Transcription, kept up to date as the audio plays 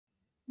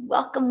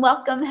Welcome,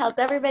 welcome. How's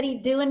everybody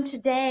doing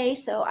today?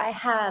 So I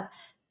have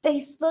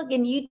Facebook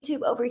and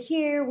YouTube over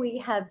here. We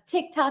have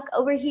TikTok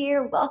over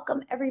here.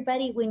 Welcome,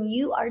 everybody. When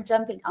you are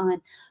jumping on,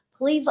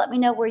 please let me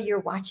know where you're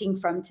watching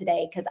from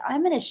today, because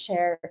I'm going to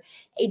share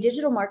a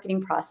digital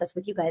marketing process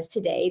with you guys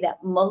today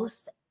that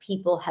most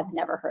people have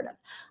never heard of.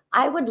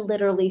 I would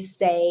literally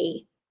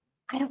say,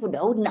 I don't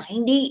know,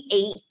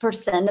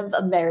 98% of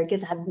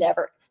Americans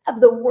of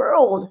the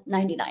world,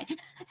 99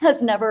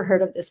 has never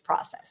heard of this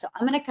process. So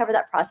I'm going to cover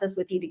that process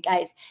with you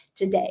guys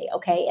today,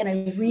 okay? And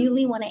I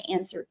really want to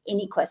answer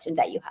any question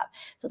that you have.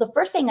 So the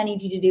first thing I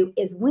need you to do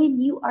is,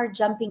 when you are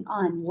jumping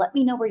on, let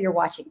me know where you're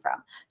watching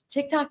from.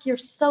 TikTok, you're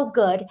so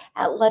good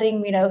at letting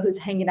me know who's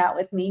hanging out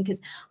with me,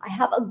 because I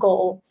have a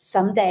goal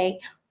someday.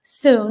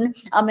 Soon,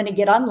 I'm going to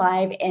get on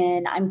live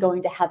and I'm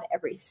going to have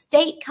every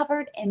state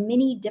covered and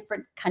many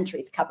different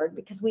countries covered,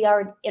 because we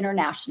are an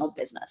international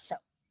business. So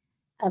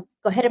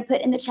go ahead and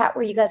put in the chat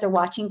where you guys are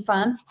watching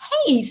from.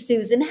 Hey,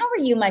 Susan, how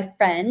are you, my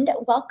friend?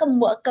 Welcome,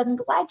 welcome.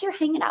 Glad you're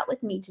hanging out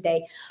with me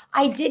today.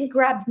 I did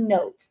grab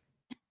notes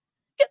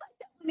because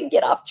I don't want to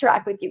get off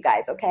track with you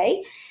guys,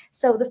 okay?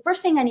 So the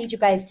first thing I need you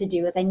guys to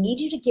do is I need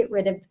you to get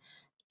rid of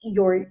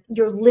your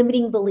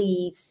limiting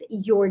beliefs,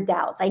 your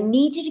doubts. I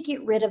need you to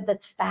get rid of the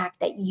fact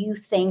that you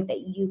think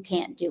that you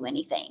can't do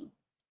anything.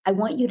 I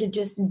want you to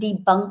just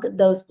debunk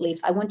those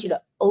beliefs. I want you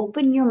to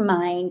open your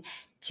mind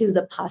to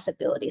the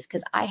possibilities,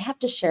 because I have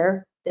to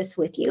share this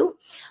with you.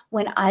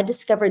 When I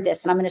discovered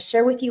this, and I'm going to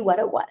share with you what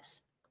it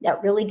was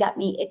that really got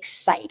me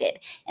excited.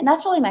 And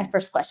that's really my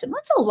first question.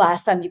 When's the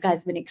last time you guys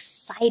have been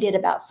excited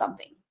about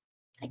something?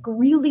 Like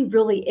really,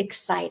 really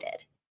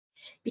excited?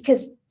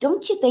 Because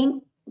don't you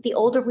think the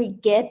older we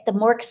get, the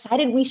more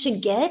excited we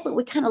should get, but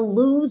we kind of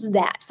lose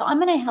that. So I'm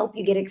going to help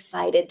you get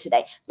excited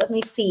today. Let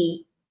me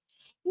see.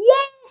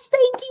 Yes,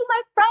 thank you,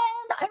 my friend.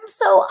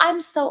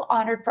 I'm so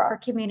honored for our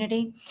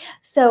community.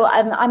 So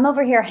I'm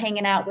over here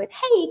hanging out with,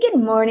 hey, good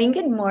morning,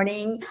 good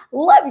morning.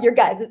 Love your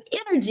guys'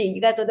 energy.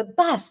 You guys are the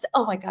best.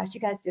 Oh my gosh, you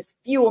guys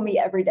just fuel me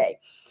every day.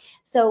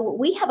 So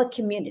we have a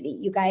community,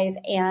 you guys,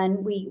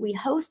 and we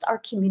host our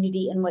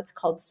community in what's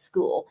called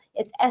School.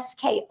 It's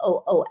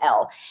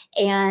SKOOL.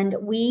 And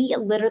we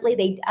literally,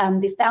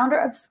 the founder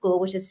of School,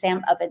 which is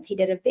Sam Ovens, he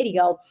did a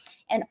video,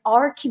 and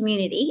our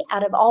community,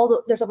 out of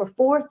there's over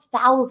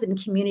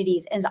 4,000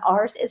 communities, and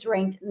ours is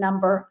ranked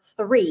number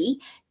 3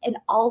 in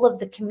all of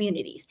the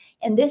communities.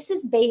 And this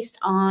is based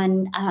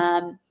on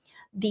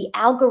the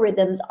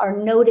algorithms are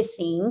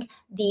noticing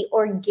the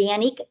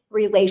organic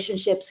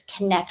relationships,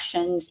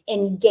 connections,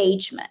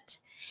 engagement.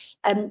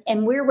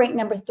 And we're ranked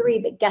number 3,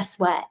 but guess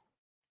what?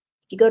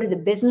 If you go to the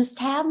business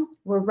tab,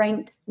 we're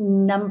ranked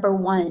number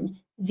 1,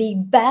 the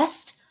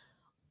best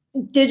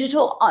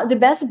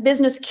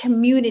business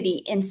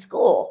community in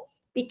School,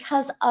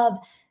 because of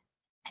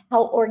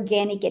how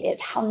organic it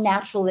is, how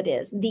natural it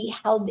is,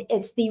 how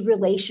it's the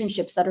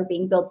relationships that are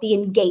being built, the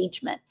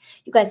engagement.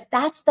 You guys,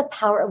 that's the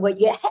power of what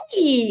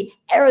hey,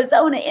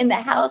 Arizona in the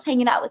house,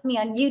 hanging out with me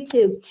on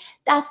YouTube.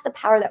 That's the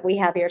power that we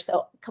have here.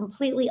 So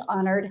completely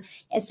honored.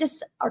 It's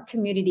just, our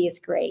community is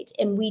great.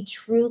 And we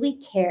truly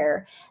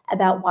care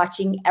about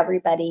watching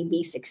everybody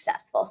be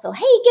successful. So,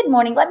 hey, good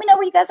morning. Let me know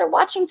where you guys are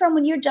watching from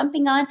when you're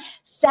jumping on.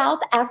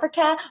 South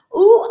Africa.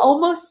 Ooh,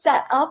 almost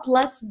set up.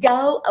 Let's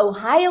go.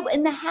 Ohio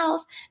in the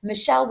house.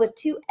 Michelle with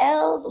 2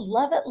 L's.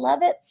 Love it,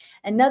 love it.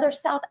 Another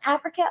South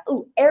Africa.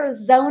 Ooh,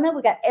 Arizona.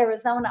 We got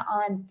Arizona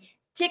on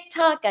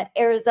TikTok, got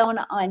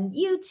Arizona on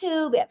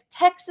YouTube. We have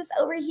Texas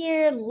over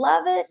here.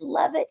 Love it,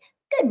 love it.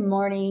 Good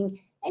morning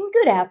and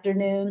good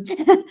afternoon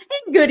and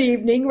good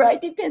evening, right?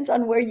 Depends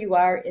on where you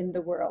are in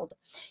the world.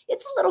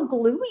 It's a little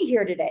gloomy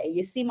here today.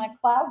 You see my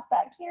clouds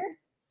back here?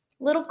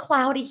 A little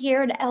cloudy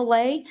here in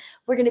LA.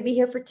 We're going to be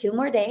here for 2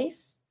 more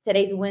days.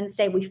 Today's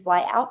Wednesday. We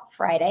fly out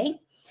Friday.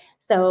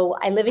 So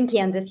I live in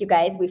Kansas, you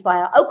guys. We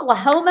fly out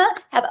Oklahoma,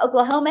 have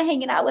Oklahoma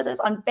hanging out with us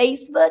on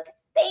Facebook.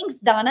 Thanks,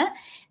 Donna.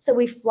 So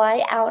we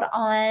fly out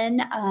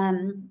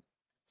on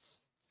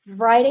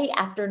Friday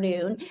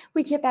afternoon.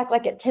 We get back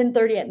like at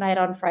 10:30 at night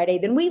on Friday.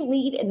 Then we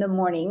leave in the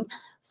morning.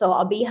 So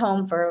I'll be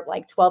home for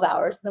like 12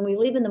 hours. Then we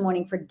leave in the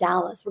morning for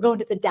Dallas. We're going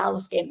to the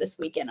Dallas game this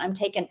weekend. I'm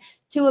taking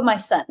 2 of my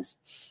sons,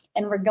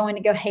 and we're going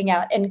to go hang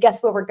out. And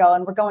guess where we're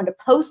going? We're going to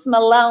Post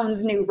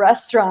Malone's new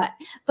restaurant.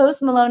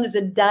 Post Malone is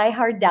a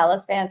diehard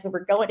Dallas fan, so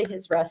we're going to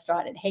his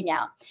restaurant and hang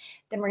out.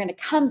 Then we're going to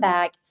come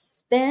back,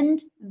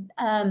 spend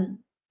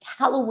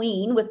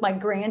Halloween with my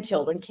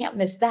grandchildren. Can't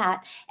miss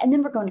that. And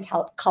then we're going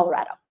to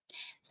Colorado.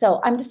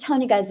 So I'm just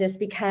telling you guys this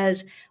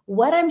because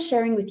what I'm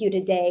sharing with you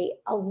today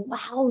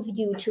allows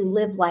you to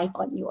live life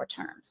on your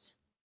terms.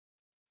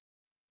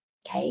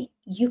 Okay,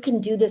 you can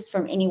do this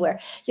from anywhere.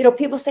 You know,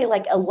 people say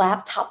like a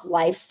laptop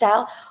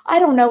lifestyle. I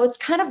don't know. It's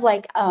kind of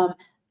like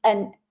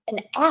an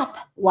app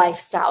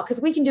lifestyle,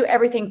 because we can do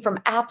everything from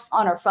apps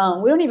on our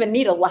phone. We don't even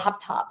need a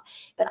laptop.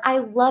 But I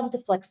love the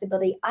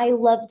flexibility. I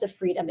love the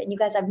freedom. And you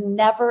guys, I've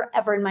never,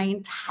 ever in my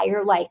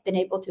entire life been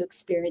able to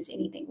experience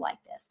anything like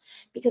this.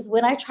 Because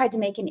when I tried to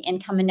make an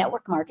income in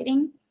network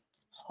marketing,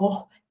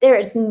 there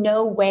is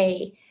no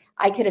way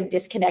I could have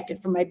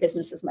disconnected from my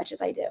business as much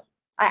as I do.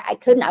 I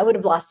couldn't, I would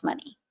have lost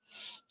money.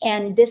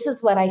 And this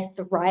is what I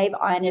thrive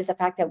on, is the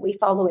fact that we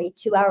follow a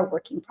 2-hour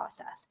working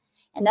process.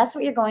 And that's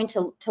what you're going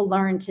to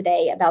learn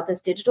today about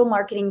this digital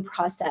marketing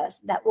process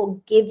that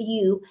will give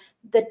you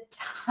the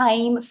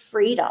time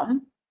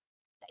freedom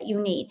that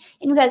you need.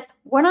 And you guys,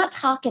 we're not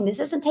talking, this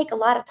doesn't take a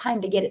lot of time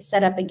to get it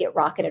set up and get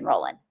rocking and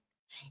rolling.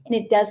 And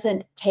it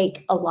doesn't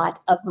take a lot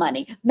of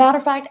money. Matter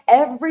of fact,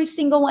 every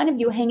single one of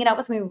you hanging out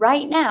with me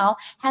right now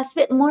has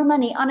spent more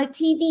money on a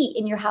TV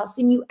in your house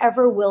than you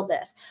ever will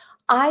this.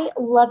 I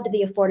loved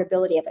the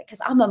affordability of it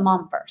because I'm a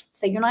mom first.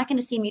 So you're not going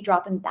to see me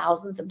dropping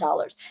thousands of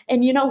dollars.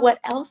 And you know what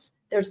else?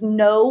 There's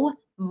no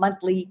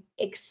monthly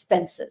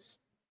expenses.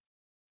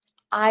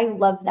 I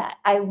love that.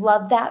 I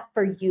love that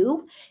for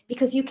you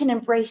because you can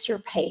embrace your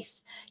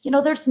pace. You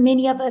know, there's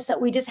many of us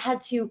that we just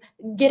had to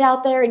get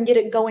out there and get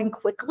it going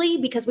quickly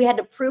because we had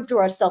to prove to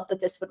ourselves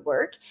that this would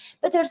work.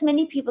 But there's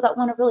many people that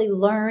want to really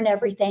learn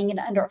everything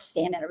and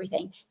understand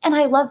everything. And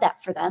I love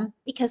that for them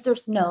because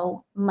there's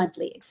no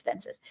monthly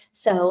expenses.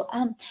 So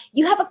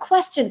you have a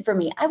question for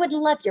me. I would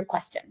love your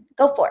question.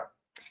 Go for it.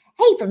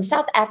 Hey, from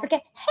South Africa.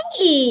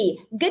 Hey,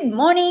 good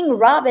morning,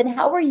 Robin.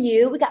 How are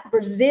you? We got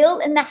Brazil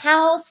in the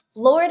house,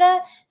 Florida.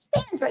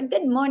 Sandra,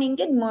 good morning.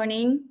 Good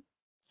morning.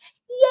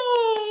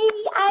 Yay,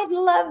 I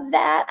love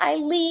that.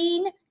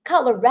 Eileen,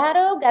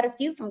 Colorado. Got a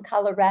few from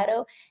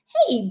Colorado.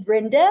 Hey,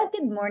 Brenda,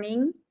 good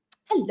morning.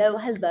 Hello,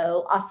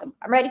 hello. Awesome.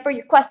 I'm ready for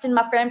your question,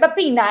 my friend, but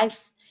be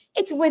nice.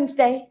 It's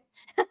Wednesday.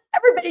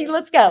 Everybody,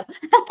 let's go.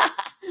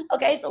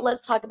 Okay, so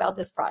let's talk about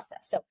this process.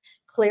 So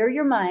clear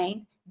your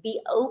mind. Be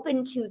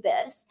open to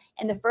this.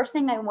 And the first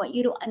thing I want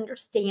you to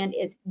understand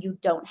is you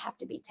don't have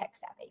to be tech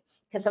savvy.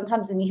 Because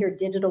sometimes when you hear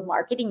digital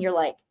marketing, you're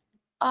like,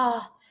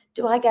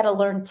 do I got to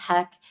learn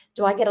tech?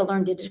 Do I got to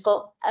learn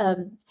digital?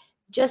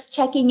 Just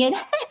checking in.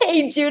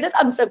 Hey, Judith,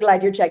 I'm so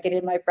glad you're checking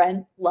in, my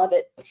friend. Love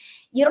it.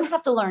 You don't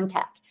have to learn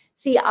tech.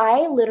 See,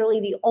 I literally,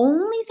 the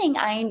only thing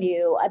I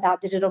knew about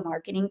digital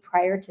marketing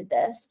prior to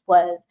this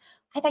was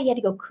I thought you had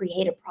to go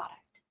create a product.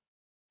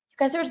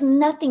 Because there's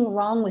nothing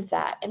wrong with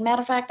that. And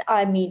matter of fact,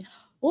 I mean,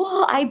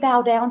 well, I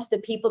bow down to the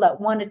people that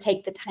want to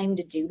take the time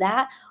to do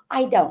that.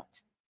 I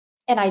don't.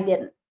 And I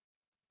didn't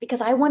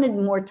because I wanted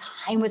more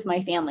time with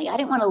my family. I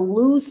didn't want to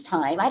lose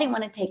time. I didn't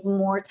want to take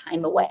more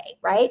time away,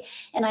 right?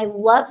 And I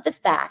love the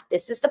fact,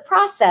 this is the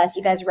process.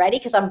 You guys ready?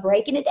 Because I'm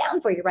breaking it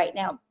down for you right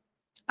now.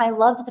 I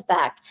love the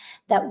fact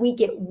that we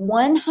get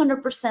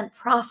 100%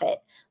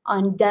 profit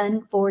on done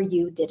for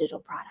you digital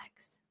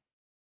products.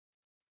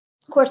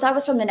 Of course, I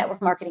was from the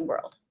network marketing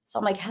world. So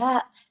I'm like,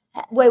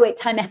 wait,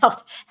 time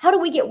out. How do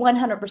we get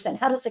 100%?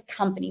 How does a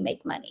company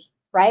make money,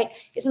 right?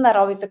 Isn't that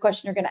always the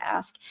question you're going to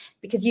ask?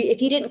 Because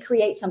if you didn't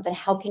create something,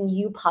 how can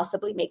you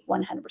possibly make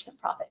 100%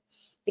 profit?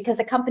 Because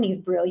the company is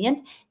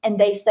brilliant and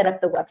they set up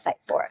the website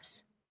for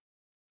us,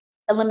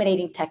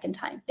 eliminating tech and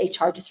time. They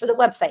charge us for the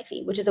website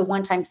fee, which is a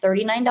one-time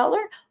 $39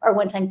 or a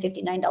one-time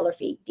 $59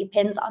 fee.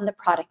 Depends on the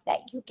product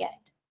that you get.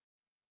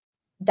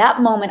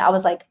 That moment, I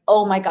was like,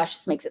 oh my gosh,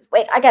 this makes sense.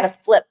 Wait, I got to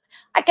flip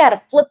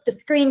the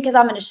screen because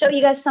I'm going to show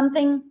you guys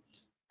something.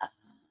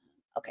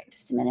 Okay,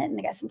 just a minute. And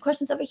I got some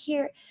questions over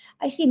here.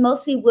 I see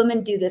mostly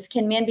women do this.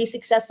 Can men be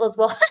successful as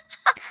well?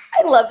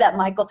 I love that,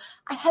 Michael.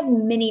 I have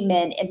many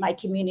men in my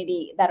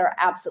community that are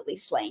absolutely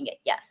slaying it.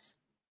 Yes.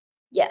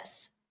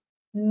 Yes.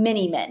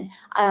 Many men.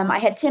 I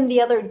had Tim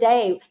the other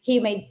day. He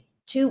made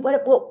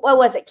what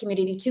was it,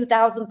 community?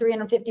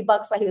 $2,350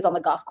 while he was on the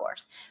golf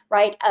course,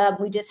 right?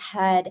 We just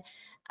had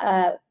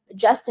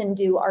Justin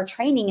do our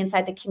training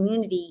inside the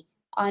community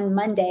on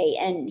Monday,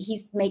 and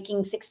he's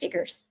making 6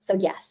 figures. So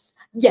yes,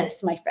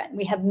 my friend,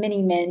 we have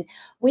many men.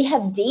 We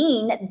have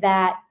Dean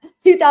that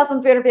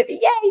 2,350.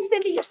 Yay,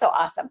 Cindy, you're so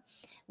awesome.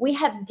 We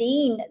have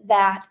Dean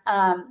that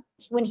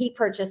when he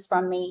purchased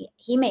from me,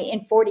 he made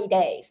in 40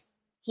 days,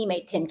 he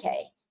made 10K.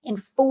 In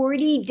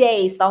 40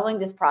 days following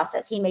this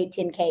process, he made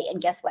 10K.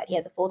 And guess what? He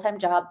has a full-time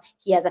job.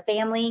 He has a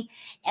family,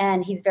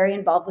 and he's very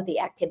involved with the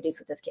activities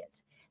with his kids.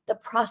 The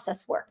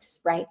process works,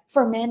 right?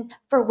 For men,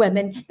 for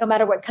women, no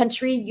matter what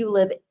country you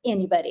live in,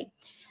 anybody.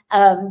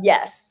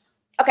 Yes.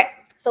 Okay.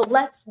 So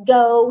let's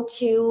go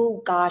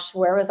to, gosh,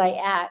 where was I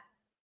at?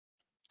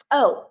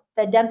 Oh,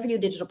 the done for you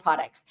digital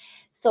products.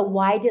 So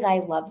why did I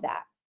love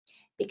that?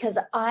 Because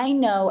I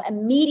know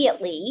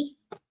immediately,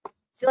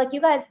 see, like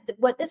you guys,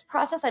 what this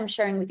process I'm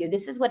sharing with you,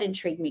 this is what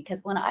intrigued me.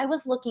 Because when I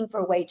was looking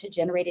for a way to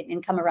generate an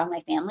income around my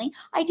family,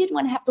 I didn't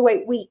want to have to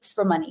wait weeks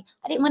for money.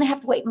 I didn't want to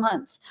have to wait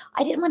months.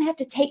 I didn't want to have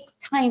to take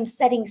time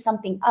setting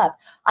something up.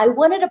 I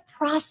wanted a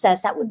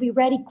process that would be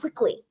ready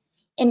quickly.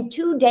 In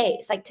 2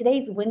 days, like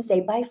today's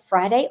Wednesday, by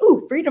Friday,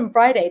 ooh, Freedom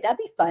Friday, that'd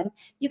be fun.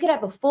 You could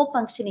have a full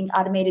functioning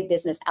automated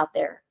business out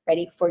there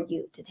ready for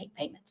you to take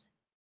payments.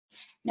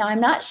 Now,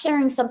 I'm not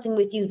sharing something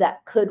with you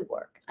that could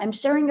work. I'm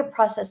sharing a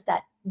process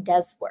that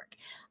does work.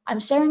 I'm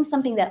sharing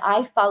something that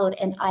I followed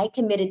and I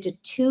committed to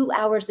 2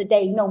 hours a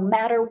day, no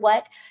matter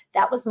what.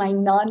 That was my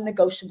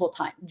non-negotiable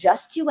time,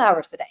 just 2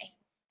 hours a day.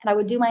 And I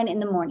would do mine in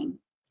the morning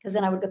because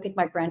then I would go pick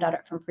my granddaughter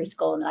up from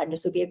preschool and I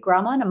just would be a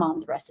grandma and a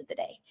mom the rest of the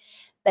day.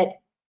 But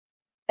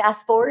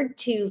Fast forward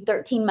to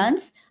 13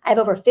 months, I have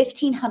over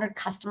 1,500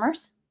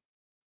 customers.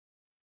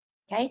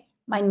 Okay.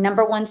 My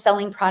number one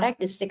selling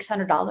product is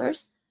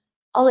 $600.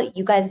 I'll let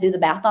you guys do the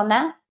math on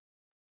that.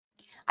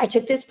 I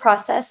took this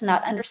process,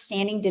 not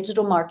understanding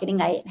digital marketing.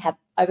 I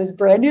was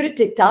brand new to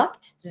TikTok,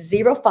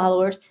 0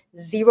 followers,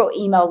 0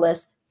 email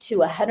lists, to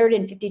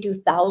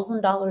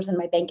 $152,000 in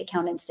my bank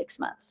account in 6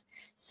 months.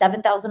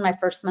 7,000 my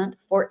first month,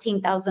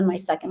 14,000 my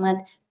second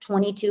month,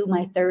 22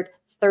 my third,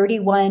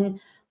 31,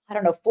 I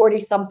don't know,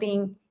 40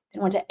 something,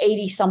 then went to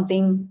 80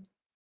 something.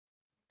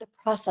 The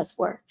process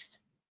works.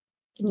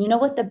 And you know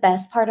what the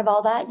best part of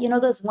all that? You know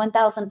those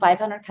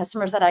 1,500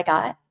 customers that I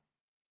got?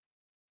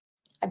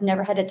 I've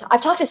never had to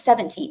I've talked to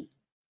 17.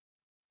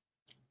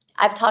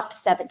 I've talked to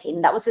 17.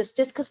 And that was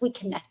just because we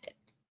connected.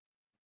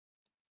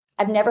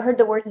 I've never heard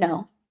the word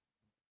no.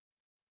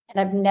 And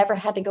I've never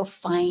had to go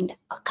find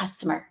a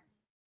customer.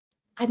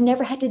 I've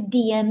never had to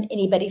DM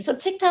anybody. So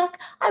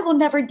TikTok, I will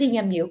never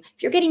DM you.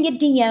 If you're getting a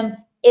DM,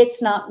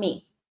 it's not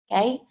me,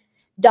 okay?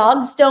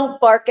 Dogs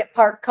don't bark at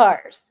parked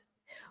cars.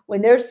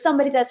 When there's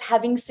somebody that's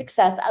having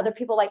success, other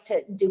people like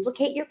to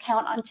duplicate your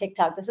account on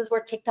TikTok. This is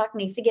where TikTok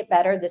needs to get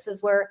better. This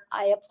is where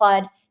I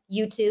applaud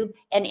YouTube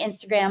and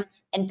Instagram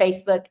and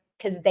Facebook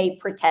because they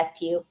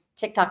protect you.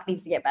 TikTok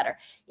needs to get better.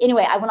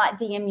 Anyway, I will not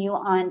DM you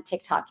on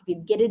TikTok. If you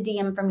get a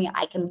DM from me,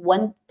 I can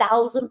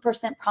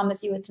 1,000%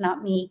 promise you it's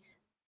not me.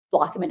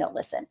 Block them and don't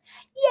listen.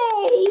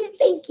 Yay.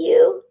 Thank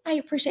you. I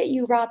appreciate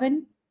you,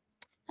 Robin.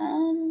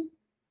 Yay.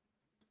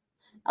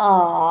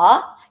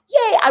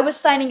 I was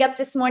signing up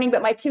this morning,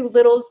 but my 2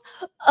 littles,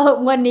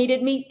 one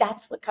needed me.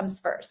 That's what comes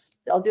first.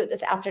 I'll do it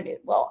this afternoon.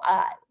 Well,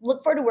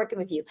 look forward to working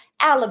with you.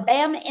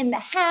 Alabama in the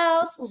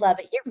house. Love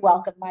it. You're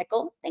welcome,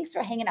 Michael. Thanks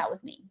for hanging out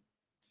with me.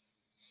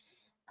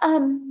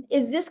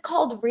 Is this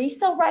called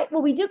resale right?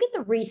 Well, we do get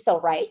the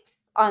resale rights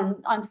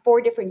on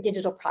 4 different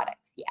digital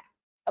products. Yeah.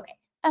 Okay.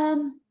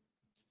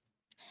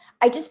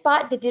 I just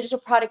bought the digital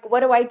product.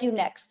 What do I do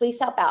next? Please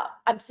help out.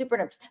 I'm super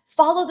nervous.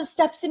 Follow the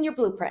steps in your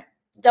blueprint.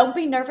 Don't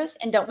be nervous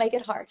and don't make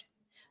it hard.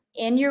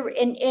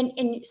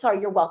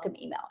 Your welcome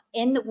email.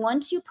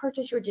 Once you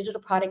purchase your digital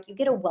product, you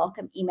get a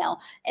welcome email.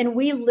 And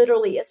we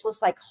literally, it's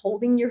just like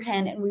holding your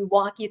hand and we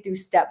walk you through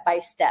step by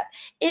step.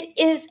 It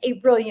is a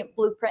brilliant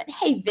blueprint.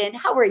 Hey, Vin,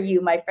 how are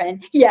you, my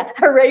friend? Yeah,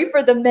 hooray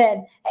for the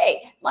men.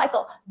 Hey,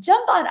 Michael,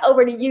 jump on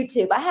over to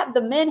YouTube. I have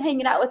the men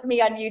hanging out with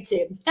me on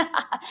YouTube.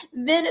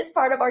 Vin is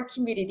part of our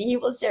community. He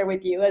will share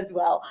with you as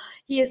well.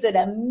 He is an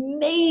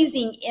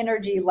amazing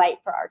energy light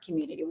for our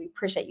community. We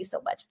appreciate you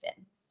so much,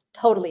 Vin.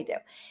 Totally do.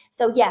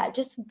 So yeah,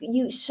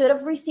 you should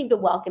have received a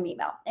welcome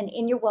email, and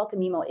in your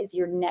welcome email is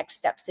your next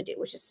steps to do,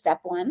 which is step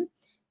 1,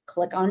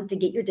 click on to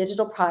get your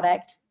digital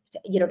product,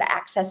 to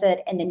access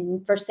it. And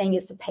then first thing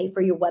is to pay for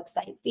your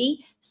website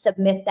fee,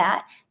 submit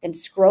that, then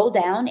scroll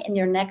down. And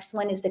your next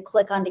one is to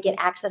click on to get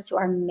access to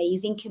our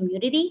amazing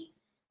community.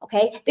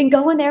 Okay, then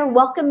go in there,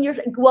 welcome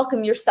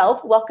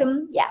yourself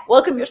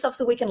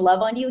so we can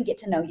love on you and get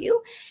to know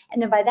you. And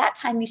then by that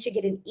time, you should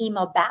get an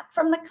email back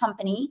from the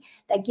company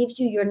that gives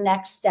you your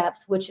next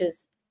steps, which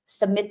is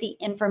submit the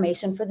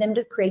information for them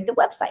to create the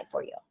website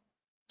for you.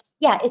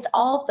 Yeah, it's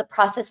all of the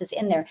processes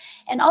in there.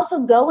 And also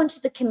go into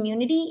the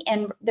community,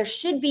 and there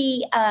should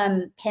be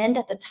pinned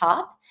at the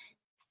top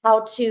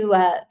how to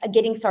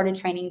getting started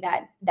training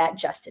that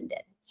Justin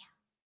did.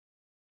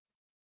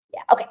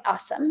 Yeah. Okay,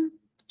 awesome.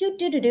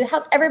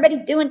 How's everybody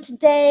doing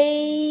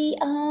today?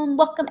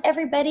 Welcome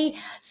everybody.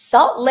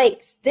 Salt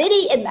Lake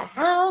City in the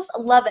house.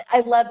 I love it. I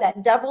love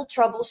that. Double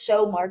Trouble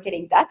Show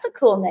Marketing. That's a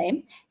cool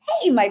name.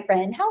 Hey, my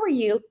friend, how are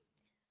you?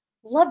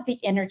 Love the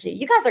energy.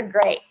 You guys are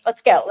great.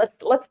 Let's go.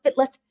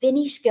 Let's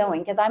finish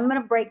going, because I'm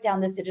going to break down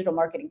this digital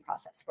marketing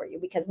process for you,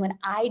 because when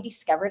I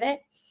discovered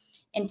it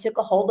and took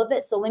a hold of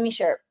it, so let me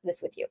share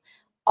this with you.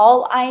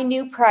 All I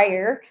knew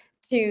prior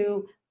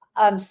to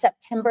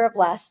September of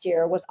last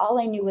year was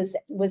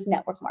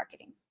network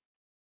marketing.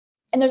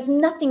 And there's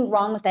nothing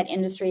wrong with that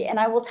industry. And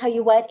I will tell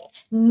you what,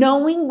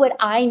 knowing what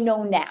I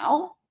know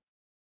now,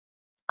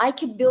 I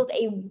could build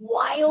a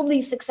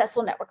wildly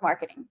successful network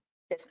marketing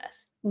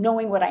business,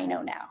 knowing what I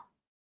know now,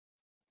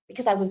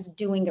 because I was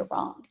doing it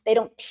wrong. They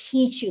don't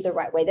teach you the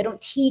right way. They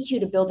don't teach you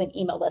to build an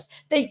email list.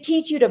 They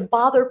teach you to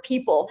bother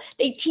people.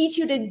 They teach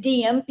you to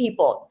DM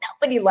people.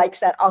 Nobody likes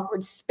that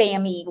awkward,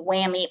 spammy,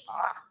 whammy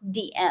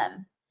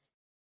DM.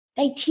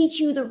 They teach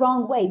you the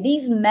wrong way.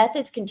 These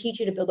methods can teach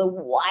you to build a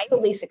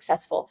wildly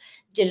successful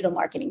digital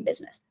marketing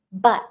business.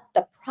 But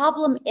the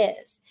problem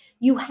is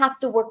you have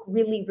to work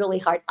really, really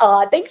hard.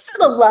 Thanks for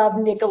the love,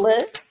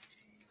 Nicholas.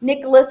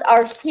 Nicholas,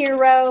 our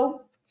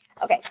hero.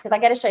 Okay, because I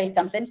got to show you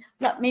something.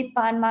 Let me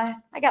find I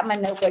got my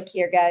notebook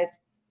here, guys.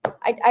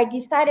 I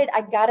decided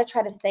I got to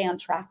try to stay on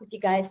track with you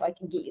guys so I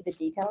can get you the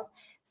details.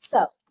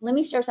 So let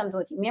me share something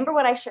with you. Remember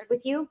what I shared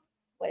with you?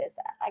 What is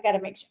that? I got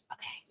to make sure.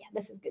 Okay, yeah,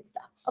 this is good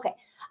stuff. Okay,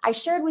 I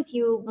shared with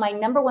you my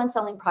number 1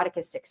 selling product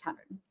is 600.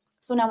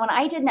 So now when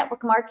I did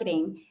network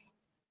marketing,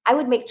 I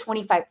would make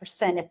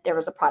 25% if there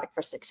was a product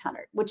for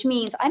 600, which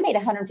means I made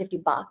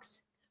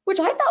 $150, which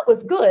I thought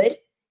was good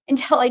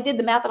until I did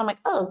the math and I'm like,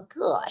 oh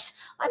gosh,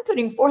 I'm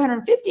putting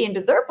 $450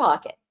 into their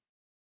pocket.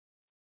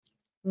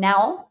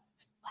 Now,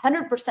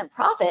 100%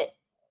 profit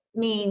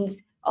means,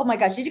 oh my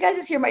gosh, did you guys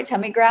just hear my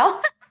tummy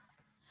growl?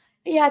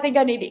 Yeah, I think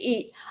I need to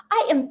eat.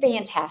 I am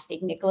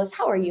fantastic, Nicholas.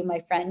 How are you,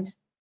 my friend?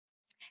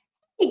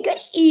 Hey,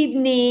 good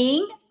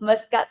evening.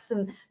 Must got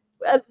some,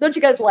 don't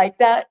you guys like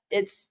that?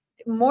 It's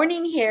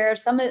morning here,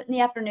 some in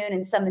the afternoon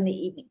and some in the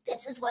evening.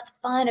 This is what's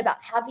fun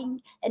about having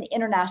an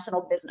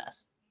international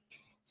business.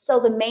 So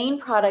the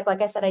main product,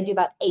 like I said, I do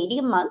about 80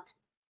 a month,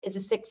 is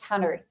a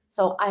 600.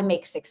 So I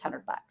make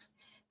 600 bucks.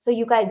 So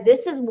you guys,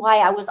 this is why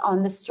I was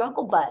on the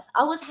struggle bus.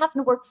 I was having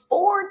to work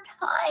 4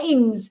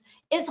 times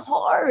as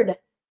hard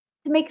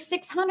to make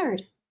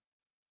 600.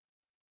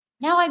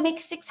 Now I make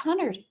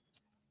 600.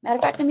 Matter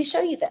of fact, let me show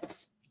you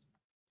this.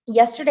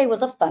 Yesterday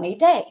was a funny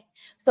day.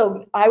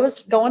 So I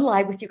was going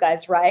live with you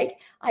guys, right?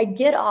 I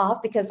get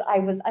off because I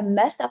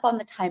messed up on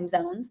the time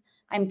zones.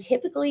 I'm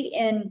typically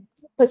in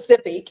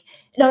Pacific.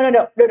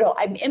 No.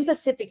 I'm in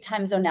Pacific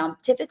time zone now. I'm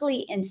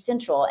typically in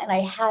Central, and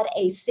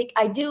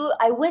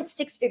I went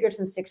 6 figures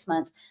in 6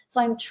 months.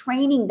 So I'm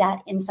training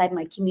that inside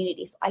my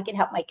community so I can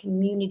help my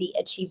community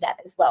achieve that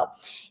as well.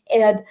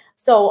 And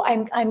so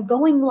I'm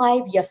going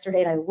live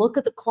yesterday, and I look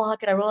at the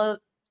clock and I realize,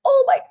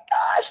 oh my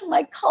gosh,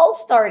 my call's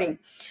starting.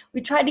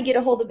 We tried to get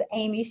a hold of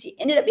Amy. She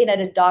ended up being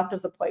at a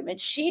doctor's appointment.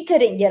 She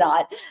couldn't get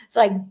on.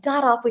 So I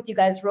got off with you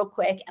guys real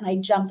quick and I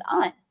jumped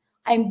on.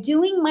 I'm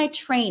doing my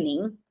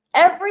training.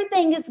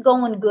 Everything is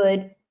going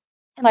good.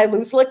 And I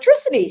lose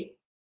electricity.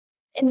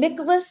 And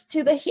Nicholas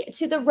to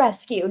the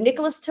rescue.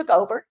 Nicholas took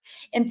over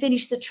and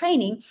finished the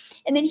training.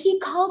 And then he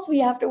calls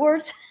me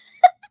afterwards.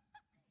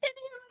 And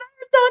he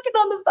talking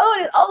on the phone,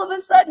 and all of a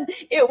sudden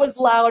it was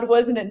loud,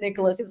 wasn't it,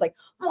 Nicholas? It was like,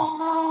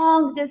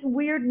 "Mom," this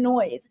weird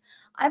noise.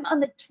 I'm on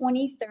the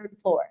 23rd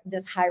floor,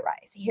 this high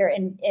rise here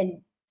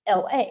in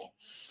LA.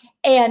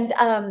 And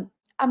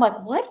I'm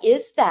like, what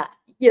is that?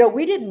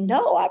 We didn't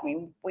know. I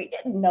mean, we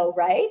didn't know,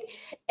 right?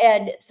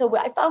 And so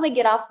I finally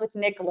get off with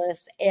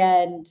Nicholas,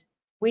 and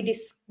we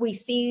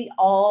see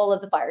all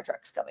of the fire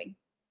trucks coming.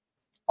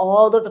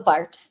 All of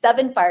the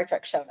 7 fire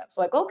trucks showed up.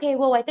 So like, okay,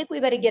 well, I think we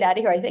better get out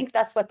of here. I think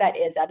that's what that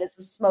is. That is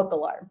a smoke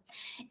alarm.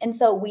 And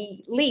so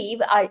we leave.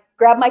 I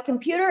grab my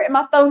computer and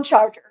my phone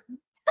charger.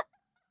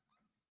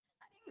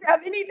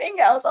 Grab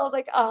anything else. I was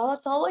like, oh,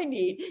 that's all I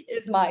need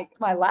is my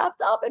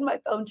laptop and my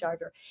phone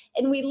charger.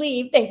 And we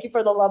leave. Thank you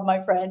for the love,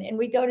 my friend. And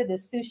we go to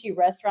this sushi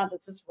restaurant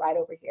that's just right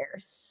over here.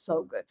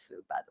 So good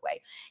food, by the way.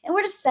 And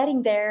we're just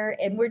sitting there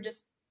and we're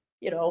just,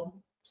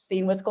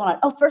 seeing what's going on.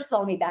 Oh, first of all,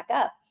 let me back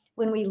up.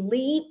 When we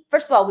leave,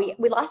 first of all,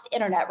 we lost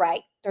internet,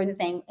 right, during the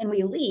thing. And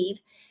we leave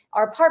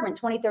our apartment,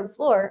 23rd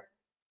floor,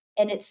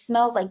 and it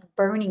smells like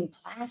burning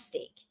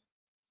plastic.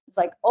 It's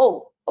like,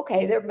 oh,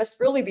 okay, there must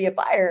really be a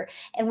fire.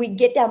 And we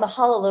get down the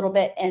hall a little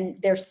bit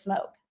and there's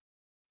smoke.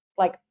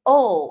 Like,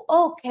 oh,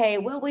 okay,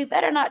 well, we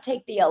better not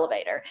take the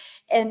elevator.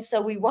 And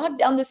so we walked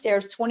down the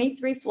stairs,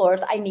 23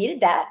 floors. I needed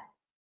that.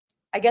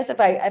 I guess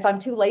if I'm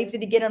too lazy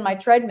to get on my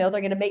treadmill,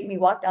 they're going to make me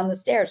walk down the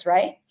stairs,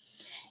 right?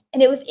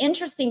 And it was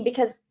interesting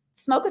because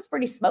smoke was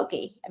pretty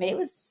smoky. I mean, it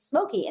was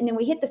smoky. And then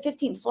we hit the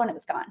 15th floor and it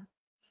was gone.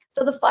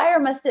 So the fire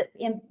must have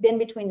been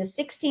between the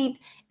 16th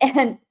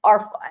and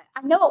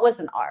I know it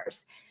wasn't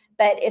ours,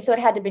 but so it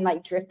had to have been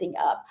like drifting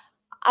up.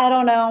 I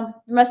don't know.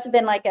 It must have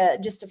been like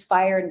just a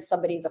fire in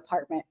somebody's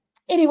apartment.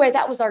 Anyway,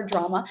 that was our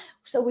drama.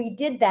 So we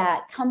did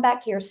that, come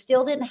back here,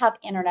 still didn't have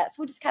internet.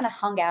 So we just kind of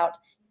hung out,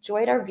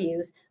 enjoyed our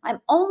views.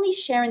 I'm only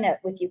sharing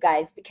that with you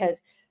guys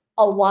because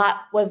a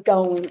lot was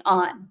going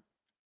on.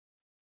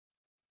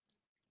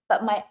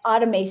 But my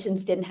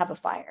automations didn't have a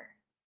fire.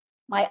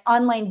 My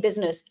online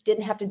business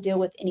didn't have to deal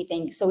with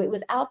anything. So it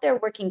was out there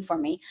working for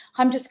me.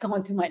 I'm just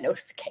going through my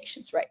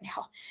notifications right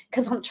now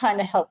because I'm trying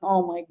to help.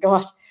 Oh my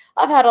gosh.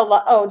 I've had a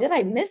lot. Oh, did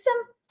I miss them?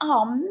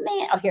 Oh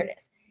man. Oh, here it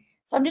is.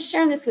 So I'm just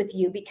sharing this with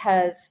you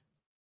because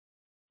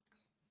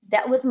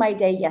that was my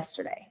day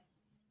yesterday.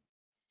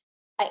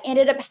 I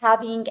ended up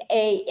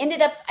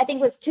I think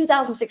it was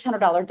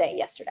 $2,600 day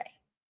yesterday.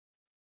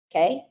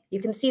 Okay, you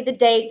can see the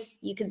dates,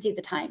 you can see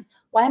the time.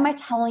 Why am I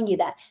telling you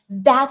that?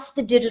 That's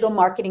the digital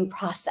marketing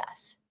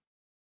process.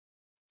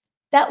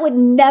 That would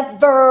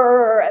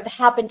never have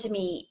happened to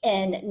me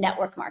in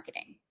network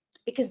marketing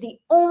because the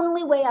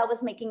only way I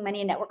was making money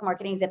in network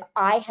marketing is if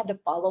I had to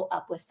follow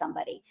up with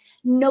somebody.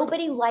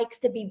 Nobody likes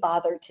to be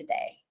bothered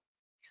today.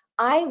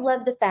 I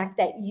love the fact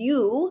that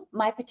you,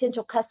 my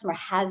potential customer,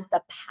 has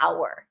the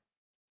power.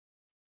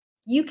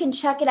 You can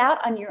check it out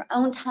on your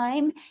own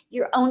time,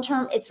 your own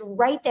term. It's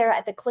right there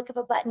at the click of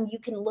a button. You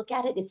can look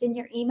at it. It's in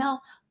your email,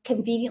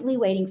 conveniently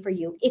waiting for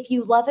you. If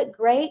you love it,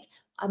 great.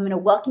 I'm going to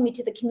welcome you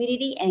to the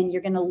community and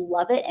you're going to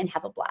love it and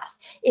have a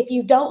blast. If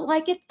you don't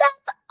like it,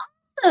 that's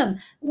awesome.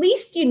 At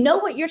least you know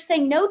what you're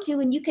saying no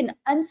to and you can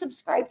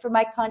unsubscribe from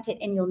my content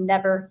and you'll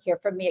never hear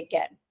from me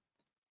again.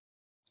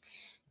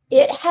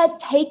 It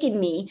had taken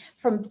me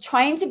from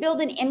trying to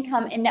build an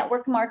income in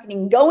network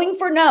marketing, going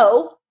for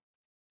no.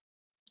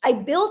 I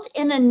built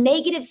in a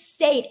negative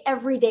state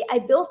every day. I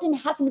built in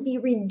having to be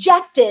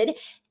rejected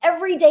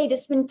every day to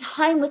spend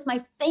time with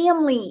my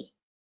family.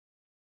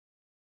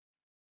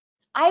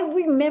 I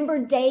remember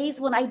days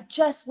when I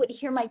just would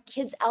hear my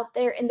kids out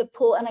there in the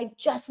pool and I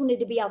just wanted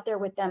to be out there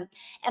with them.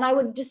 And I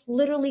would just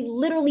literally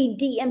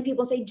DM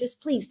people and say,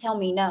 just please tell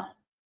me no.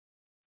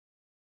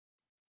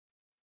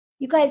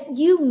 You guys,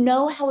 you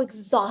know how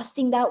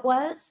exhausting that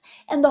was.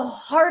 And the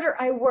harder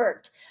I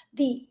worked,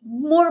 the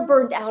more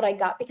burned out I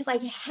got because I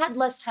had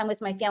less time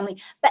with my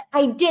family, but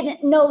I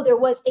didn't know there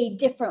was a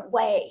different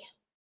way.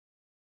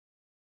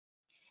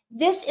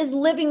 This is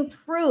living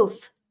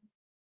proof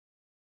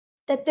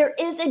that there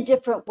is a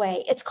different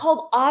way. It's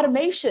called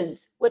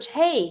automations, which,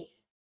 hey,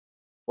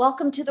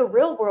 welcome to the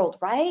real world,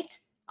 right?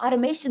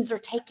 Automations are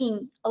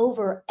taking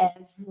over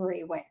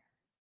everywhere.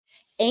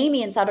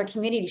 Amy inside our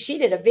community, she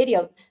did a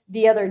video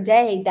the other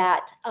day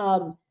that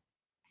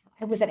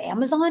was at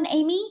Amazon,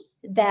 Amy,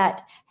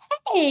 that,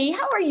 hey,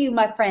 how are you,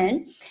 my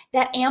friend?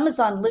 That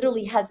Amazon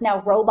literally has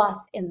now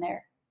robots in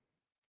there.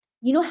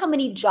 You know how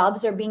many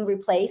jobs are being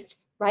replaced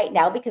right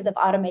now because of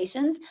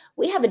automations?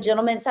 We have a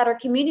gentleman inside our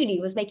community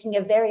who was making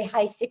a very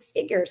high six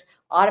figures.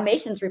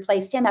 Automations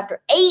replaced him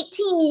after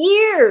 18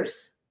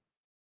 years.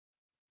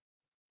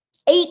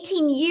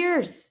 18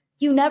 years.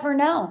 You never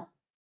know.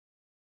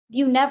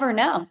 You never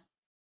know.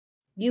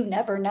 You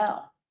never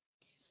know.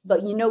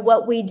 But you know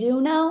what we do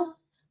know?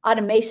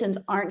 Automations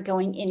aren't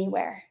going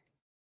anywhere.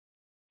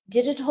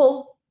 The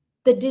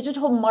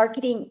digital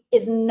marketing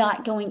is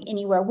not going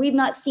anywhere. We've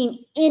not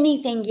seen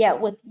anything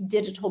yet with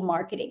digital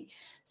marketing.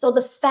 So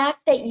the fact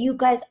that you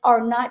guys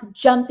are not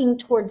jumping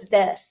towards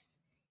this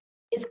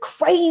is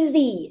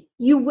crazy.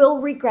 You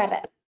will regret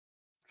it.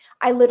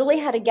 I literally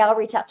had a gal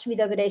reach out to me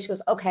the other day. She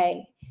goes,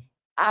 okay,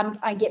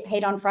 I get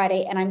paid on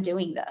Friday and I'm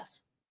doing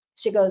this.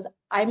 She goes,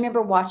 I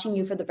remember watching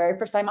you for the very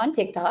first time on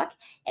TikTok.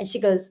 And she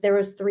goes, there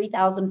was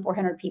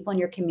 3,400 people in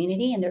your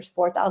community and there's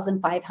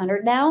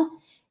 4,500 now.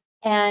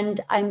 And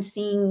I'm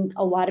seeing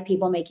a lot of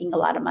people making a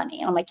lot of money.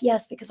 And I'm like,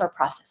 yes, because our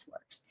process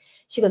works.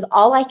 She goes,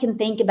 all I can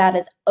think about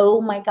is,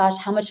 oh my gosh,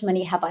 how much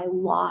money have I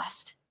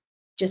lost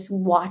just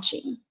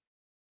watching?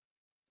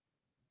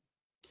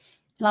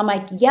 And I'm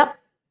like, yep.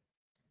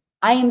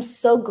 I am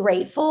so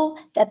grateful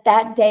that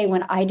that day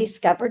when I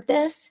discovered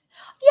this,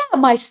 yeah,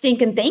 my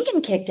stinking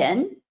thinking kicked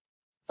in.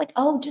 It's like,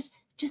 oh, just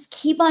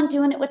keep on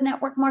doing it with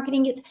network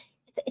marketing.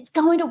 It's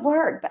going to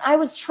work. But I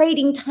was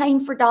trading time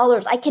for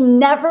dollars. I can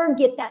never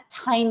get that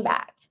time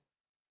back.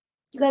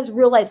 You guys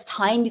realize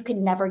time you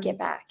can never get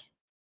back.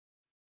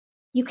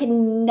 You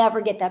can never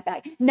get that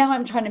back. Now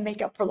I'm trying to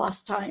make up for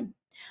lost time.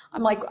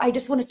 I'm like, I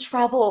just want to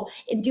travel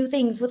and do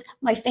things with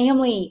my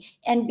family,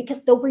 and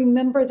because they'll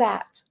remember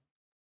that,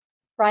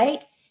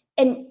 right?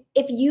 And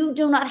if you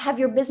do not have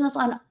your business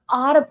on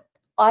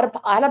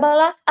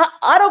autopilot,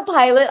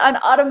 on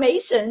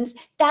automations,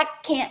 that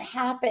can't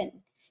happen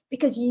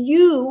because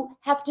you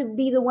have to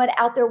be the one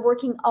out there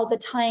working all the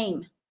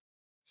time.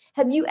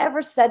 Have you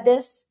ever said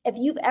this? If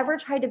you've ever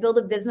tried to build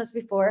a business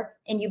before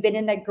and you've been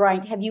in that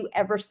grind, have you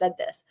ever said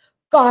this?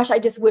 Gosh, I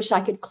just wish I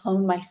could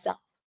clone myself.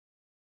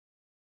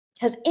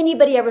 Has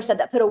anybody ever said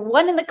that? Put a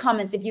 1 in the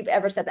comments if you've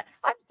ever said that.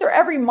 I'm sure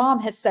every mom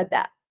has said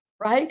that,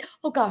 right?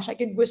 Oh gosh,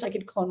 wish I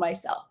could clone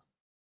myself.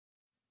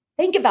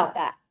 Think about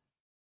that.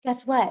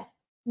 Guess what?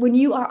 When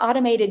you are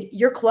automated,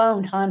 you're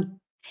cloned, hon,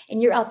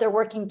 and you're out there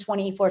working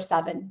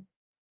 24/7.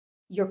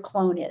 Your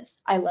clone is.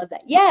 I love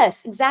that.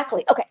 Yes,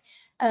 exactly. Okay.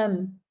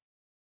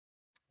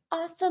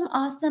 Awesome,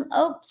 awesome.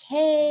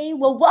 Okay.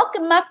 Well,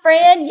 welcome, my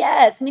friend.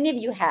 Yes, many of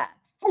you have.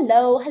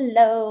 Hello,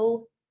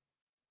 hello.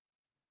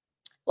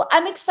 Well,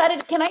 I'm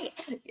excited. Can I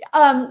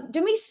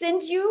do me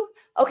send you?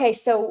 Okay,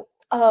 so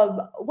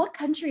what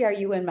country are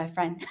you in, my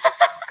friend?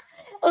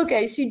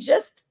 Okay, she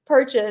just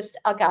purchased,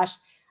 oh gosh.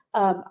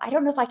 I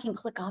don't know if I can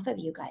click off of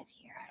you guys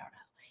here. I don't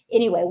know.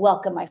 Anyway,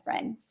 welcome, my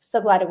friend. So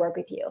glad to work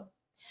with you.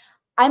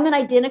 I'm an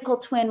identical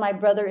twin. My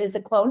brother is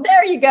a clone.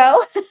 There you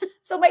go.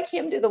 So make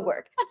him do the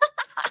work.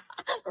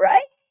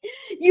 Right?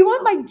 You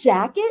want my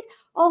jacket?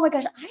 Oh my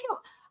gosh.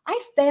 I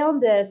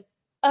found this.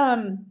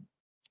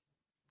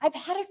 I've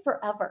had it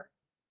forever.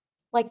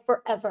 Like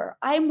forever.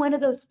 I'm one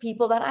of those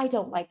people that I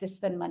don't like to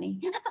spend money.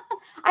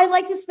 I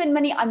like to spend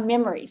money on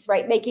memories,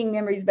 right? Making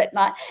memories, but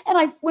not.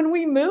 And when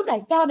we moved,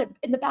 I found it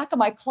in the back of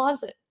my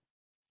closet.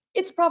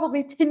 It's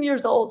probably 10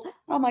 years old. And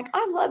I'm like,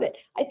 I love it.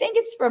 I think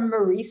it's from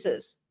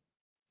Maurice's.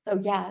 So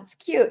yeah, it's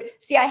cute.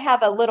 See, I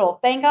have a little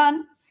thing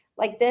on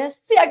like this.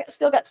 See, I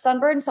still got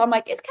sunburn. So I'm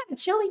like, it's kind of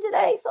chilly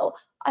today. So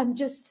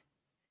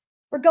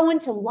we're going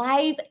to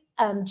live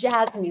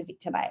jazz music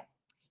tonight.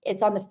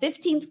 It's on the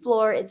 15th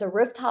floor. It's a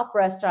rooftop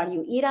restaurant.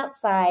 You eat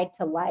outside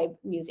to live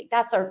music.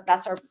 That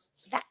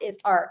is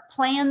our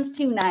plans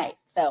tonight.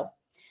 So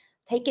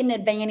taking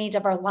advantage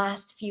of our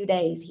last few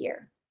days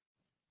here.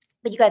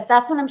 But you guys,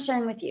 that's what I'm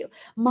sharing with you.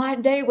 My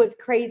day was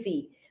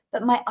crazy,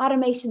 but my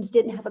automations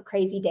didn't have a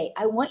crazy day.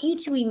 I want you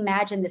to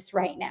imagine this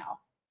right now.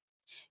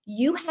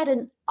 You had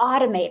an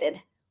automated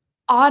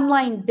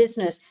online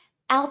business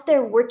out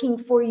there working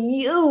for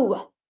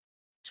you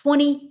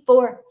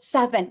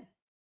 24/7.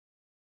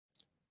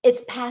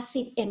 It's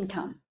passive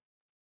income.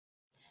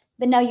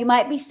 But now you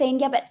might be saying,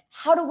 yeah, but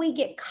how do we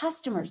get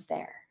customers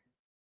there?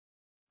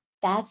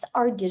 That's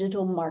our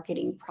digital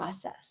marketing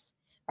process.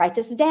 Write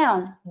this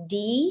down,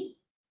 DRA.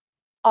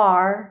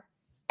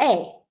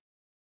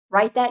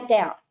 Write that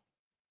down,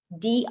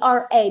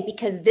 DRA,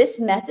 because this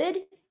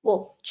method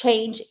will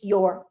change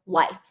your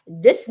life.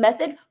 This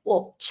method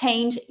will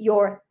change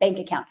your bank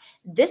account.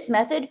 This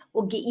method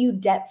will get you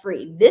debt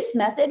free. This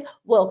method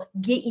will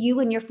get you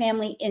and your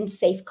family in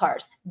safe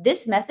cars.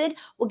 This method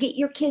will get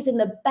your kids in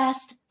the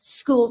best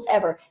schools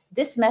ever.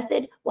 This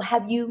method will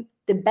have you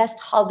the best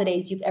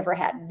holidays you've ever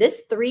had.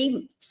 This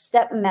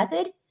 3-step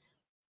method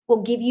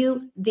will give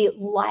you the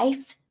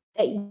life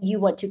that you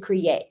want to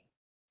create.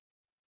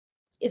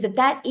 Is it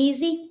that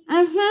easy?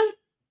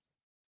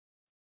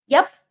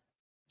 Yep.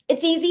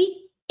 It's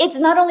easy. It's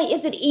not only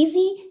is it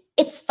easy,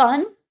 it's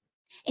fun,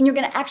 and you're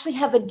going to actually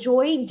have a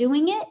joy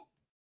doing it.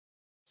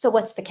 So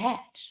what's the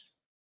catch?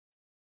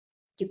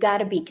 You got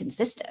to be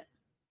consistent.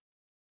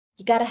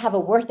 You got to have a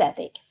worth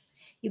ethic.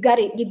 You got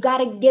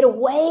to get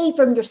away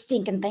from your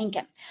stinking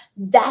thinking.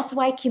 That's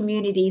why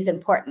community is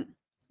important.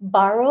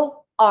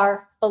 Borrow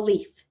our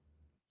belief.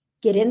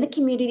 Get in the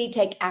community,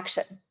 take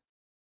action.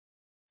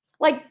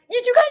 Like,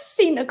 did you guys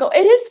see Nicole?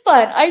 It is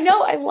fun. I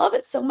know. I love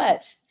it so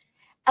much.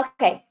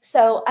 Okay.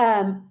 So,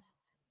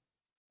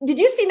 did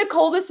you see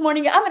Nicole this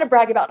morning? I'm going to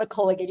brag about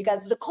Nicole again. You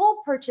guys,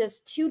 Nicole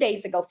purchased 2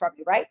 days ago from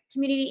me, right?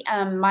 Community,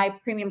 my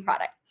premium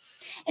product.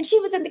 And she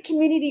was in the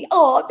community.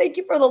 Oh, thank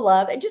you for the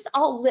love. And just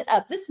all lit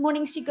up. This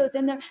morning, she goes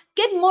in there.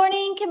 Good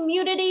morning,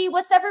 community.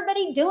 What's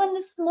everybody doing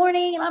this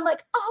morning? And I'm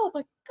like, oh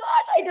my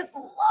gosh, I just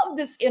love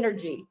this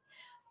energy.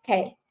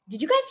 Okay.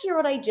 Did you guys hear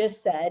what I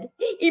just said?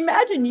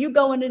 Imagine you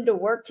going into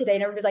work today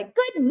and everybody's like,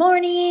 good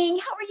morning.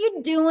 How are you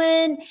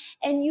doing?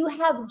 And you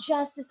have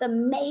just this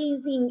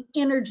amazing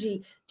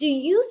energy. Do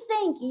you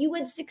think you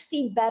would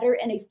succeed better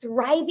in a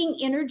thriving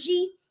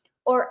energy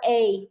or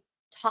a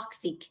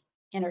toxic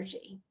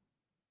energy?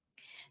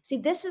 See,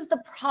 this is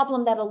the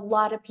problem that a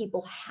lot of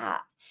people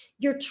have.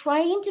 You're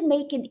trying to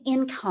make an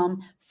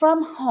income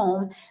from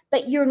home,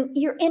 but you're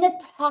in a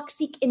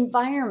toxic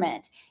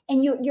environment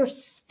and you're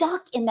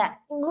stuck in that.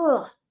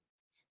 Ugh.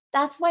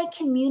 That's why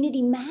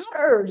community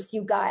matters,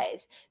 you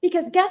guys.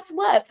 Because guess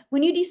what?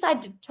 When you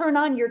decide to turn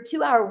on your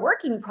 2-hour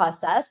working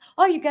process,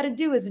 all you got to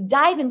do is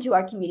dive into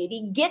our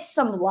community, get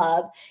some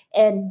love,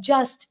 and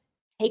just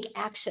take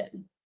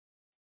action.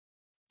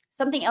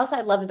 Something else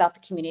I love about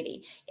the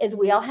community is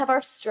we all have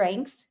our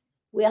strengths,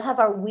 we all have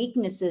our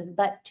weaknesses,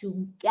 but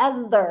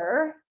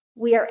together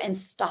we are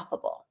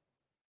unstoppable.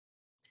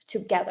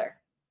 Together.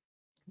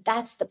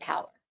 That's the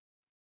power.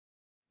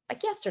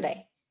 Like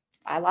yesterday,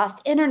 I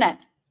lost internet.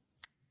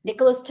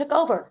 Nicholas took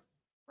over,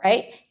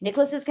 right?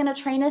 Nicholas is going to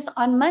train us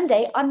on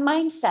Monday on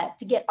mindset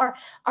to get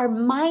our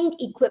mind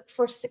equipped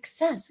for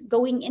success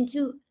going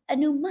into a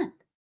new month.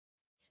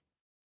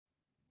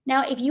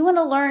 Now, if you want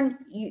to learn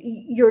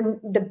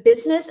the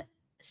business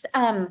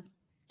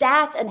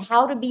stats and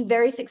how to be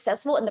very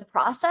successful in the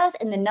process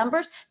and the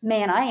numbers,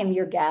 man, I am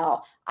your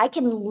gal. I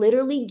can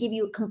literally give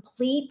you a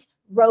complete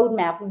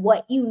roadmap,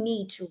 what you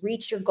need to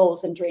reach your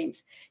goals and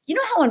dreams. You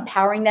know how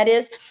empowering that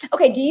is?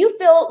 Okay, do you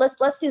feel,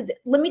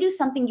 let me do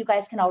something you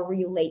guys can all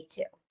relate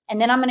to. And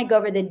then I'm going to go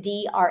over the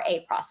DRA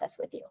process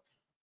with you.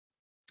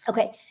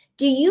 Okay,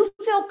 do you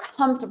feel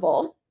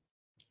comfortable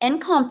and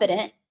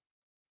confident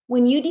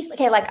when you decide,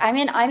 okay, like I'm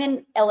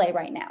in LA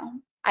right now.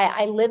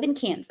 I live in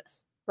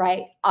Kansas,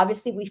 right?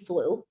 Obviously we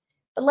flew,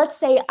 but let's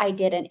say I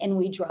didn't and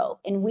we drove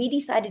and we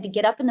decided to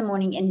get up in the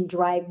morning and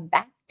drive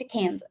back to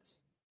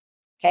Kansas.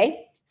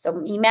 Okay. So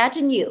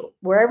imagine you,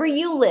 wherever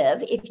you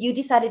live, if you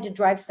decided to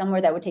drive somewhere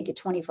that would take you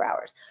 24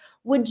 hours,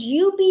 would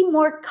you be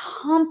more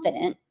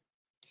confident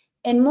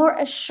and more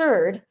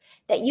assured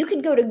that you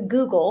could go to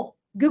Google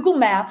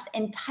Maps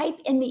and type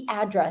in the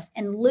address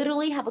and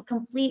literally have a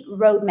complete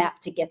roadmap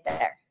to get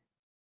there?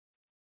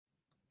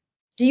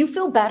 Do you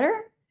feel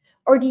better?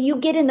 Or do you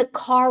get in the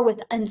car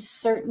with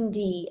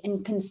uncertainty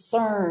and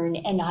concern?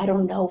 And I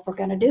don't know if we're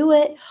going to do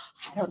it.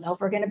 I don't know if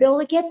we're going to be able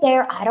to get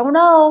there. I don't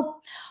know.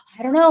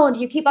 And do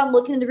you keep on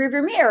looking in the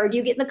rearview mirror? Or do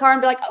you get in the car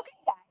and be like, okay,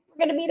 guys,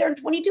 we're going to be there in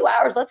 22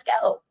 hours. Let's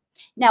go.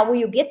 Now, will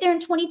you get there in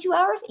 22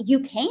 hours? You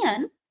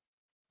can.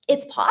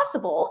 It's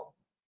possible.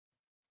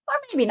 Or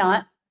maybe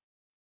not.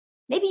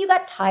 Maybe you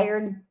got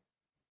tired.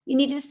 You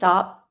needed to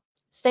stop,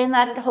 stay in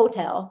that at a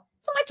hotel.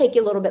 So it might take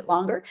you a little bit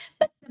longer,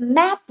 but the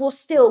map will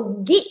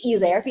still get you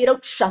there if you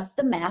don't shut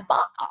the map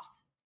off.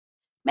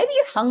 Maybe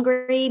you're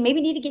hungry, maybe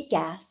you need to get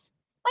gas.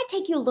 It might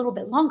take you a little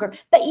bit longer,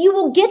 but you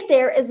will get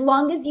there as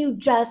long as you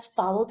just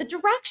follow the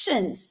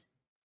directions.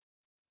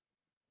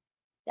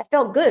 That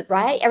felt good,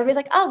 right? Everybody's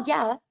like, oh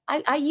yeah,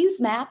 I use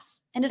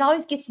maps and it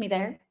always gets me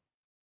there.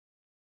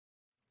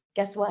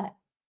 Guess what?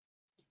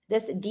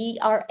 This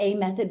DRA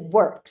method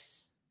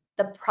works.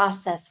 The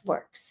process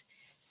works.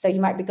 So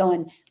you might be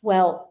going,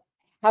 well,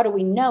 how do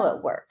we know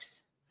it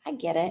works? I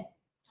get it.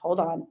 Hold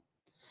on.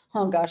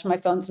 Oh gosh, my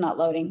phone's not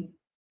loading.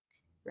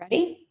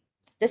 Ready?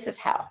 This is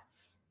how.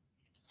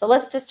 So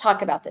let's just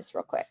talk about this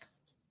real quick.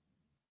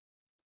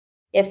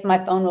 If my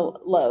phone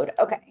will load.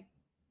 Okay.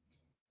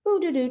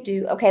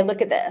 Okay,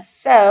 look at this.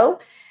 So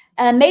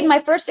Made my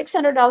first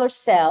 $600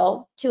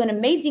 sale to an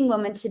amazing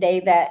woman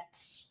today that,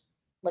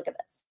 look at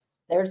this.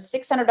 There's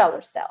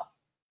 $600 sale.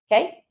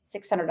 Okay,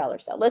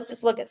 $600 sale. Let's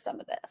just look at some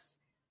of this.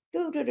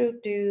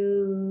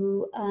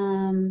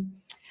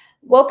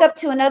 Woke up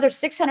to another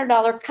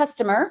 $600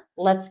 customer.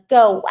 Let's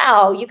go.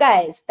 Wow, you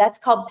guys, that's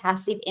called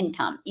passive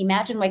income.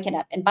 Imagine waking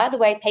up. And by the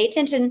way, pay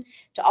attention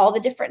to all the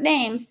different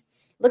names.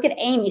 Look at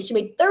Amy. She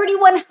made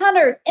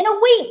 $3,100 in a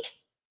week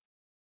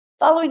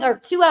following our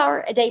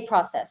 2-hour-a-day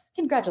process.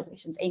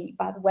 Congratulations, Amy,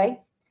 by the way.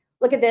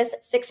 Look at this,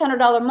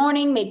 $600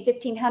 morning, made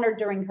 $1,500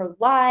 during her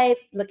live.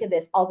 Look at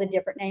this, all the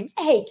different names.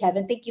 Hey,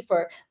 Kevin, thank you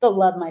for the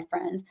love, my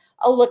friends.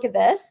 Oh, look at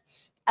this.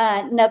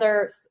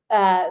 Another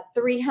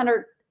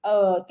 $300,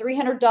 oh,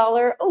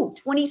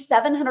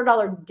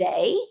 $2,700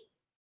 day.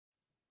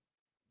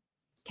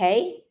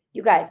 Okay,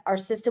 you guys, our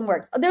system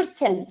works. Oh, there's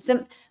Tim.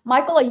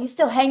 Michael, are you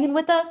still hanging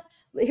with us?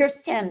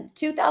 Here's Tim,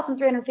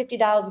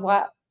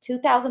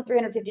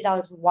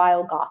 $2,350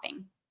 while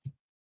golfing.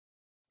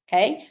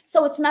 Okay,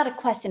 so it's not a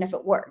question if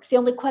it works. The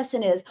only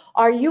question is,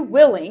 are you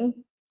willing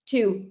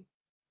to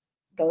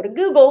go to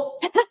Google,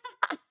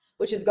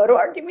 which is go to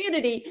our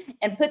community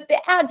and put the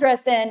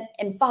address in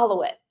and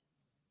follow it?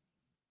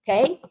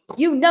 Okay,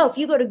 you know, if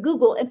you go to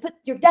Google and put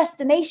your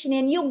destination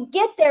in, you'll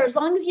get there as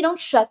long as you don't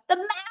shut the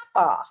map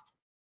off.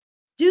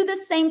 Do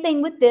the same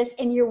thing with this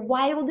and your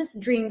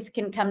wildest dreams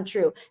can come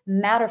true.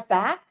 Matter of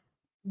fact,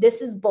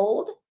 this is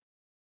bold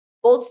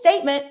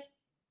statement,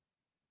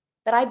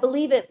 but I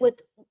believe it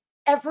with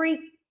every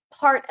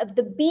part of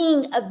the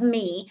being of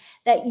me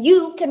that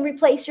you can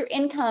replace your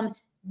income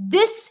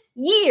this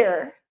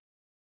year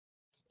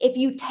if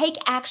you take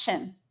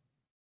action.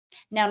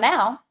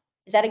 Now,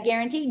 is that a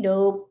guarantee?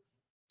 No,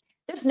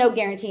 there's no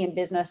guarantee in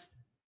business.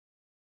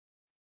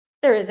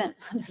 There isn't.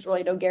 There's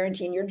really no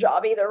guarantee in your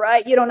job either,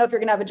 right? You don't know if you're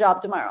going to have a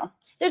job tomorrow.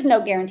 There's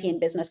no guarantee in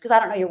business because I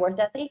don't know your worth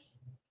ethic.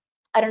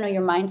 I don't know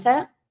your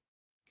mindset.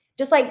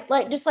 Just like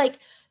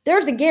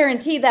there's a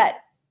guarantee that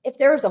if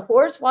there was a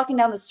horse walking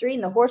down the street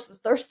and the horse was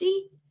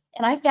thirsty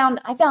and I found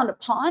a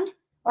pond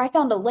or I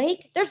found a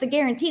lake, there's a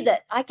guarantee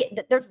that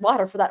that there's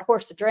water for that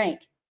horse to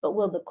drink. But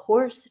will the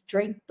horse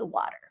drink the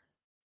water?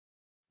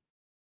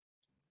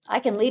 I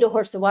can lead a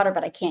horse to water,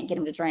 but I can't get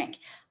him to drink.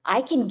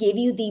 I can give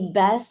you the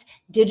best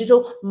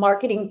digital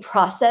marketing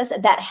process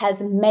that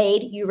has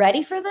made, you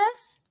ready for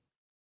this?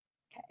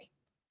 Okay.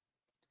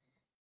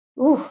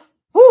 Ooh,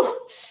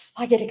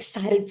 I get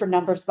excited for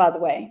numbers, by the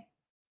way.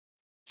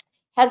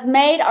 Has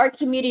made our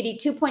community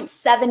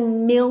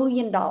 $2.7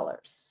 million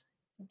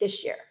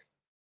this year.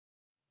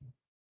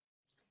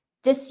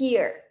 This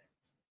year.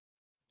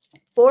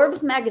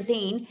 Forbes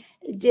magazine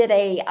did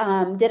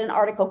an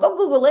article. Go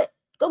Google it.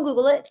 Go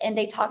Google it. And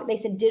they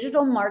said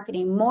digital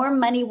marketing, more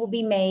money will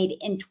be made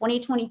in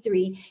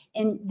 2023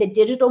 in the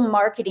digital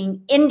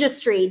marketing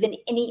industry than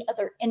any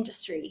other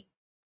industry.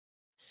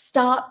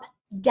 Stop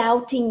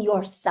doubting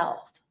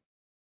yourself.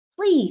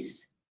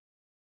 Please.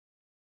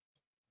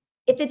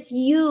 If it's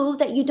you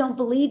that you don't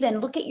believe in,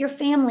 look at your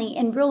family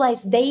and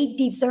realize they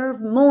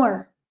deserve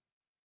more.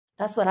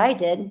 That's what I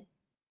did.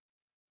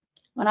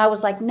 When I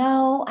was like,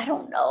 no, I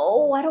don't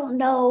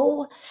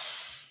know.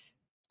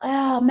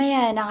 Oh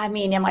man, I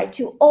mean, am I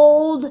too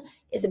old?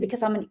 Is it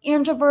because I'm an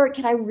introvert?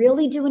 Can I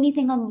really do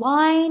anything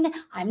online?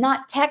 I'm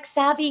not tech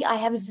savvy. I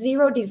have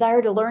zero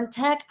desire to learn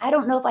tech. I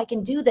don't know if I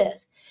can do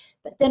this.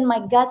 But then my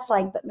gut's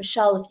like, but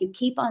Michelle, if you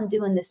keep on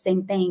doing the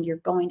same thing, you're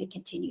going to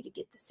continue to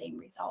get the same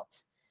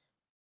results.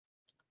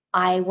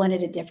 I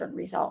wanted a different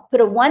result. Put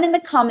a 1 in the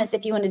comments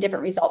if you want a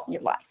different result in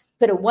your life.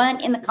 Put a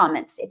 1 in the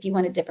comments if you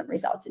want a different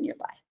results in your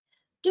life.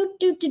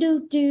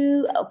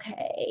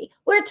 Okay.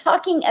 We're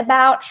talking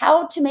about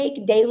how to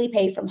make daily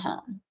pay from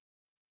home.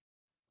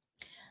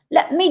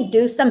 Let me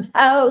do some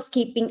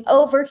housekeeping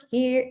over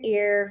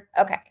here.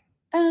 Okay.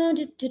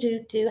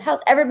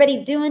 How's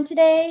everybody doing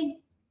today?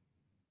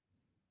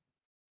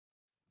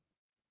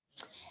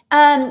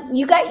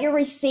 You got your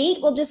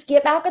receipt. We'll just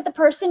get back at the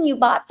person you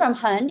bought from,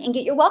 hun, and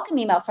get your welcome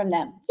email from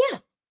them. Yeah.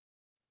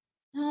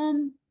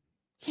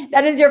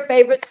 That is your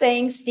favorite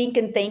saying,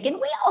 stinking thinking.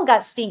 We all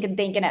got stinking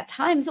thinking at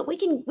times, but we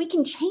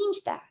can change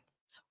that.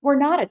 We're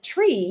not a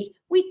tree.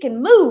 We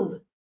can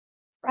move,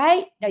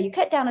 right? Now, you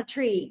cut down a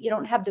tree, you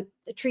don't have the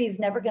tree is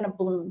never going to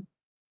bloom.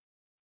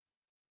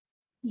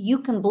 You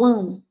can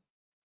bloom.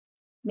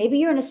 Maybe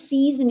you're in a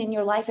season in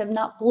your life of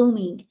not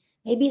blooming.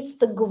 Maybe it's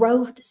the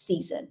growth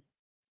season.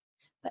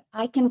 But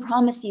I can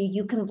promise you,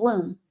 you can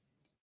bloom.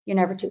 You're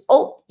never too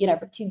old. You're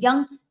never too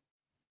young.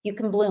 You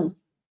can bloom.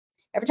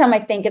 Every time I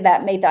think of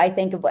that, I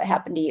think of what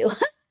happened to you.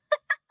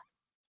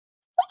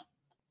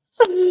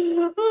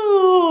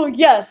 Oh,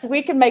 yes,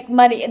 we can make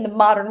money in the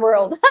modern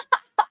world.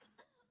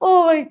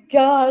 Oh my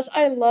gosh,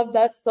 I love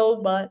that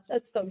so much.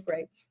 That's so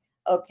great.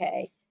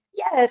 Okay.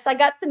 Yes, I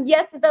got some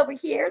yeses over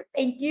here.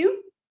 Thank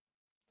you.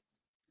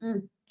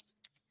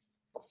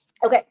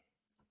 Okay,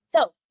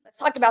 so let's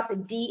talk about the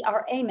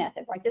DRA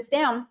method. Write this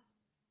down.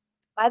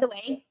 By the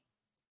way,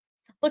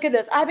 look at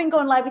this. I've been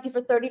going live with you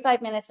for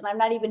 35 minutes and I've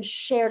not even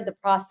shared the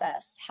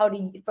process. How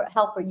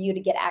for you to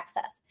get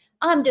access.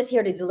 I'm just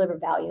here to deliver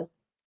value.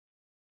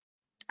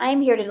 I'm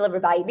here to deliver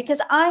value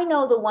because I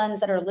know the ones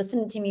that are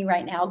listening to me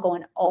right now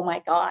going, oh my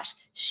gosh,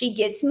 she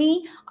gets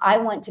me. I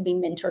want to be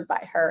mentored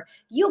by her.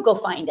 You'll go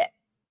find it.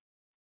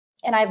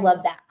 And I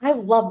love that. I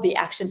love the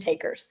action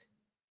takers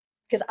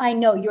because I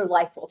know your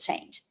life will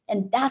change.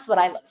 And that's what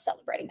I love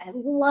celebrating. I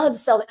love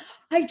celebrating.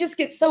 I just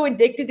get so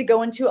addicted to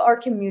go into our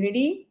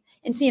community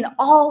and seeing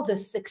all the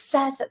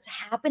success that's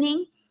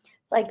happening.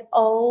 It's like,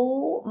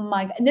 oh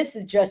my God. And this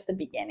is just the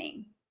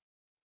beginning.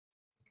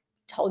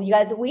 Told you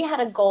guys we had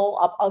a goal.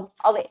 I'll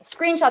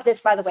screenshot this,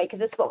 by the way, because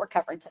this is what we're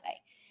covering today.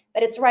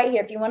 But it's right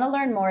here. If you want to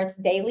learn more, it's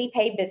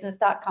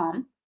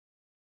dailypaybusiness.com.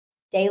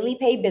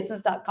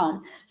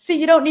 Dailypaybusiness.com. See,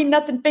 you don't need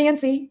nothing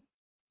fancy.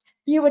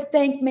 You would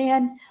think,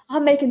 man,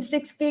 I'm making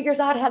 6 figures.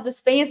 I'd have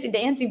this fancy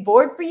dancy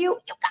board for you.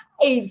 You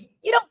guys,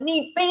 you don't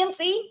need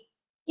fancy.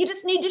 You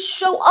just need to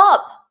show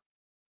up.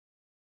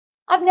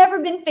 I've never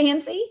been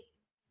fancy.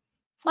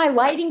 My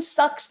lighting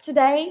sucks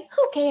today.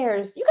 Who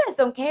cares? You guys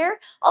don't care.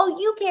 All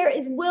you care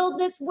is, will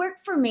this work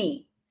for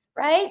me?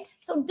 Right?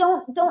 So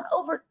don't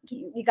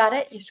you got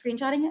it? You're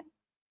screenshotting it?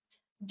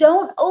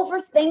 Don't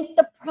overthink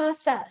the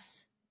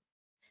process.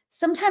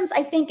 Sometimes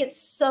I think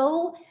it's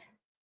so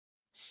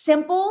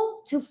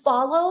simple to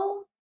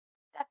follow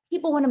that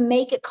people want to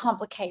make it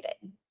complicated.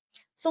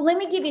 So let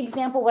me give you an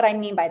example what I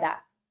mean by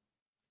that.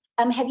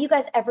 Have you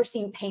guys ever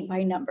seen paint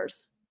by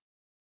numbers?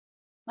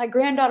 My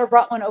granddaughter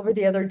brought one over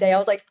the other day. I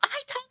was like,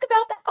 I talk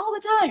about that all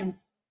the time.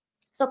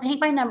 So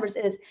paint by numbers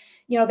is,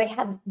 they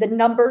have the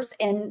numbers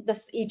in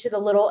each of the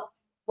little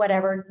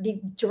whatever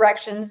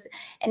directions.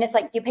 And it's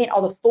like you paint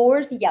all the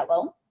 4s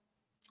yellow,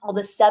 all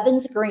the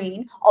 7s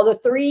green, all the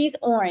 3s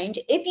orange.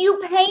 If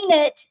you paint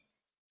it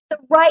the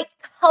right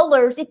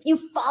colors, if you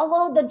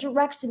follow the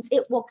directions,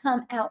 it will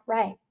come out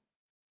right.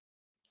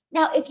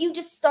 Now, if you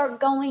just start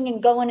going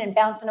and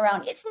bouncing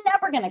around, it's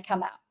never going to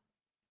come out.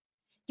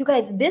 You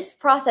guys, this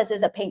process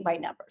is a paint by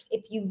numbers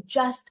if you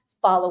just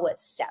follow it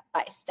step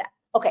by step.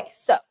 Okay,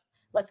 so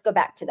let's go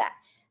back to that.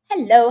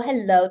 Hello.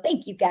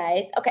 Thank you,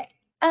 guys. Okay,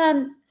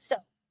 so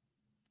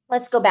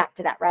let's go back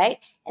to that, right?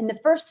 And the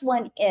first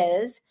one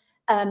is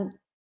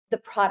the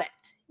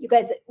product. You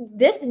guys,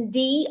 this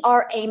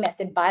DRA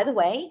method, by the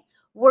way,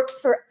 works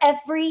for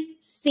every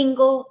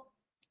single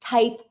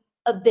type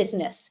of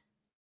business.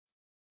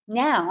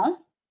 Now,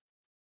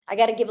 I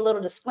got to give a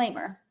little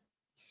disclaimer.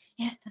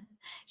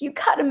 You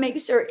got to make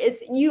sure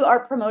you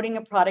are promoting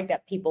a product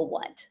that people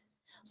want.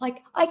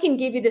 Like, I can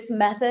give you this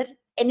method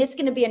and it's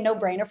going to be a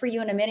no-brainer for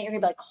you in a minute. You're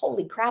going to be like,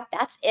 holy crap,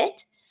 that's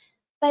it.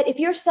 But if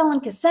you're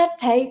selling cassette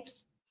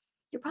tapes,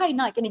 you're probably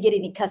not going to get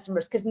any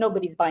customers because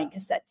nobody's buying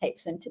cassette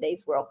tapes in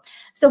today's world.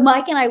 So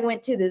Mike and I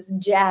went to this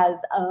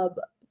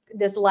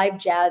live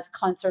jazz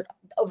concert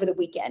over the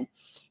weekend.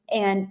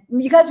 And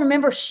you guys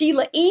remember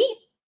Sheila E?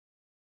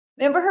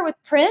 Remember her with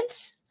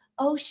Prince?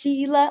 Oh,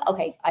 Sheila.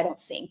 Okay, I don't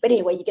sing. But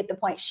anyway, you get the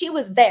point. She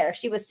was there.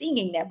 She was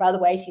singing there. By the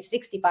way, she's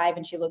 65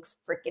 and she looks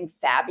freaking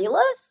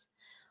fabulous.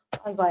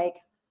 I'm like,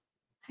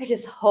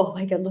 oh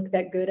my God, look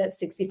that good at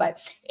 65.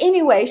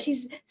 Anyway,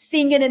 she's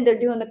singing and they're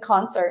doing the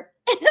concert.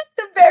 And at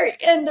the very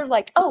end, they're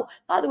like, oh,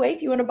 by the way,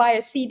 if you want to buy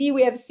a CD,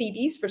 we have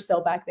CDs for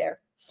sale back there.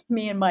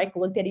 Me and Mike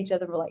looked at each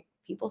other and were like,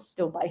 people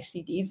still buy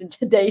CDs in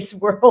today's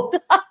world.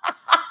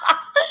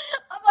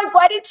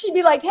 Why did she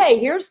be like, hey,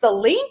 here's the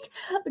link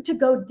to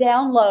go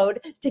download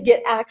to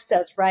get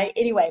access, right?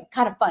 Anyway,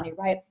 kind of funny,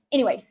 right?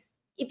 Anyways,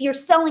 if you're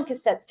selling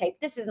cassette tape,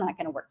 this is not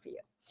going to work for you.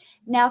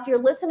 Now, if you're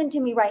listening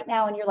to me right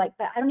now and you're like,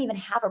 but I don't even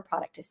have a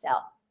product to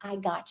sell, I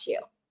got you.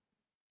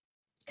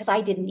 Because I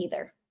didn't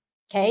either.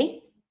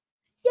 Okay?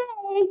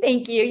 Yay,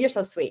 thank you. You're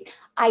so sweet.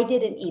 I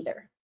didn't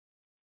either.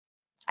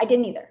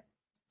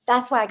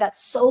 That's why I got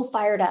so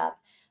fired up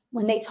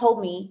when they told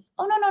me,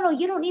 oh, no,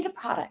 you don't need a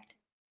product.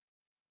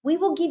 We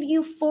will give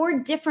you 4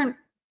 different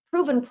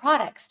proven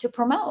products to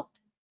promote.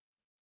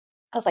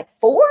 I was like,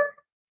 4?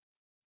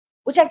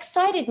 Which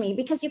excited me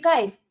because, you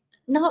guys,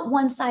 not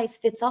one size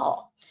fits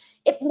all.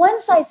 If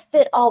one size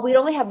fit all, we'd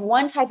only have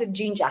one type of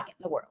jean jacket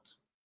in the world,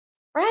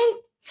 right?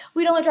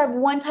 We'd only drive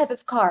one type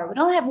of car. We'd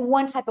only have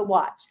one type of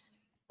watch.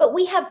 But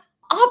we have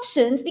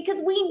options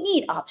because we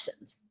need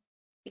options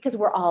because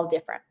we're all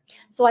different.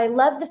 So I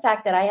love the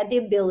fact that I had the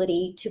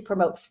ability to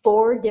promote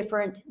 4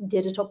 different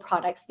digital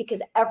products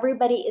because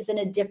everybody is in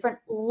a different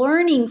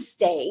learning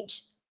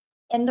stage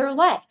in their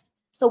life.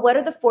 So what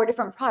are the 4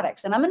 different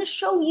products? And I'm going to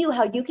show you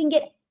how you can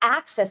get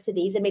access to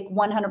these and make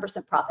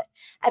 100% profit.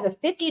 I have a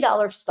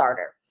 $50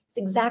 starter. It's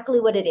exactly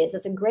what it is.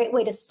 It's a great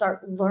way to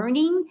start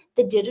learning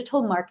the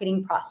digital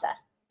marketing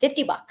process.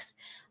 $50.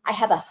 I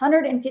have a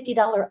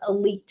 $150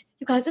 elite.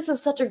 You guys, this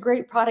is such a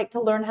great product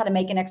to learn how to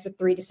make an extra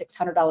 $300 to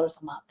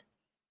 $600 a month.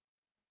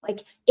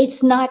 Like,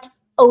 it's not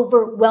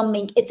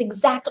overwhelming. It's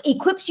exactly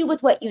equips you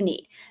with what you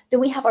need.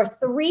 Then we have our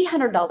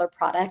 $300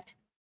 product.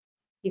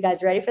 You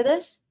guys ready for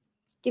this?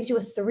 Gives you a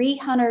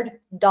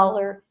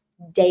 $300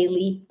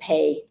 daily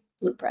pay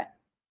blueprint.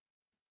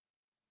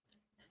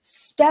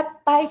 Step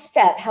by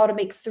step, how to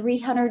make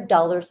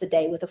 $300 a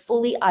day with a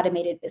fully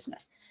automated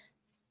business.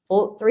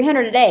 Well,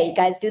 300 a day,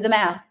 guys, do the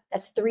math.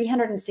 That's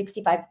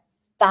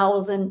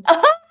 $365,000.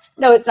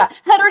 No, it's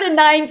not.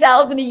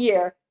 109,000 a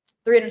year,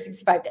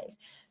 365 days.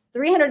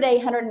 300 a day,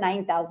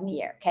 109,000 a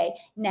year. Okay.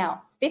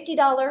 Now, $50,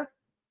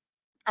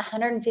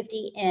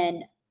 150,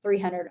 and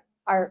 300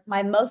 are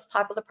my most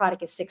popular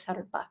product is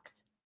 600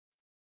 bucks.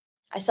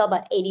 I sell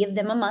about 80 of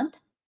them a month.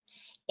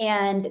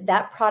 And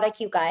that product,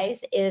 you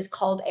guys, is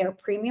called Air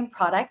Premium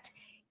product.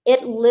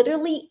 It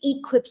literally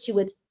equips you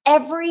with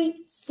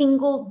every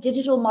single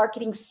digital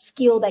marketing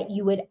skill that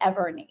you would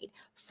ever need,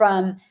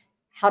 from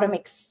how to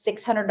make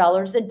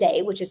 $600 a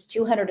day, which is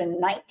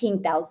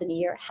 219,000 a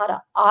year, how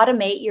to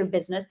automate your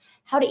business,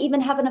 how to even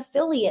have an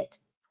affiliate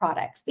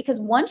products. Because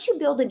once you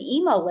build an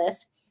email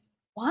list,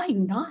 why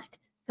not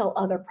sell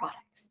other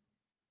products?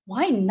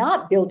 Why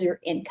not build your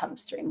income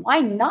stream? Why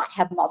not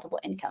have multiple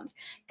incomes?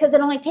 Because it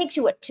only takes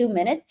you, what, 2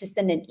 minutes to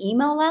send an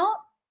email out?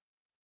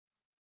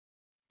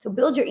 So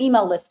build your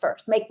email list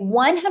first. Make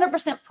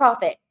 100%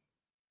 profit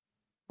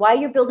while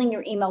you're building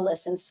your email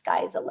list, and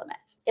sky's the limit.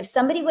 If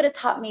somebody would have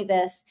taught me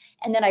this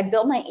and then I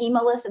built my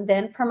email list and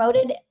then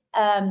promoted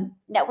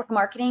network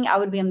marketing, I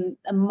would be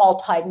a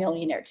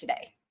multi-millionaire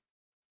today.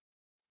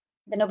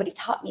 But nobody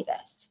taught me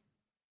this.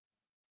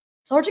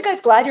 So aren't you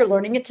guys glad you're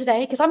learning it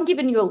today? Because I'm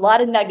giving you a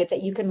lot of nuggets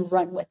that you can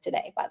run with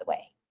today, by the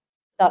way,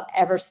 without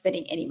ever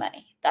spending any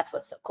money. That's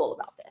what's so cool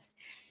about this.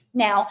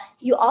 Now,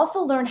 you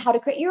also learn how to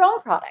create your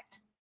own product.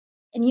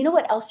 And you know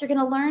what else you're going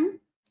to learn?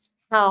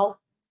 How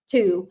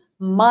to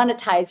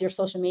monetize your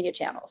social media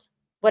channels.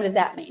 What does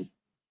that mean?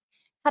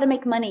 How to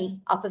make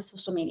money off of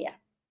social media.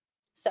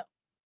 So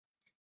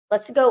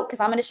let's go, because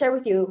I'm going to share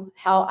with you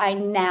how I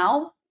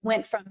now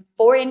went from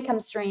 4 income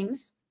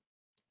streams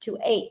to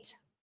 8.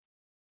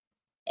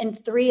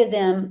 And 3 of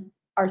them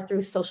are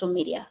through social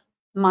media,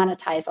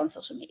 monetize on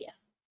social media.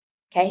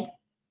 Okay.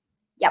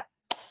 Yep.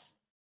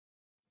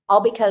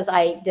 All because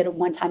I did a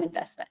one-time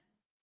investment.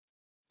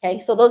 Okay.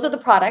 So those are the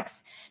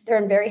products. They're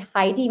in very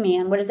high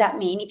demand. What does that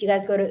mean? If you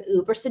guys go to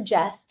Uber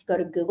Suggest, go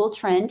to Google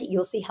Trend,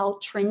 you'll see how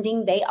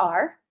trending they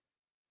are.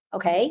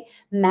 Okay.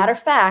 Matter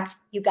of fact,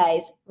 you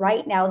guys,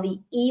 right now, the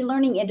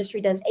e-learning industry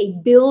does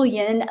 $1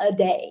 billion a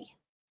day.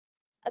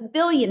 $1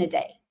 billion a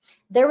day.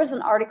 There was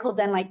an article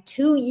done like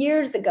 2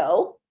 years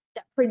ago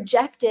that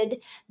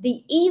projected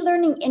the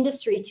e-learning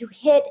industry to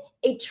hit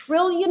 $1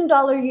 trillion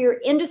a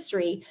year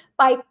industry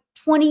by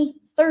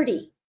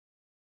 2030.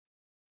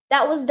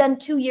 That was done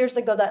 2 years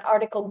ago, that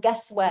article.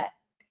 Guess what?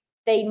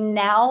 They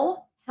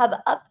now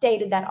have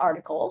updated that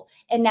article,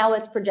 and now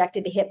it's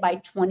projected to hit by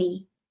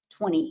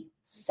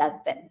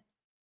 2027.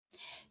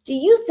 Do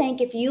you think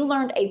if you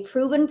learned a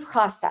proven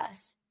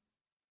process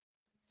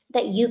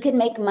that you can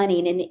make money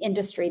in an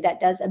industry that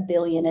does $1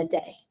 billion a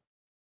day?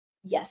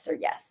 Yes or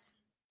yes?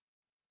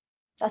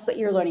 That's what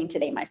you're learning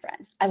today, my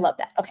friends. I love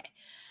that. Okay.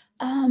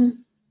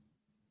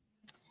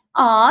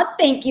 Aw,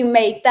 thank you,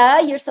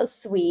 Maytha. You're so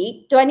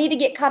sweet. Do I need to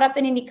get caught up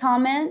in any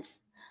comments?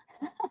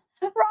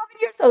 Robin,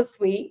 you're so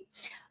sweet.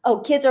 Oh,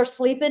 kids are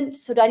sleeping,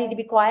 so do I need to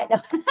be quiet?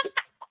 No. Do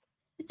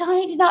I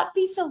need to not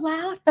be so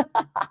loud?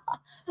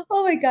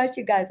 Oh my gosh,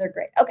 you guys are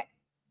great. Okay.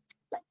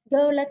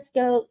 Let's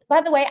go.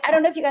 By the way, I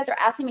don't know if you guys are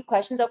asking me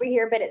questions over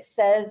here, but it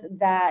says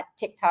that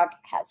TikTok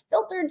has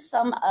filtered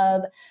some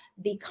of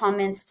the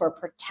comments for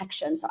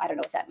protection. So I don't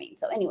know what that means.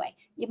 So anyway,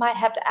 you might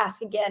have to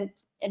ask again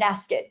and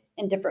ask it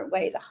in different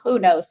ways. Who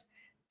knows?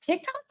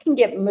 TikTok can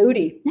get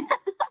moody.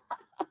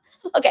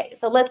 Okay,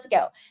 so let's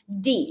go.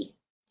 D.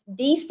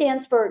 D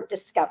stands for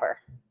discover.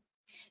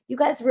 You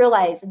guys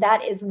realize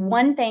that is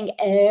one thing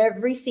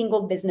every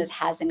single business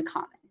has in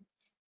common.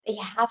 They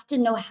have to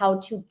know how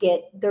to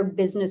get their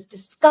business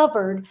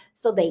discovered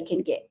so they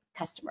can get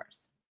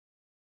customers.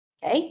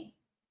 Okay?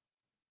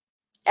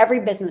 Every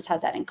business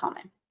has that in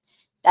common.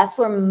 That's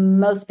where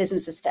most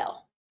businesses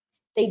fail.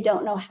 They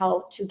don't know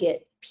how to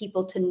get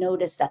people to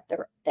notice that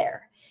they're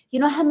there. You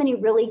know how many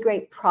really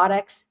great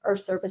products or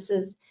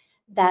services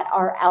that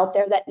are out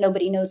there that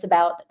nobody knows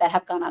about that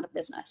have gone out of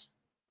business?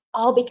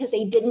 All because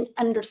they didn't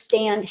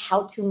understand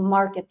how to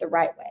market the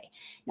right way.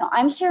 Now,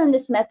 I'm sharing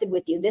this method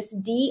with you. This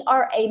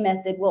DRA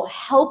method will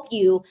help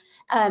you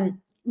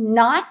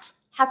not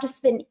have to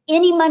spend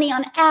any money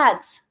on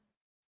ads.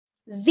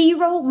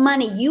 Zero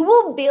money. You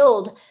will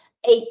build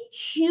a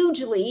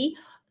hugely,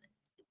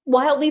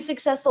 wildly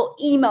successful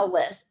email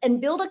list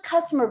and build a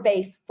customer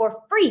base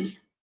for free.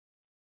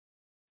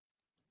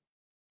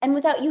 And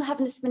without you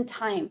having to spend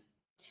time,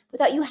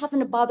 without you having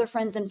to bother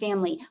friends and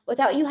family,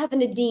 without you having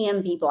to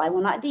DM people. I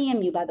will not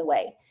DM you, by the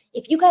way.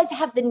 If you guys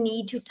have the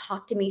need to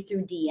talk to me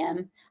through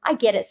DM, I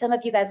get it. Some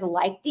of you guys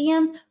like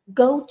DMs.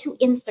 Go to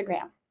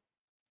Instagram,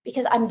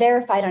 because I'm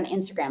verified on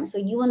Instagram. So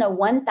you will know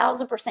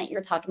 1000%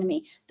 you're talking to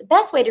me. The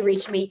best way to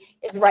reach me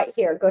is right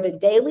here. Go to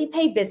Daily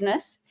Pay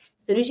Business.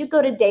 As soon as you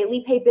go to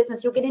Daily Pay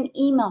Business, you'll get an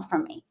email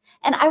from me,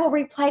 and I will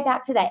reply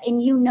back to that,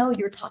 and you know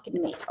you're talking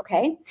to me,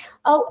 okay?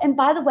 Oh, and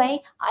by the way,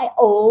 I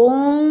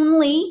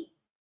only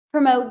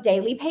promote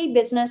Daily Pay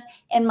Business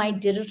in my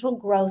digital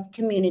growth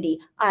community.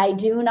 I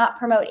do not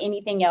promote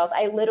anything else.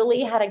 I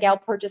literally had a gal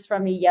purchase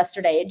from me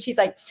yesterday, and she's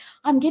like,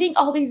 I'm getting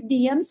all these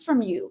DMs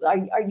from you.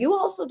 Are you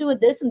also doing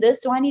this and this?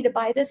 Do I need to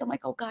buy this? I'm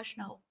like, oh gosh,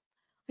 no.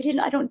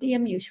 I don't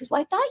DM you. She goes,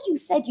 well, I thought you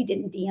said you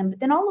didn't DM, but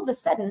then all of a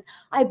sudden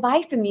I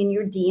buy from you and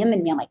you're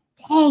DMing me. I'm like,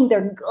 dang,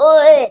 they're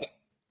good.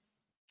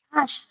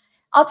 Gosh,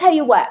 I'll tell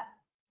you what,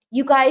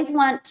 you guys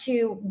want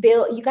to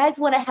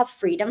have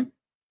freedom.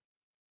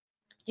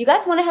 Do you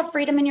guys want to have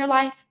freedom in your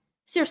life?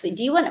 Seriously,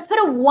 do you want to put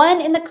a 1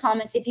 in the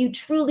comments if you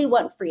truly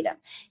want freedom?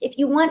 If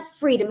you want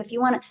freedom, if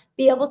you want to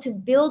be able to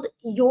build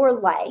your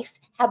life,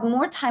 have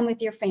more time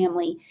with your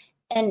family,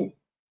 and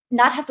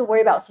not have to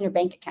worry about what's in your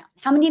bank account.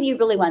 How many of you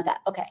really want that?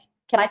 Okay.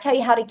 Can I tell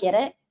you how to get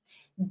it?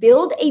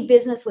 Build a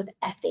business with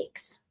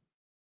ethics.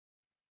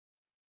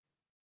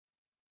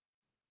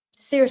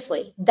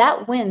 Seriously,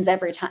 that wins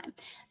every time.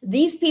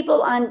 These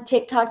people on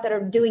TikTok that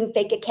are doing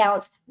fake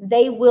accounts,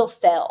 they will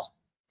fail.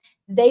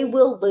 They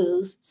will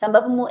lose. Some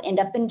of them will end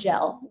up in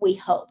jail, we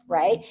hope,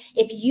 right?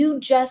 If you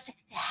just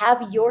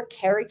have your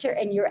character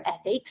and your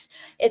ethics,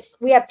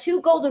 we have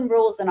 2 golden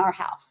rules in our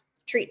house.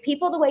 Treat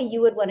people the way you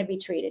would want to be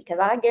treated, because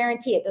I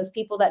guarantee it, those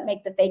people that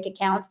make the fake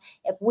accounts,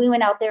 if we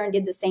went out there and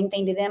did the same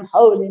thing to them,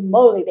 holy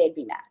moly, they'd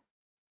be mad.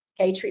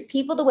 Okay, treat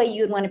people the way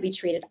you would want to be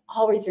treated.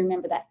 Always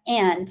remember that.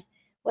 And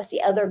what's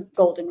the other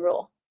golden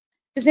rule?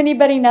 Does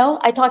anybody know?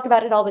 I talk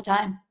about it all the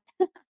time.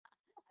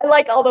 I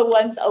like all the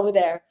ones over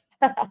there.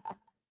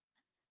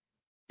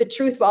 The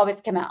truth will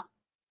always come out.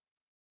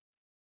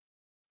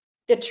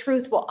 The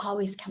truth will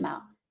always come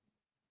out.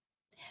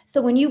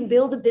 So when you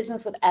build a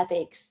business with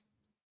ethics,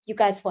 you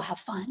guys will have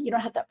fun. You don't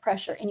have that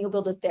pressure, and you'll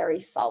build a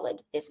very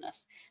solid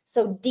business.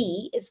 So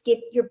D is get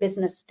your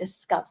business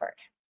discovered.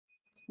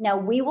 Now,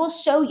 we will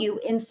show you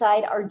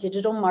inside our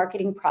digital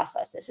marketing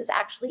process. This is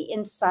actually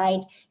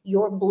inside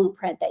your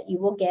blueprint that you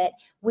will get.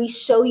 We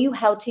show you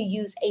how to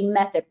use a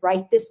method.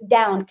 Write this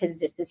down because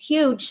this is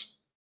huge.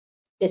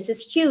 This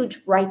is huge.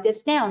 Write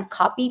this down.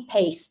 Copy,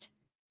 paste,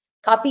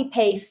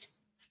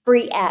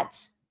 free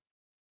ads.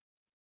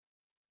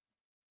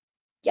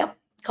 Yep.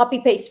 Copy,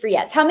 paste, free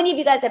ads. How many of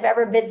you guys have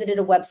ever visited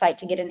a website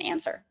to get an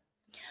answer?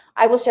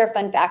 I will share a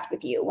fun fact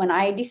with you. When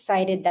I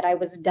decided that I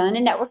was done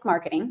in network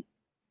marketing,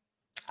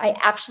 I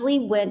actually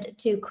went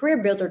to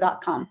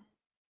careerbuilder.com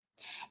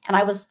and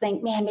I was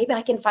thinking, man, maybe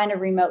I can find a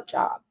remote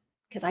job,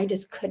 because I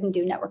just couldn't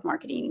do network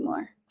marketing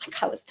anymore.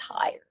 Like, I was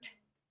tired.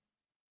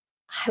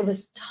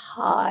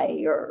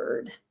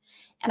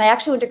 And I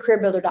actually went to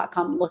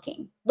careerbuilder.com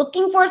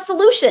looking for a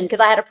solution,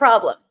 because I had a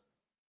problem.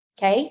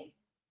 Okay.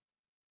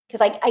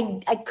 Because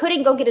I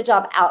couldn't go get a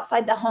job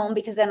outside the home,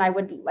 because then I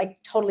would like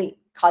totally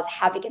cause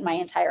havoc in my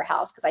entire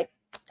house.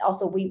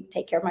 Because we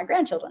take care of my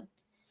grandchildren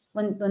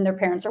when their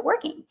parents are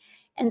working.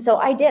 And so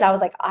I did. I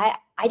was like, I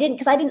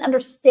didn't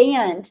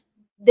understand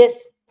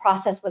this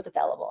process was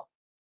available.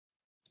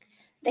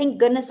 Thank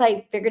goodness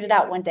I figured it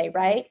out one day,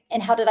 right?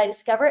 And how did I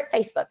discover it?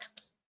 Facebook.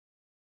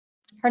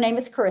 Her name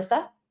is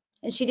Carissa,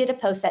 and she did a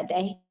post that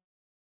day.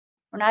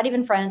 We're not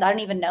even friends. I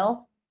don't even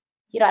know.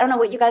 I don't know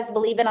what you guys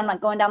believe in. I'm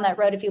not going down that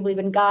road if you believe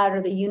in God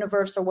or the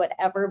universe or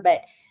whatever,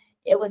 but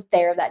it was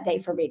there that day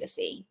for me to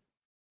see.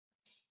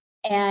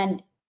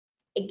 And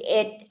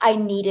I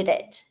needed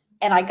it.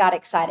 And I got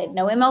excited.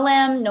 No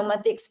MLM, no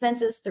monthly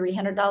expenses,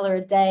 $300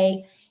 a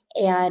day,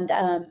 and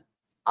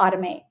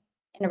automate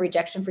in a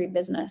rejection-free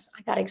business.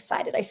 I got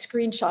excited. I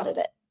screenshotted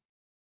it.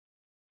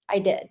 I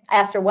did. I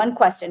asked her one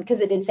question, because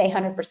it did say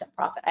 100%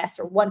 profit. I asked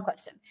her one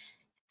question.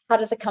 How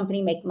does a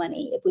company make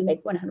money if we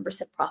make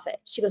 100% profit?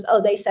 She goes,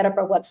 oh, they set up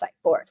our website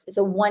for us. It's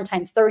a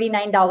one-time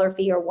 $39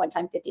 fee or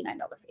one-time $59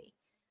 fee.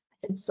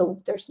 I said,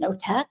 so there's no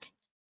tech?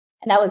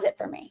 And that was it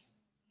for me.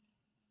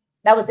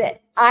 That was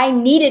it. I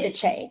needed a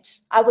change.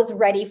 I was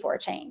ready for a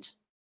change.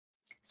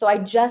 So I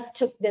just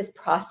took this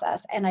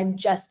process, and I've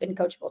just been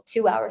coachable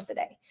 2 hours a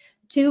day.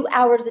 2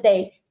 hours a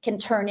day can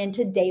turn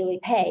into daily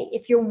pay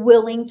if you're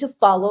willing to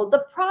follow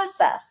the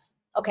process.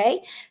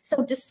 Okay.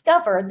 So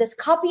discover this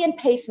copy and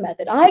paste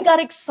method. I got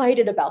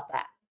excited about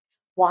that.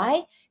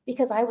 Why?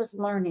 Because I was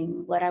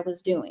learning what I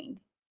was doing.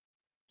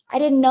 I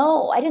didn't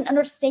know. I didn't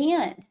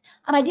understand.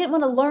 And I didn't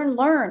want to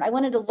learn. I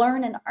wanted to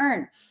learn and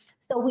earn.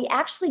 So we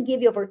actually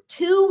give you over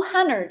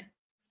 200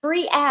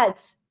 free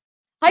ads.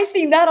 I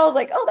seen that. I was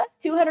like, oh, that's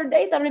 200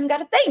 days. I don't even got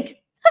to think.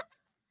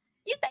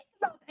 You think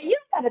about that. You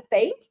don't got to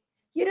think.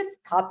 You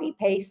just copy,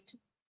 paste.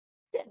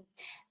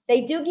 They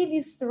do give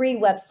you 3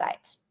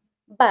 websites.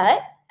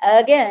 But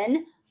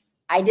again,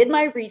 I did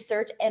my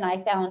research and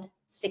I found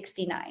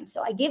 69.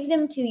 So I give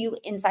them to you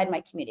inside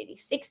my community.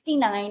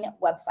 69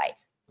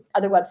 websites,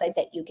 other websites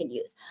that you can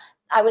use.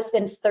 I would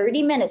spend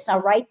 30 minutes. Now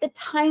write the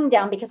time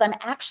down, because I'm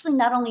actually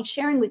not only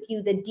sharing with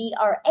you the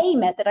DRA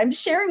method, I'm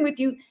sharing with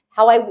you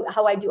how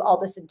I do all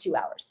this in 2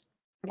 hours.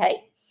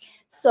 Okay.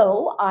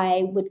 So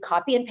I would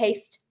copy and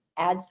paste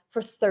ads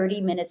for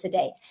 30 minutes a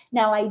day.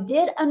 Now I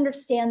did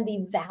understand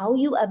the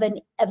value of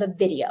a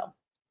video.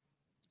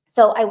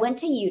 So I went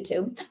to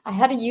YouTube. I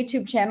had a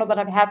YouTube channel that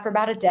I've had for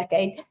about a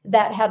decade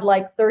that had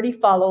like 30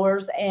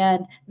 followers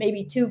and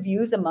maybe 2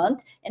 views a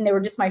month. And they were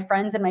just my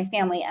friends and my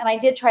family. And I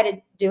did try to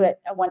do it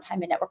at one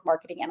time in network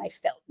marketing, and I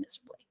failed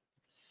miserably.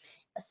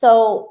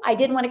 So I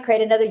didn't want to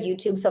create another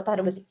YouTube. So I thought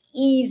it was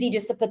easy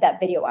just to put that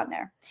video on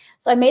there.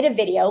 So I made a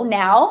video.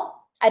 Now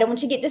I don't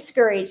want you to get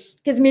discouraged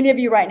because many of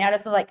you right now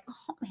just feel like,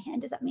 oh man,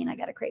 does that mean I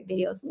got to create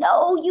videos?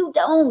 No, you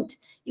don't.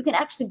 You can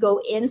actually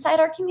go inside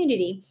our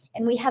community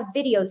and we have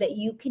videos that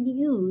you can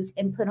use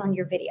and put on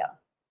your video.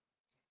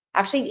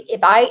 Actually,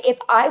 if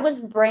I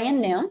was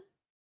brand new,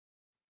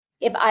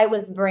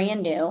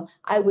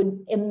 I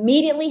would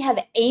immediately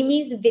have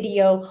Amy's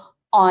video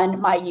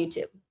on my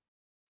YouTube.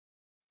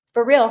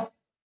 For real.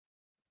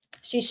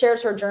 She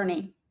shares her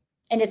journey,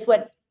 and it's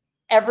what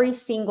every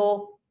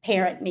single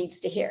parent needs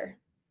to hear.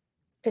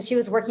 Because she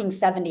was working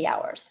 70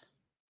 hours,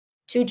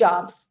 2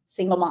 jobs,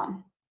 single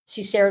mom.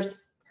 She shares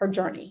her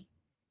journey.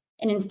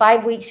 And in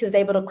 5 weeks, she was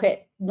able to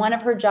quit one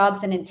of her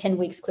jobs, and in 10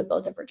 weeks, quit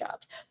both of her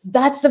jobs.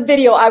 That's the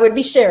video I would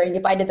be sharing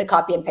if I did the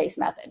copy and paste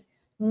method.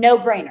 No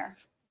brainer.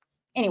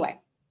 Anyway,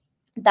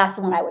 that's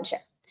the one I would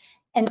share.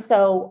 And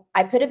so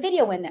I put a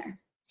video in there.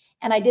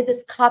 And I did this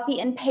copy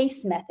and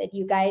paste method,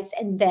 you guys.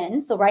 And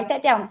then, so write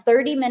that down,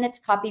 30 minutes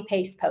copy,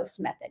 paste, post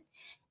method.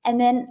 And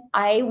then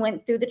I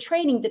went through the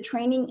training. The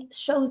training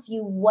shows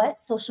you what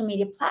social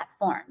media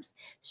platforms,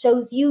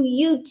 shows you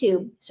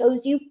YouTube,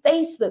 shows you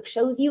Facebook,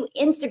 shows you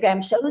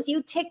Instagram, shows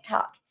you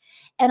TikTok.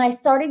 And I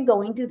started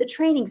going through the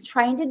trainings,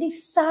 trying to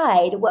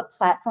decide what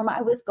platform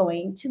I was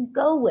going to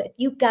go with.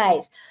 You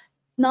guys,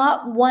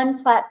 not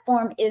one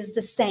platform is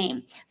the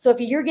same. So if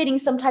you're getting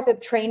some type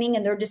of training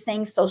and they're just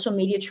saying social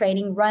media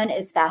training, run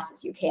as fast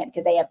as you can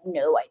because they have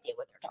no idea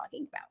what they're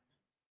talking about.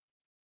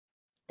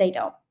 They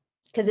don't.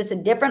 Because it's a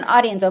different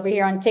audience over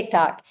here on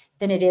TikTok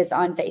than it is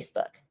on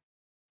Facebook.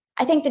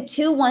 I think the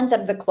 2 ones that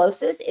are the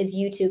closest is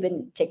YouTube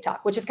and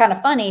TikTok, which is kind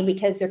of funny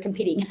because they're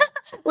competing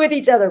with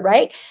each other,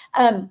 right?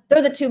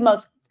 They're the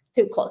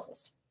two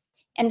closest.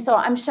 And so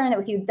I'm sharing that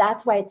with you.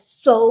 That's why it's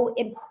so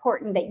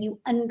important that you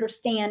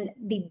understand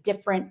the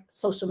different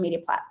social media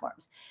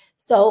platforms.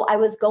 So I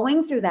was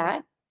going through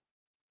that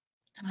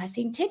and I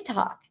seen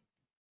TikTok.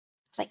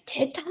 I was like,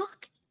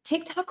 TikTok?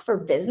 TikTok for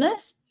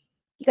business?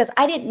 Because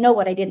I didn't know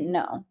what I didn't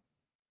know.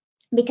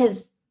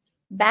 Because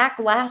back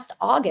last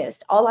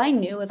August, all I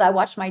knew was I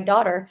watched my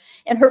daughter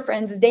and her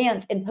friends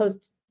dance and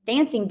post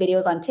dancing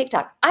videos on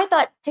TikTok. I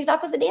thought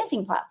TikTok was a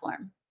dancing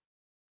platform.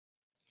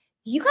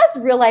 You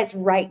guys realize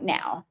right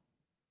now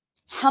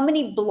how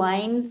many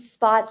blind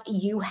spots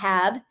you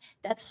have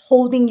that's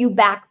holding you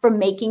back from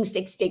making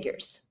 6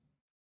 figures?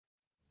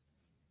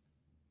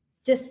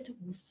 Just,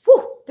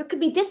 whew, there could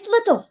be this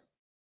little,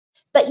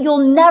 but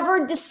you'll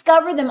never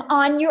discover them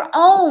on your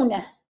own.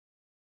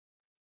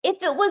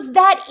 If it was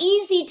that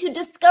easy to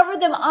discover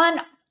them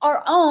on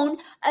our own,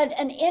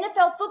 an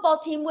NFL football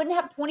team wouldn't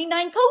have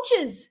 29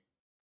 coaches.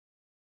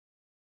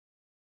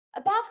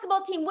 A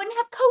basketball team wouldn't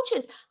have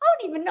coaches. I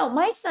don't even know.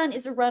 My son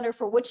is a runner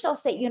for Wichita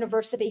State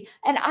University,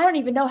 and I don't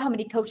even know how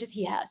many coaches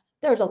he has.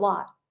 There's a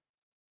lot.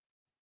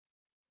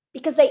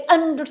 Because they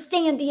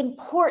understand the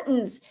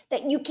importance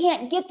that you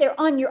can't get there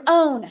on your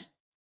own.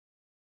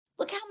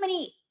 Look how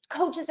many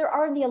coaches there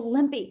are in the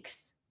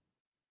Olympics.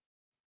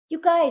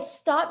 You guys,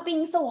 stop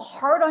being so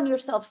hard on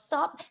yourself.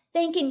 Stop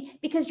thinking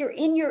because you're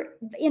in your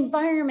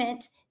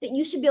environment that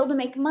you should be able to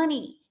make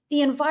money.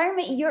 The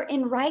environment you're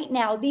in right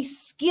now, the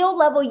skill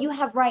level you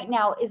have right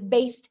now is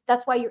based,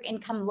 that's why your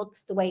income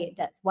looks the way it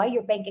does, why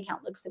your bank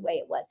account looks the way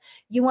it was.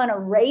 You want to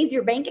raise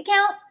your bank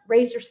account,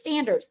 raise your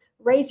standards,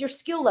 raise your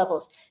skill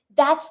levels.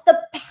 That's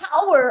the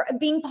power of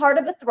being part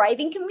of a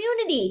thriving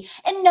community.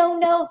 And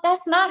no,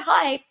 that's not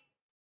hype.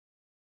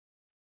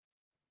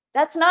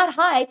 That's not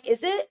hype,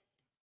 is it?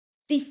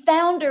 The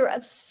founder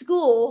of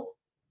school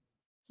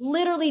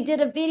literally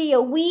did a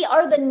video. We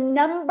are the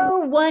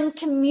 #1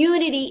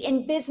 community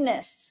in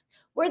business.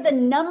 We're the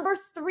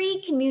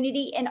 #3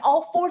 community in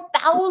all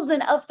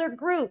 4,000 of their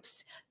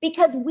groups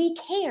because we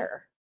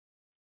care.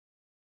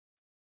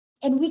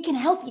 And we can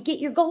help you get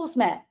your goals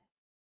met.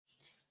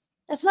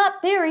 That's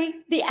not theory.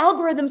 The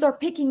algorithms are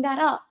picking that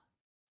up.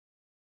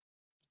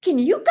 Can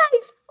you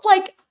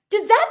guys,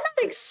 does that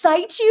not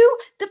excite you?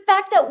 The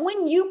fact that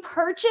when you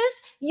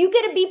purchase, you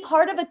get to be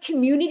part of a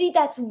community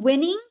that's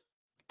winning,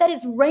 that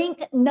is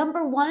ranked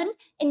 #1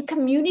 in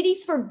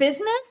communities for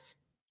business?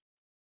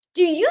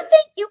 Do you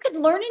think you could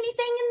learn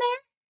anything in there?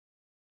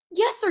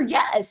 Yes or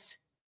yes?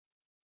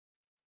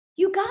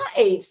 You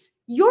guys,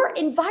 your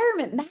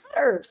environment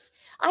matters.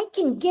 I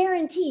can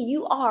guarantee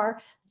you are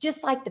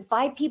just like the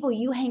 5 people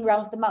you hang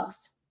around with the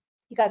most.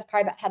 You guys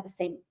probably about have the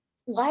same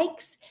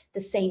likes,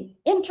 the same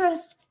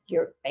interest.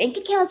 Your bank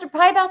accounts are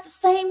probably about the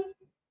same.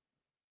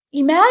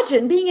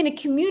 Imagine being in a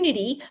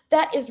community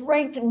that is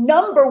ranked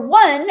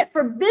 #1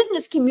 for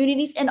business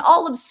communities in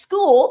all of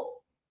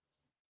school,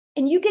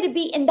 and you get to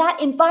be in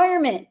that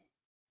environment.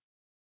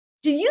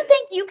 Do you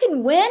think you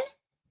can win?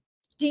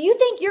 Do you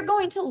think you're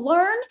going to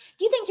learn?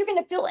 Do you think you're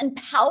going to feel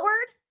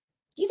empowered?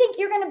 Do you think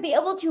you're going to be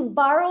able to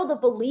borrow the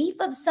belief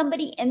of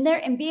somebody in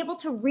there and be able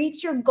to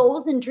reach your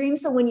goals and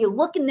dreams so when you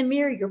look in the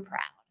mirror, you're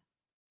proud?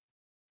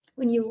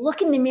 When you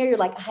look in the mirror, you're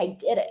like, I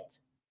did it.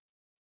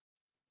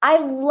 I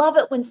love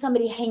it when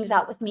somebody hangs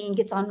out with me and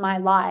gets on my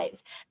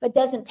lives, but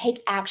doesn't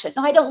take action.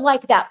 No, I don't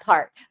like that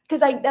part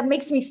because that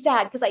makes me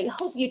sad because I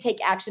hope you take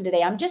action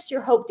today. I'm just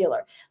your hope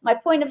dealer. My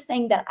point of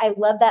saying that, I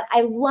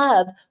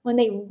love when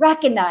they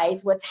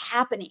recognize what's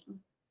happening. And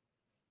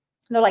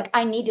they're like,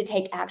 I need to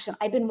take action.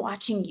 I've been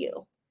watching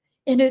you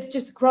and it's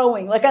just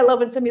growing. Like, I love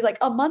when somebody's like,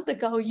 a month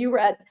ago, you were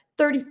at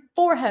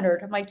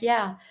 3,400. I'm like,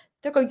 yeah.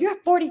 They're going, you're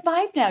at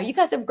 45 now. You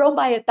guys have grown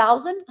by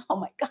 1,000. Oh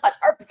my gosh,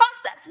 our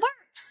process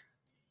works.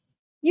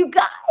 You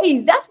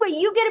guys, that's what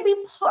you get to be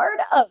part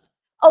of.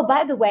 Oh,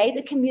 by the way,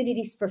 the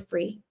community's for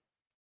free.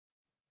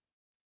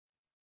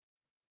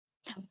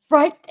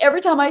 Right? Every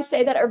time I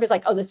say that, everybody's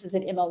like, oh, this is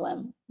an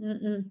MLM.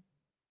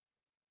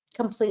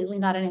 Completely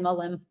not an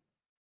MLM.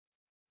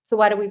 So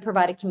why do we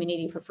provide a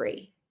community for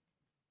free?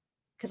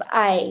 Because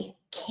I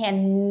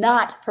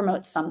cannot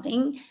promote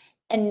something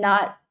and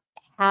not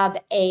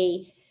have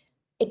a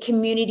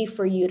community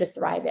for you to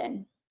thrive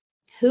in.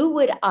 Who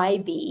would I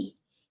be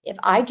if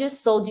I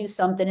just sold you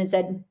something and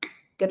said,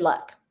 good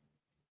luck?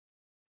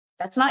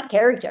 That's not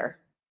character,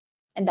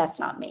 and that's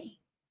not me.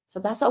 So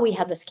that's why we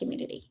have this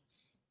community.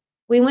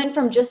 We went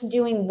from just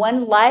doing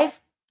one live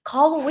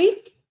call a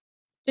week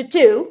to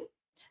 2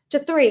 to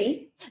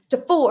 3 to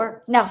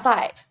 4, now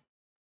 5.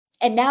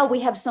 And now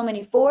we have so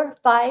many 4,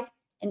 5,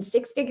 and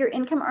 6-figure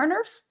income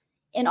earners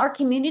in our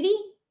community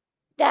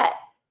that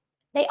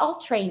they all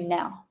train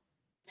now.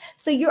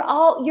 So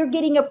you're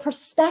getting a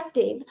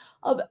perspective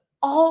of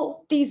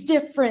all these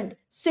different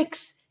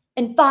 6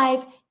 and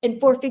 5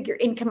 and 4-figure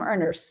income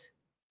earners.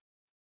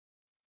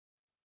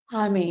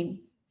 I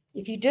mean,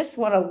 if you just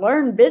want to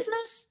learn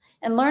business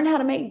and learn how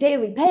to make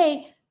daily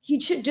pay,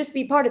 you should just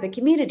be part of the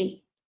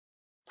community.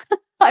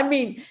 I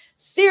mean,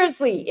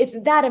 seriously,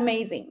 it's that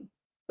amazing.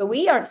 But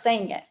we aren't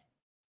saying it.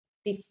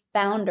 The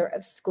founder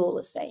of school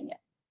is saying it.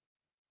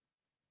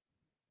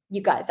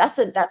 You guys,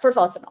 that first of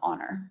all, it's an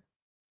honor.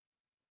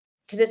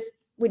 Because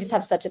we just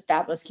have such a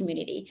fabulous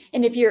community.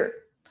 And if you're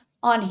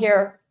on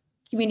here,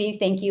 community,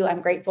 thank you.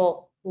 I'm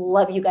grateful.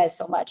 Love you guys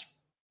so much.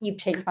 You've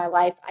changed my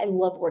life. I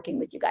love working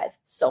with you guys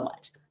so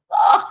much.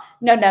 Oh,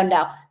 no.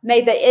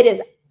 It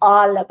is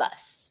all of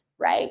us,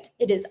 right?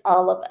 It is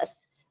all of us.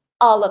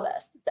 All of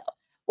us. So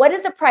what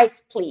is the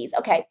price, please?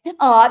 Okay.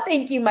 Oh,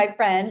 thank you, my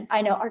friend.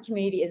 I know our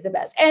community is the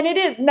best. And it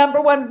is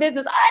 #1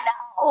 business. I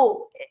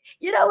know.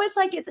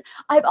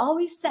 I've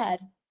always said,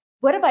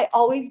 what have I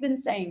always been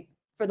saying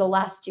for the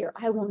last year?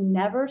 I will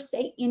never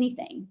say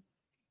anything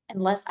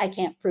unless I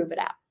can't prove it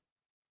out.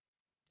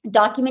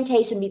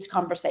 Documentation beats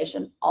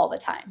conversation all the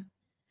time.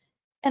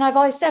 And I've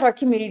always said our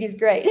community is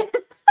great.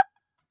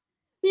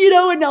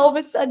 And all of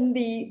a sudden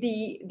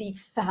the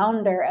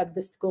founder of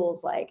the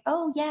school's like,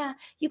 oh yeah,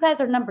 you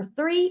guys are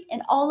 #3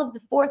 in all of the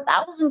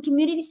 4,000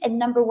 communities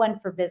and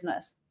 #1 for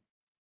business.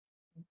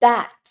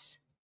 That's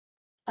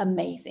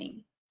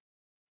amazing.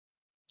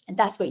 And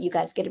that's what you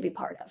guys get to be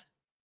part of.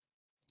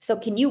 So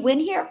can you win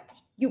here?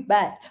 You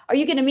bet. Are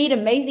you going to meet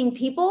amazing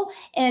people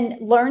and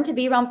learn to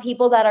be around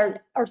people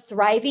that are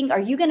thriving? Are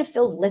you going to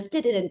feel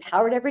lifted and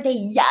empowered every day?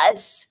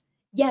 Yes.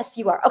 Yes,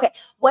 you are. Okay.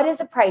 What is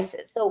the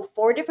prices? So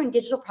 4 different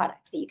digital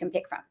products that you can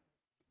pick from.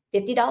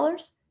 $50,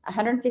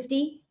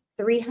 $150,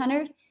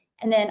 $300,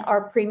 and then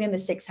our premium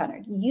is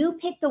 $600. You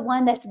pick the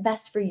one that's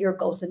best for your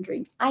goals and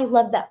dreams. I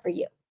love that for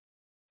you.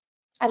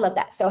 I love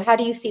that. So how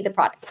do you see the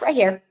products? Right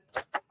here.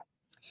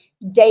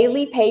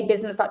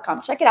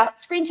 dailypaybusiness.com. Check it out.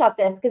 Screenshot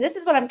this because this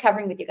is what I'm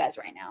covering with you guys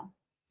right now.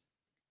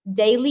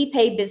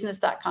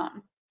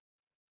 dailypaybusiness.com.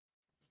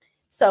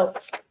 So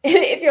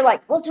if you're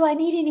like, well, do I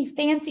need any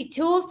fancy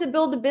tools to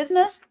build a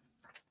business?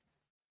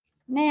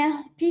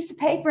 Nah, piece of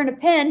paper and a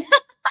pen.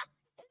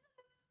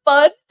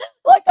 Fun.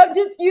 Like I'm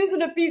just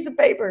using a piece of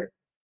paper.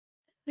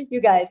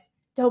 You guys,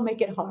 don't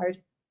make it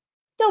hard.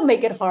 Don't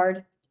make it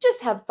hard.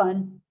 Just have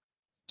fun.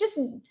 Just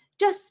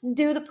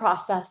do the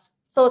process.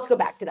 So let's go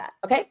back to that.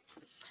 Okay.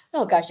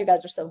 Oh gosh, you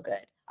guys are so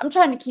good. I'm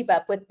trying to keep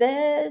up with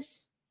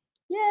this.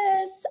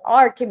 Yes,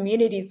 our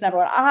community's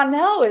 #1. I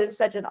know it is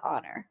such an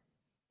honor.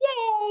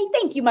 Yay.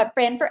 Thank you, my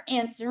friend, for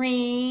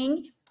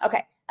answering.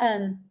 Okay.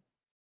 Hello.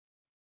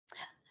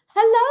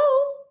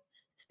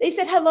 They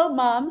said, hello,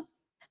 Mom.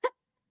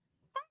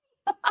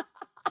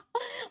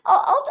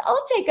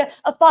 I'll take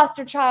a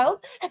foster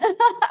child.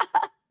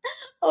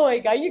 Oh my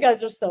God, you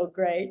guys are so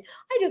great.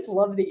 I just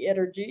love the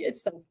energy.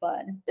 It's so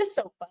fun. It's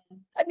so fun.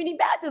 I mean,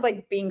 imagine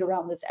like being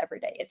around this every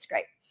day. It's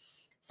great.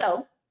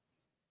 So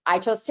I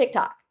chose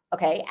TikTok,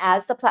 okay,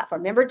 as the platform.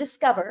 Remember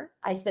Discover?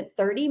 I spent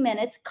 30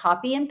 minutes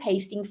copy and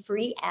pasting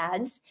free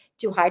ads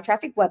to high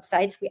traffic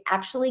websites. We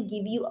actually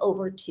give you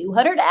over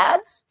 200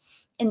 ads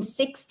and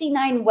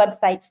 69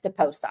 websites to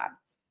post on.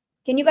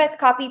 Can you guys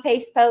copy,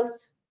 paste,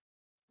 post?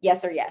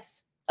 Yes or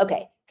yes?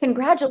 Okay,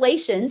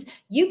 congratulations.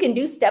 You can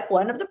do step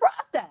 1 of the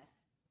process.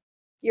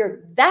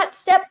 You're that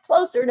step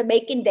closer to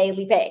making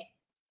daily pay.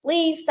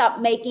 Please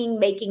stop making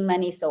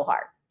money so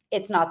hard.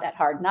 It's not that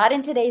hard, not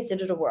in today's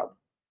digital world.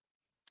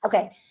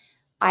 Okay,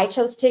 I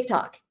chose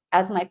TikTok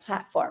as my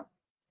platform.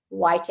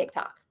 Why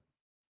TikTok?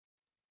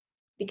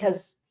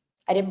 Because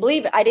I didn't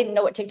believe it. I didn't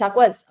know what TikTok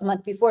was a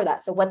month before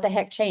that. So what the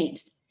heck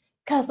changed?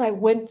 Because I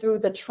went through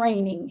the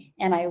training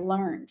and I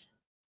learned.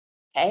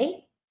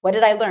 Okay. What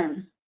did I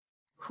learn?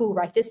 Who,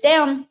 write this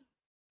down.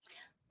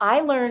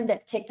 I learned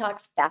that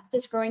TikTok's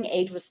fastest growing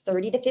age was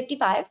 30 to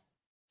 55.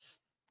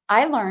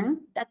 I learned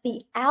that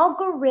the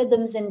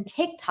algorithms in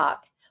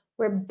TikTok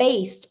were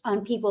based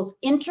on people's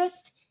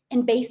interest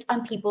and based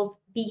on people's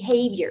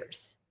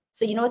behaviors.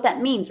 So you know what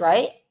that means,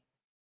 right?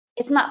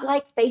 It's not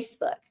like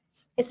Facebook.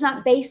 It's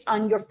not based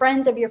on your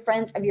friends of your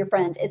friends of your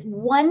friends. It's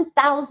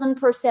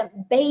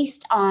 1000%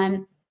 based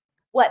on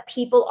what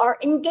people are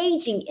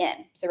engaging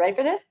in. So ready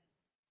for this?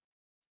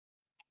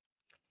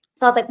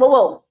 So I was like,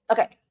 whoa,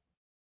 okay,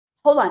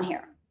 hold on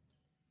here.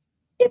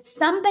 If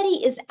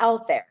somebody is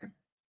out there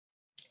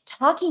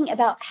talking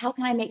about how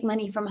can I make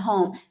money from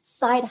home,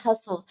 side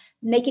hustles,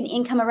 making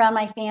income around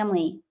my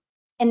family,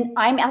 and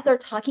I'm out there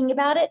talking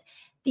about it,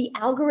 the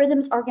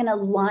algorithms are going to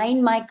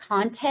line my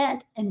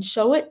content and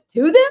show it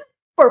to them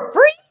for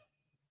free.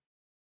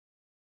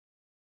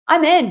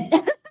 I'm in.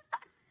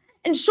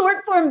 In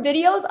short form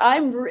videos,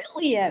 I'm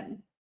really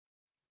in.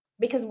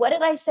 Because what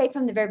did I say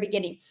from the very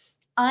beginning?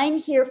 I'm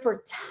here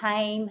for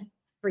time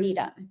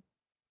freedom.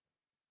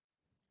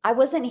 I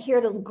wasn't here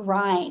to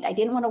grind. I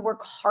didn't want to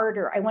work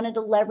harder. I wanted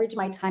to leverage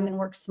my time and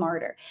work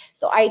smarter.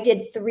 So I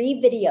did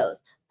 3 videos.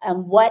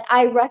 What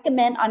I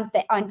recommend on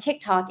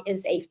TikTok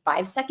is a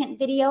 5-second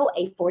video,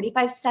 a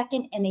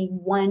 45-second, and a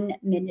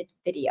 1-minute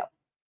video.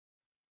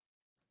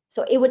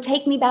 So it would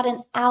take me about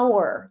an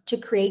hour to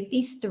create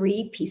these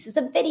 3 pieces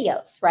of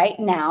videos. Right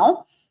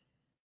now,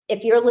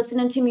 if you're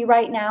listening to me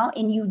right now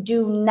and you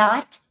do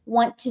not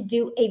want to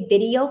do a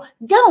video,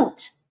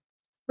 don't.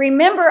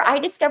 Remember, I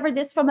discovered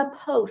this from a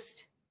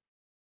post.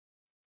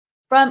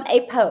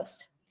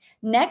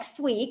 Next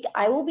week,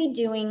 I will be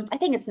doing, I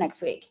think it's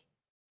next week,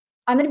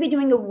 I'm going to be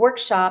doing a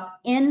workshop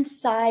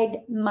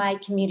inside my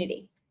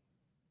community.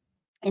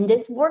 In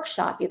this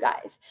workshop, you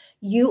guys,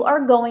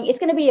 it's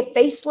going to be a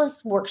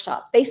faceless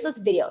workshop, faceless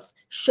videos,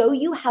 show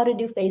you how to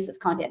do faceless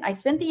content. I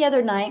spent the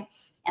other night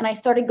and I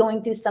started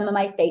going through some of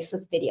my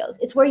faceless videos.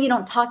 It's where you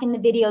don't talk in the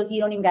videos.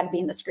 You don't even got to be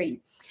in the screen.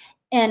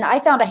 And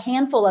I found a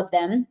handful of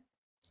them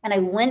and I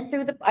went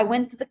through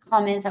the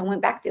comments. I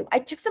went back through, I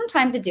took some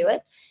time to do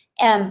it.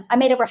 And I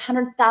made over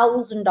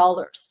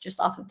 $100,000 just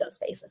off of those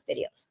faceless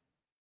videos.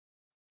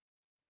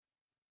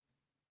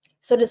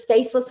 So does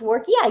faceless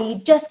work? Yeah, you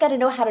just got to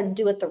know how to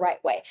do it the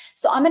right way.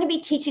 So I'm going to be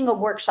teaching a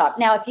workshop.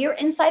 Now, if you're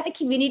inside the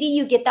community,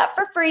 you get that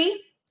for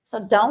free.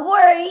 So don't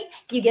worry,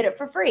 you get it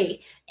for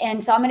free.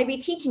 And so I'm going to be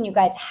teaching you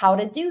guys how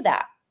to do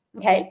that.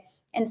 Okay.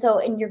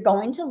 And you're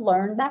going to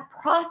learn that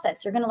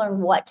process. You're going to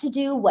learn what to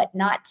do, what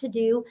not to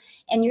do,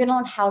 and you're going to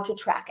learn how to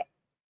track it.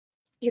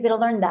 You're going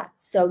to learn that.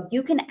 So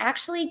you can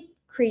actually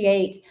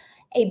create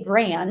a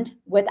brand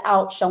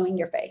without showing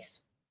your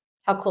face.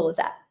 How cool is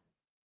that?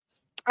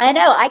 I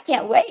know. I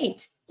can't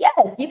wait. Yes,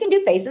 you can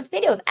do faceless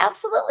videos.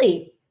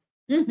 Absolutely.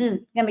 It's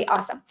going to be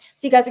awesome.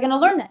 So you guys are going to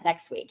learn that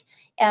next week.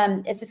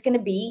 It's just going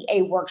to be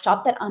a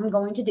workshop that I'm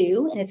going to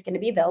do, and it's going to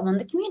be available in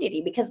the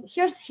community because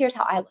here's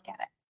how I look at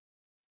it.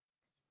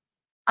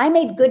 I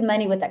made good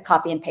money with that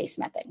copy and paste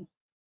method.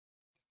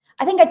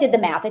 I think I did the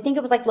math. I think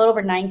it was like a little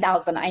over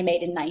 9,000 I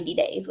made in 90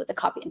 days with the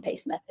copy and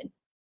paste method.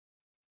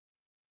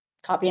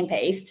 Copy and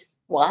paste.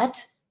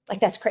 What? Like,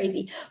 that's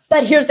crazy.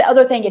 But here's the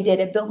other thing it did.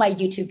 It built my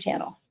YouTube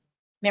channel.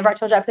 Remember I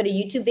told you I put a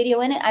YouTube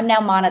video in it? I'm now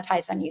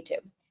monetized on YouTube.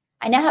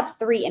 I now have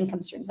 3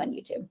 income streams on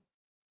YouTube.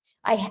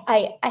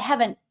 I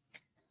haven't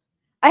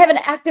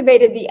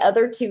activated the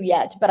other 2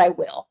 yet, but I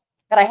will.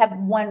 But I have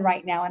 1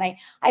 right now. And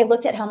I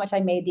looked at how much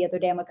I made the other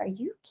day. I'm like, are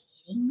you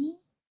kidding me?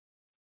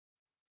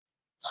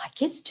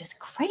 Like, it's just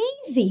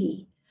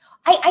crazy.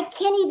 I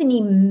can't even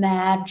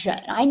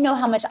imagine. I know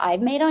how much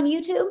I've made on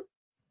YouTube.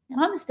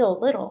 And I'm still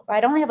little,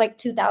 right? I only have like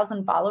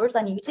 2,000 followers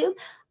on YouTube.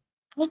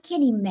 I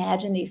can't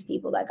imagine these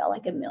people that got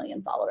like 1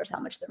 million followers, how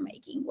much they're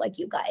making. Like,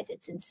 you guys,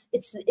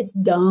 it's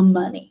dumb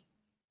money.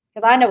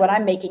 Because I know what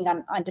I'm making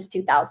on just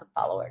 2,000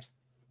 followers.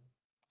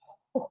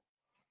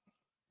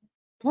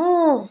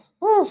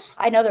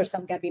 I know there's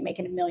some got to be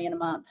making 1 million a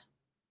month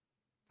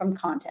from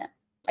content.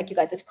 Like, you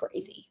guys, it's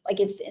crazy. Like,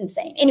 it's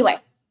insane. Anyway,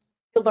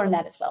 you'll learn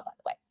that as well, by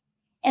the way.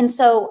 And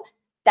so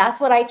that's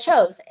what I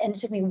chose. And it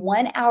took me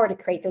 1 hour to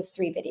create those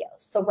 3 videos.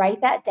 So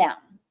write that down.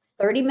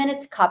 30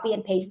 minutes copy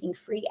and pasting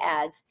free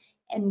ads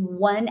and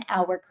 1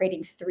 hour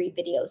creating 3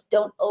 videos.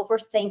 Don't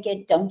overthink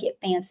it. Don't get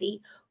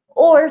fancy.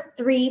 Or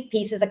 3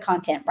 pieces of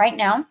content. Right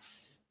now,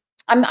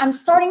 I'm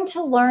starting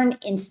to learn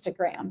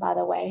Instagram, by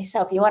the way.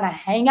 So if you want to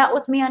hang out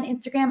with me on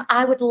Instagram,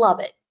 I would love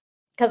it.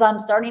 Because I'm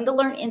starting to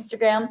learn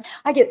Instagram.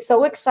 I get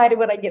so excited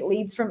when I get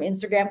leads from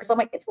Instagram because I'm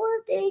like, it's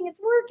working, it's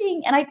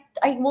working. And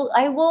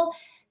I will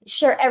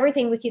share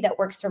everything with you that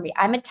works for me.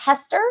 I'm a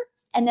tester.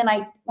 And then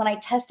when I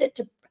test it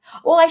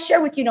I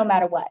share with you no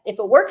matter what. If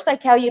it works, I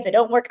tell you. If it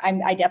don't work,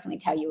 I definitely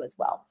tell you as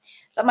well.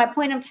 But my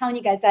point I'm telling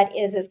you guys that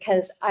is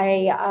because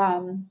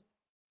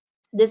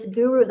this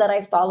guru that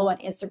I follow on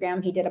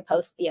Instagram, he did a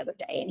post the other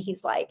day and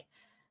he's like,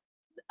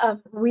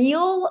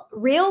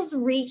 Reels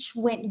reach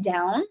went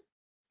down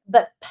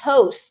but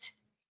post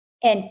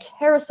and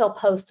carousel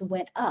post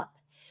went up.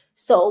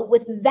 So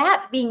with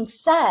that being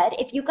said,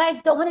 if you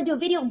guys don't want to do a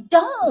video,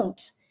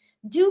 don't.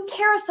 Do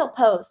carousel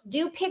posts,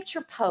 do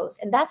picture posts,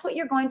 and that's what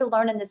you're going to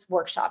learn in this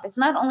workshop. It's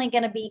not only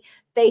going to be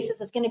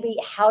faces, it's going to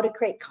be how to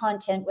create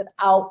content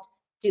without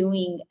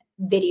doing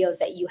videos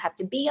that you have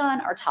to be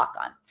on or talk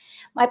on.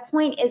 My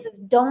point is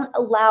don't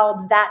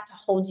allow that to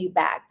hold you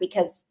back,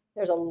 because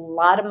there's a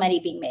lot of money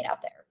being made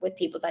out there with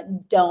people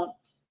that don't,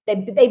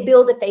 they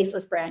build a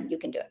faceless brand. You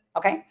can do it,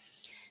 okay?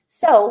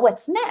 So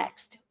what's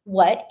next?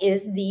 What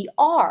is the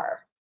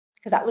R?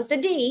 Because that was the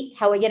D.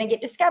 How are we going to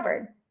get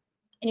discovered?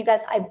 And you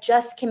guys, I've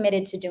just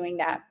committed to doing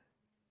that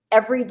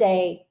every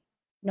day,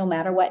 no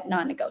matter what,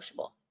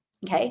 non-negotiable.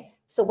 Okay.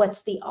 So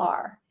what's the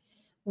R?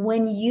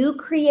 When you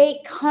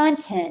create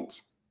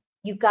content,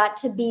 you got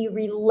to be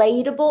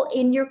relatable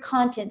in your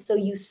content so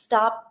you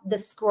stop the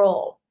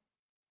scroll.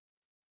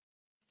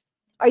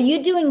 Are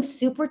you doing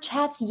super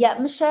chats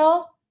yet,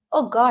 Michelle?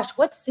 Oh gosh,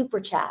 what's super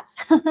chats?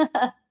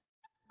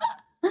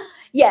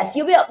 Yes,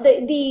 you'll be.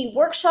 The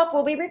workshop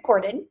will be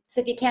recorded, so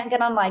if you can't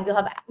get on live, you'll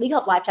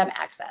have lifetime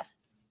access.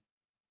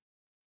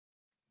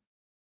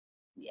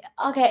 Yeah,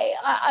 okay,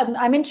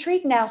 I'm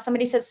intrigued now.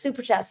 Somebody says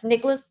super chats.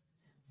 Nicholas,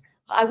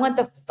 I want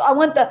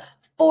the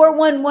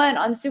 411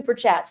 on super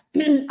chats.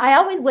 I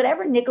always,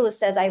 whatever Nicholas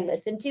says, I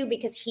listen to,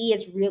 because he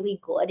is really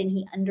good and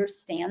he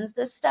understands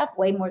this stuff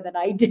way more than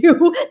I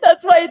do.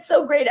 That's why it's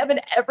so great having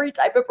every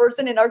type of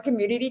person in our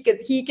community,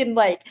 because he can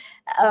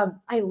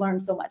I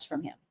learn so much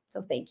from him.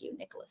 So thank you,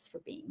 Nicholas, for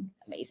being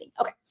amazing.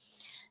 Okay.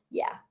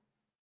 Yeah.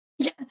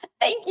 Yeah.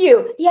 Thank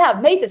you. Yeah.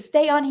 May the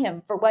stay on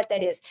him for what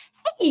that is.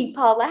 Hey,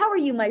 Paula, how are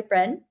you, my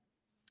friend?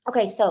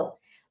 Okay. So,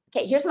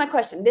 here's my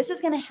question. This is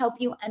going to help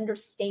you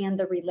understand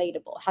the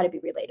relatable, how to be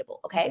relatable.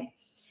 Okay.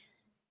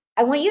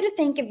 I want you to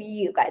think of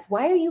you guys.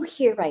 Why are you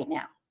here right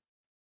now?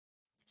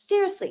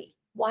 Seriously,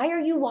 why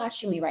are you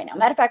watching me right now?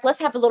 Matter of fact, let's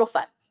have a little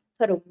fun.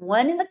 Put a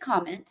 1 in the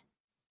comment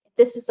if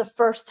this is the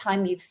first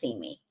time you've seen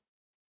me.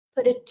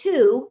 Put a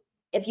 2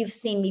 if you've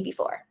seen me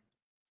before.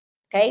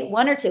 Okay,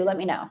 1 or 2, let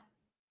me know.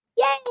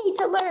 Yay,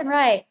 to learn,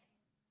 right?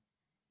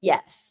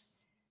 Yes.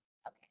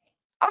 Okay,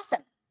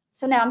 awesome.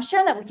 So now I'm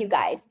sharing that with you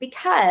guys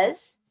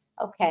because,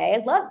 okay,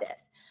 I love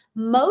this.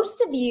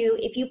 Most of you,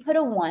 if you put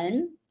a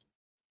 1,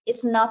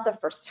 it's not the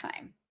first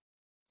time.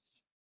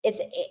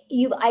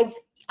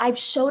 I've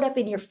showed up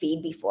in your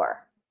feed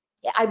before.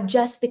 I've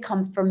just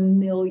become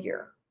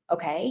familiar,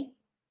 okay?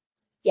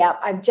 Yeah,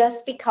 I've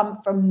just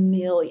become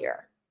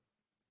familiar.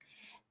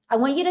 I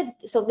want you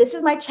to, so this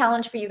is my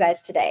challenge for you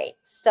guys today.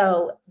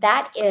 So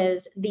that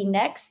is the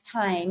next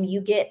time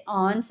you get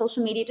on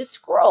social media to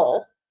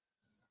scroll,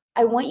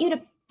 I want you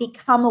to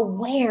become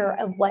aware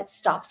of what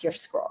stops your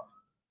scroll.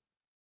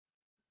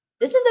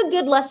 This is a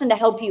good lesson to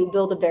help you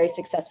build a very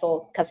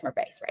successful customer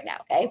base right now,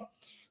 okay?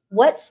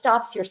 What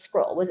stops your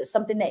scroll? Was it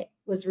something that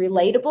was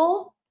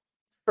relatable,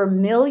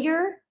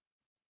 familiar?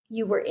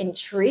 You were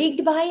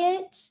intrigued by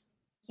it?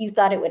 You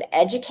thought it would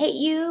educate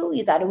you?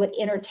 You thought it would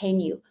entertain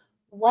you?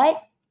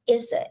 What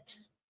is it?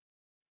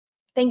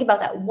 Think about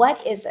that.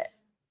 What is it?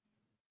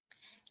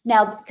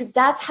 Now, because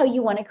that's how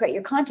you want to create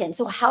your content.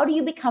 So how do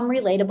you become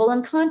relatable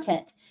in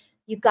content?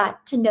 You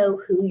got to know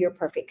who your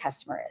perfect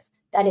customer is.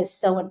 That is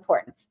so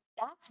important.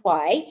 That's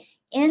why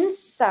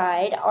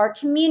inside our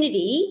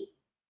community,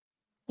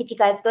 if you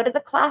guys go to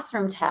the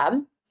classroom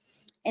tab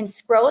and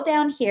scroll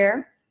down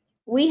here,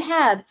 we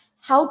have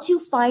how to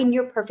find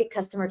your perfect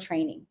customer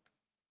training.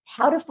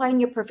 How to find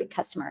your perfect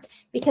customer,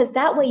 because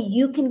that way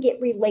you can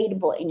get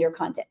relatable in your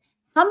content.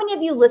 How many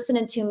of you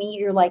listening to me,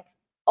 you're like,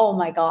 oh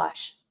my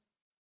gosh,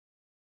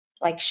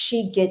 like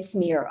she gets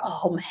me, or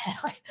oh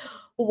man,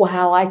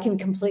 wow, I can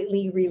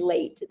completely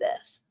relate to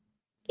this.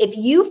 If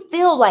you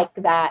feel like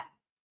that,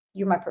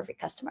 you're my perfect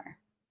customer.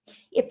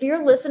 If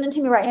you're listening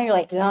to me right now, you're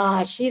like,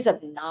 God, she's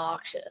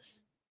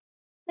obnoxious.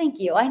 Thank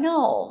you. I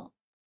know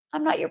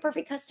I'm not your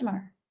perfect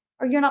customer,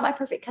 or you're not my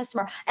perfect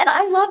customer. And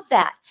I love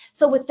that.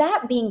 So with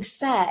that being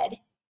said,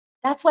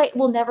 that's why it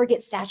will never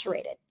get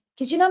saturated.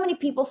 Because you know how many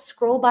people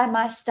scroll by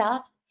my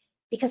stuff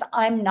because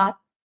I'm not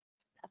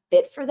a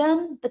fit for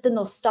them, but then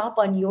they'll stop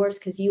on yours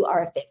because you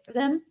are a fit for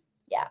them.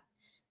 Yeah.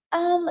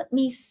 Let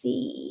me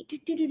see.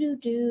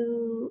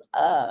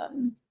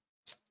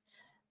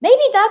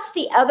 Maybe that's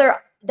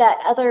that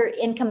other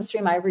income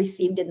stream I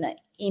received in the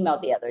email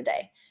the other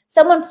day.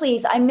 Someone,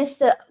 please, I missed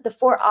the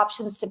 4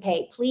 options to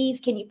pay.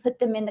 Please, can you put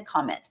them in the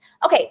comments?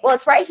 Okay, well,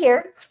 it's right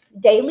here,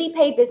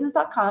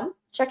 dailypaybusiness.com.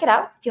 Check it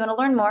out if you want to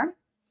learn more.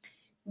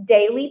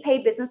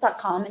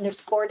 Dailypaybusiness.com, and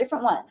there's 4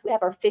 different ones. We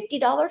have our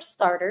 $50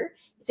 starter.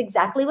 It's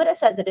exactly what it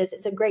says it is.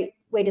 It's a great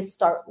way to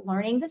start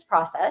learning this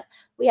process.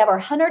 We have our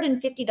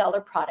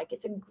 $150 product.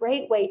 It's a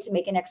great way to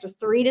make an extra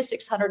 $300 to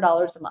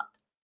 $600 a month.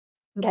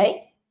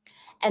 Okay.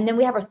 And then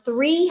we have a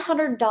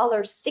 $300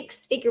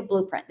 6-figure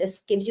blueprint. This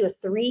gives you a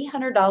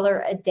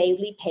 $300 a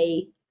daily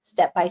pay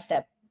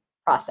step-by-step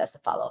process to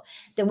follow.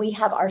 Then we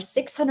have our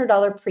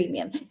 $600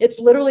 premium. It's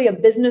literally a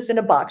business in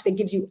a box. It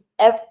gives you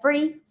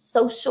every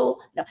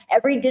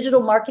every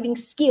digital marketing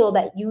skill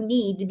that you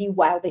need to be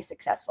wildly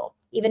successful,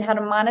 even how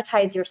to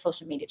monetize your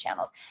social media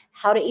channels,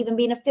 how to even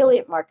be an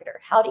affiliate marketer,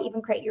 how to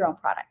even create your own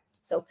product.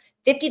 So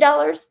 $50,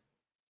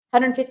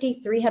 150,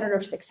 300,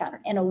 or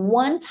 600, and a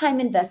one-time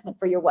investment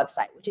for your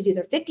website, which is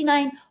either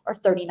 $59 or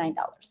 $39.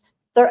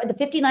 The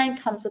 $59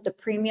 comes with the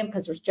premium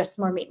because there's just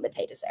more meat and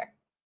potatoes there.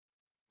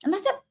 And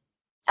that's it.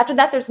 After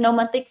that, there's no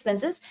monthly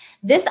expenses.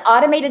 This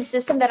automated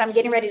system that I'm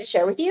getting ready to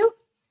share with you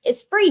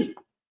is free.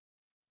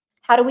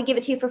 How do we give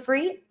it to you for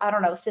free? I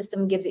don't know.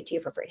 System gives it to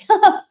you for free.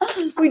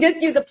 We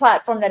just use a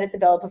platform that is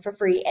available for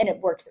free, and it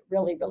works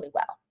really, really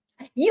well.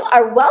 You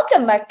are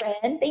welcome, my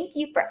friend. Thank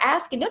you for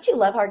asking. Don't you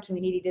love how our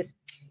community just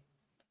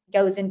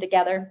goes in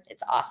together?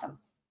 It's awesome.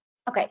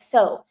 Okay,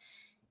 so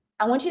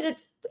I want you to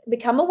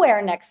become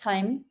aware next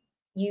time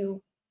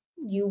you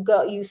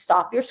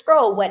stop your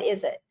scroll. What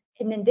is it?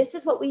 And then this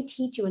is what we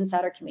teach you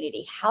inside our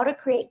community, how to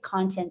create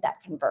content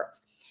that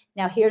converts.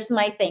 Now, here's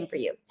my thing for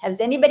you. Has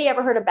anybody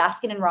ever heard of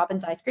Baskin and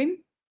Robbins ice cream?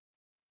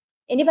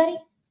 Anybody?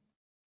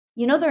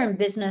 You know they're in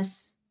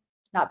business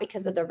not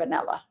because of their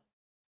vanilla.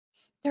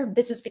 They're in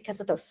business because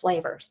of their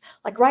flavors.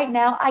 Like right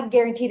now, I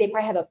guarantee they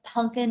probably have a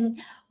pumpkin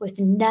with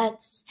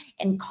nuts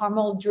and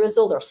caramel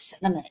drizzled or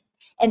cinnamon.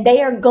 And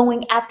they are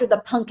going after the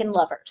pumpkin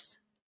lovers.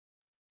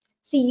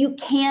 See, you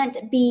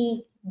can't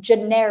be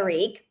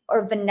generic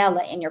or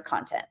vanilla in your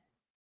content.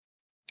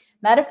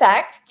 Matter of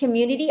fact,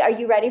 community, are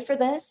you ready for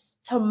this?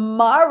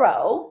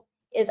 Tomorrow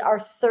is our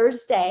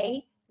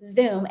Thursday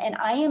Zoom, and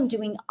I am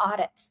doing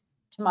audits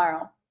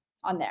tomorrow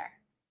on there.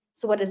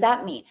 So what does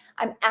that mean?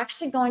 I'm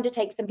actually going to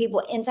take some people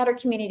inside our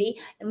community,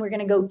 and we're going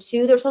to go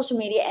to their social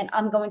media, and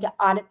I'm going to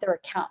audit their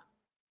account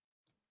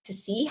to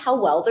see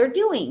how well they're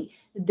doing.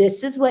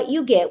 This is what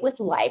you get with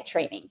live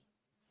training.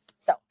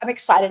 So I'm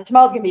excited.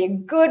 Tomorrow's going to be a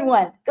good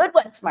one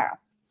tomorrow.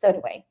 So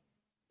anyway,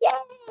 yay,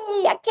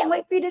 I can't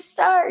wait for you to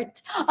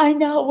start. I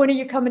know. When are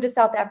you coming to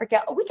South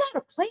Africa? Oh, we got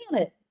to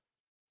plan it.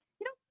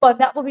 You know, but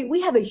that will be,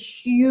 we have a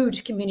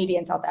huge community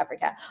in South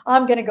Africa.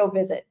 I'm going to go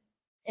visit.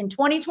 In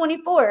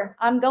 2024,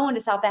 I'm going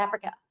to South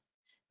Africa.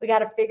 We got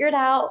to figure it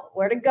out,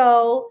 where to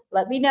go.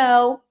 Let me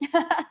know.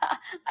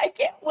 I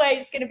can't wait.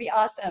 It's going to be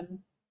awesome.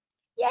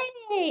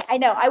 Yay. I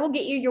know. I will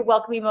get you your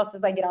welcome email as soon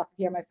as I get off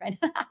here, my friend.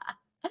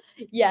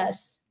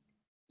 Yes.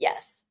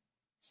 Yes.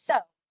 So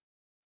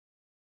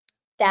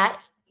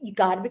that you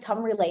got to become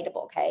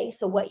relatable. Okay.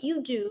 So what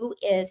you do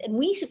is, and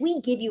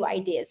we give you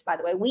ideas, by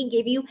the way, we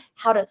give you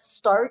how to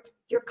start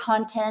your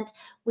content.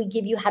 We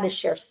give you how to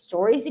share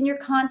stories in your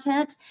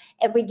content,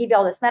 and we give you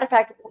all this. Matter of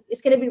fact,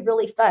 it's going to be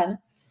really fun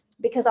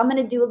because I'm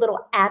going to do a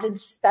little added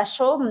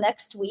special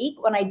next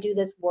week when I do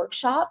this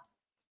workshop,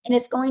 and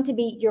it's going to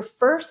be your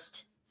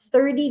first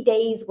 30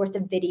 days worth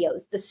of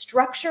videos, the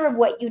structure of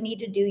what you need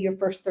to do your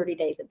first 30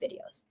 days of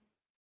videos.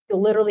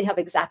 You'll literally have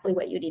exactly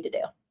what you need to do.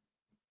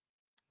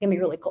 It's going to be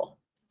really cool.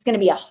 It's going to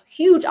be a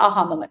huge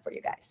aha moment for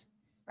you guys,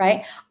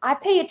 right? I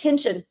pay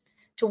attention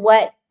to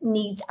what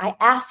needs. I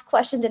ask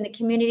questions in the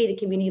community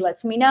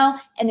lets me know,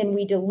 and then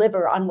we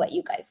deliver on what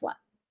you guys want.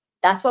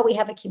 That's why we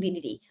have a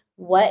community.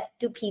 What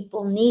do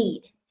people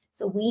need?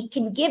 So we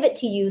can give it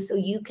to you so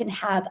you can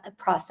have a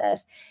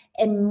process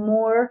and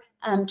more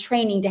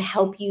training to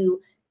help you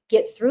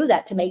get through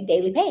that to make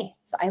daily pay.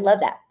 So I love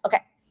that.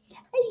 Okay.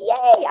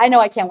 Yay. I know.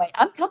 I can't wait.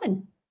 I'm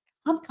coming.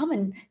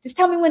 Just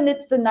tell me when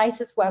it's the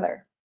nicest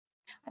weather.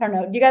 I don't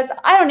know. You guys,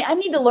 I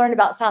need to learn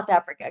about South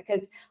Africa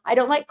because I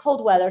don't like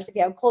cold weather. So if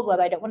you have cold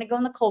weather, I don't want to go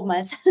in the cold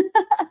months.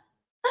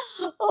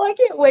 Oh, I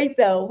can't wait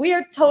though. We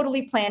are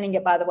totally planning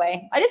it, by the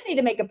way. I just need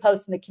to make a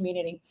post in the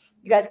community.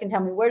 You guys can tell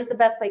me where's the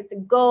best place to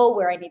go,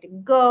 where I need to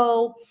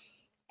go,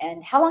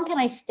 and how long can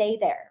I stay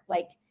there?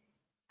 Like,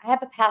 I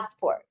have a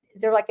passport.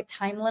 Is there like a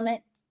time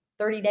limit?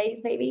 30 days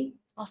maybe?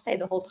 I'll stay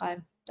the whole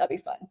time. That'd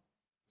be fun.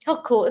 How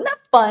cool. Isn't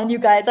that fun, you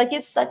guys? Like,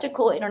 it's such a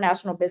cool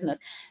international business.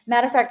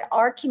 Matter of fact,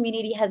 our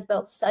community has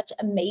built such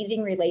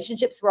amazing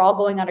relationships. We're all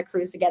going on a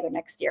cruise together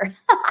next year.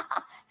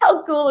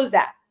 How cool is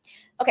that?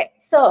 Okay,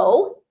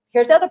 so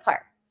here's the other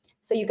part.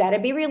 So you got to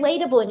be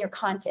relatable in your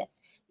content.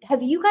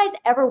 Have you guys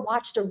ever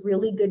watched a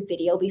really good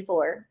video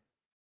before,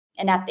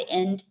 and at the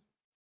end,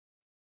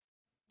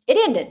 it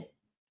ended?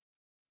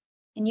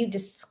 And you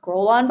just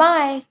scroll on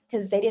by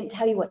because they didn't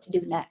tell you what to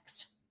do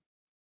next.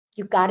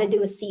 You got to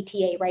do a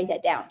CTA. Write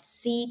that down.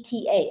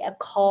 CTA, a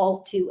call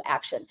to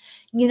action.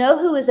 You know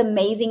who is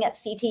amazing at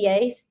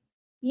CTAs?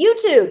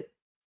 YouTube.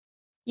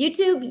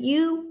 YouTube,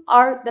 you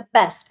are the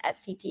best at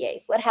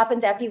CTAs. What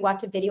happens after you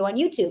watch a video on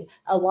YouTube?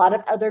 A lot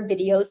of other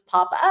videos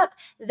pop up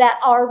that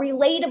are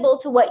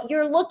relatable to what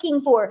you're looking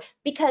for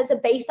because they're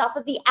based off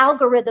of the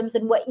algorithms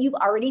and what you've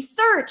already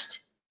searched.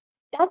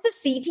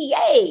 That's a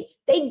CTA.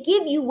 They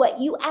give you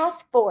what you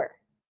ask for.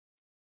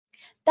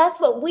 That's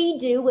what we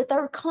do with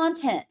our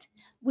content.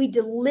 We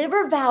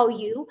deliver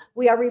value.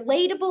 We are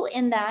relatable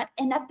in that.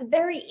 And at the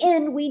very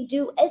end, we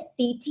do a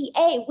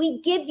CTA.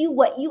 We give you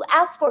what you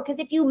asked for because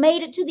if you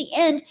made it to the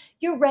end,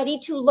 you're ready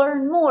to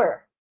learn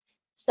more.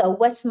 So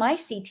what's my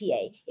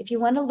CTA? If you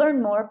want to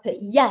learn more, put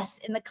yes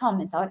in the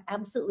comments. I would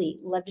absolutely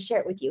love to share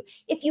it with you.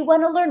 If you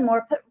want to learn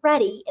more, put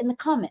ready in the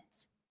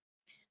comments.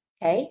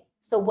 Okay,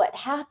 so what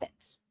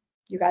happens?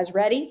 You guys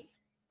ready?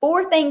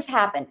 4 things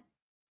happen.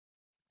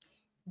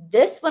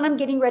 This one I'm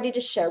getting ready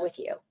to share with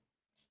you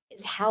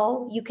is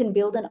how you can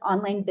build an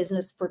online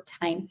business for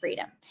time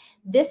freedom.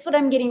 This, what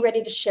I'm getting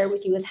ready to share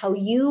with you, is how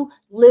you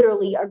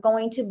literally are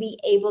going to be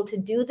able to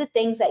do the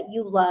things that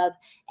you love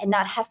and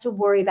not have to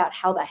worry about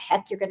how the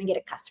heck you're going to get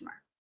a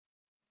customer.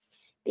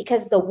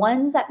 Because the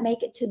ones that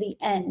make it to the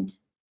end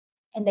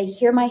and they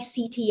hear my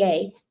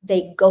CTA,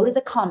 they go to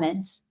the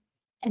comments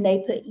and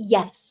they put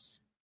yes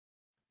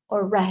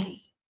or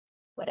ready,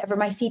 whatever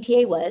my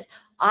CTA was.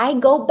 I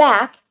go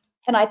back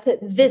and I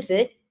put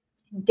visit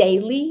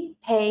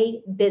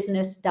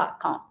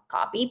dailypaybusiness.com.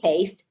 Copy,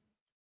 paste,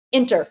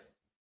 enter,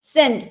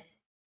 send.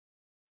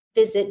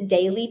 Visit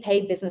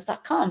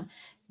dailypaybusiness.com.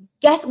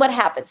 Guess what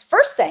happens?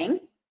 First thing,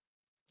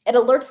 it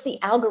alerts the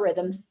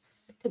algorithms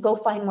to go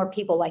find more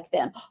people like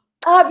them.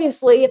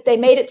 Obviously, if they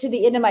made it to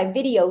the end of my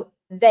video,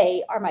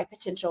 they are my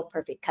potential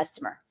perfect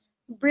customer.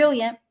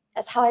 Brilliant.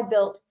 That's how I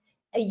built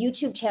a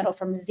YouTube channel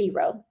from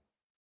zero.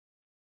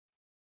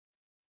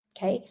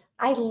 Okay.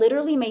 I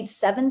literally made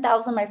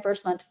 $7,000 my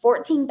first month,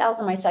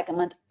 $14,000 my second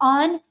month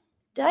on,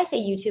 did I say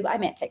YouTube? I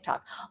meant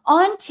TikTok.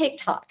 On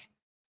TikTok.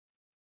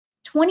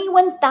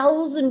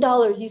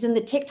 $21,000 using the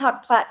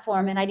TikTok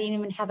platform, and I didn't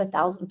even have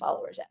 1,000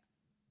 followers yet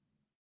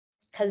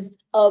because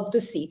of the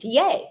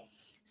CTA.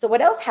 So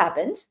what else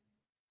happens?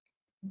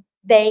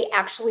 They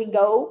actually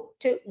go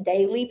to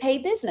Daily Pay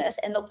Business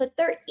and they'll put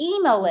their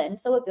email in.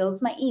 So it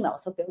builds my email.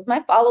 So it builds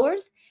my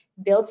followers,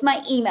 builds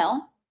my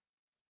email,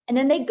 and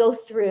then they go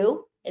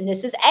through, and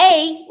this is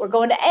A, we're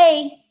going to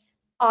A,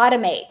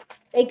 automate.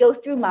 They go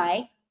through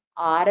my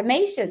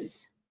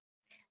automations.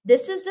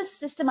 This is the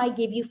system I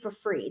give you for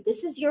free.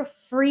 This is your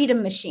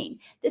freedom machine.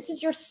 This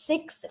is your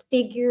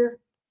 6-figure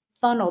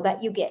funnel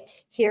that you get.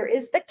 Here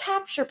is the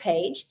capture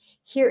page.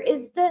 Here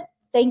is the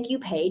thank you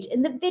page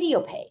and the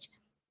video page.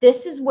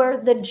 This is where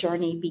the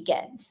journey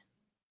begins.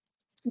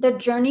 The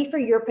journey for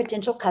your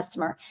potential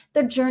customer,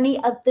 the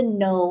journey of the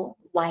know,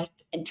 like,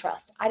 and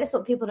trust. I just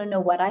want people to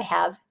know what I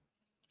have,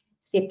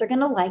 see if they're going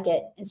to like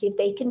it, and see if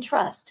they can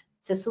trust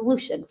it's a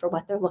solution for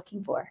what they're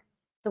looking for.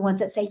 The ones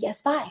that say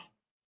yes, bye.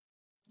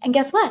 And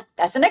guess what?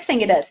 That's the next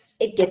thing it does.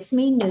 It gets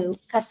me new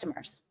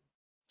customers.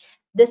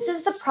 This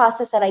is the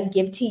process that I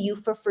give to you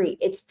for free.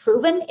 It's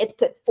proven. It's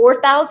put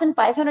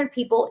 4,500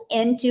 people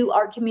into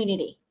our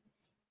community.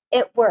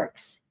 It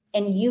works,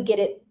 and you get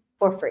it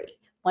for free.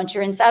 Once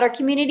you're inside our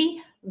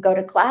community, go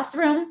to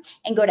Classroom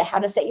and go to how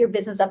to set your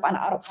business up on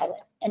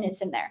autopilot, and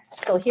it's in there.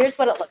 So here's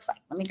what it looks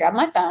like. Let me grab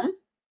my phone.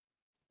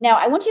 Now,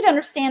 I want you to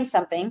understand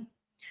something.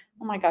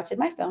 Oh my gosh, did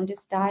my phone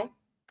just die?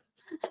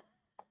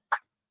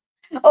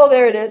 Oh,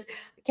 there it is.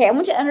 Okay, I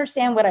want you to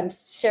understand what I'm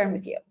sharing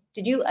with you.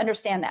 Did you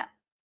understand that?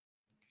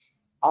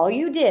 All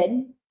you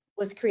did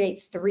was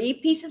create 3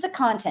 pieces of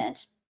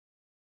content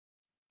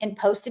and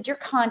posted your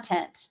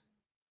content,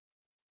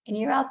 and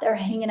you're out there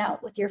hanging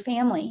out with your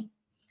family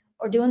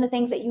or doing the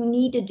things that you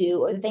need to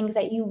do or the things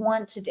that you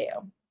want to do.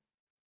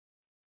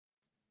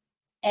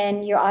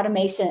 And your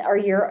automation or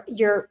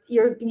your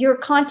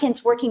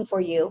content's working for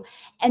you,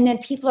 and then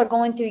people are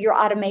going through your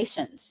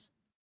automations.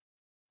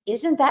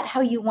 Isn't that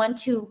how you want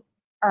to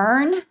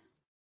earn?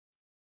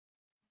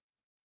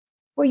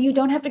 Where you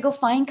don't have to go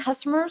find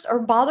customers or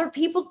bother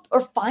people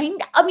or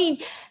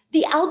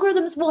the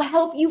algorithms will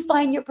help you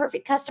find your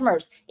perfect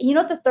customers. And you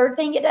know what the third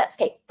thing it does?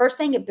 Okay, first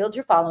thing, it builds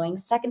your following.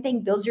 Second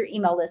thing, builds your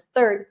email list.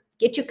 Third,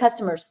 get you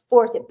customers.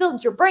 Fourth, it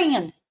builds your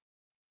brand.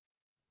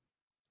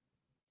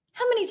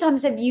 How many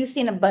times have you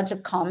seen a bunch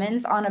of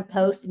comments on a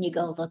post and you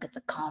go, look at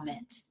the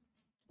comments?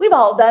 We've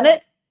all done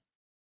it.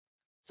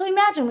 So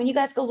imagine when you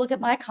guys go look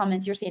at my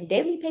comments, you're saying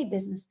daily pay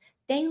business,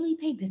 daily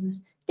pay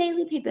business,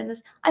 daily pay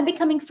business. I'm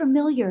becoming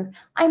familiar.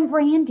 I'm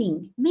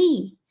branding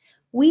me.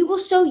 We will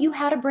show you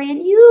how to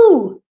brand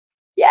you.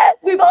 Yes,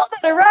 we've all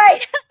done it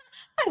right.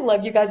 I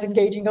love you guys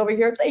engaging over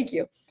here. Thank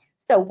you.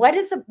 So what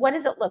does it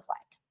look like?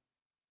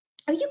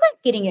 Are you guys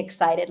getting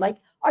excited? Like,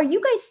 are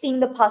you guys seeing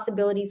the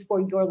possibilities for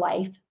your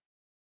life?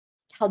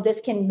 How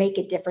this can make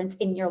a difference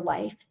in your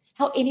life?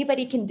 How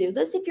anybody can do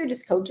this if you're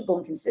just coachable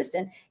and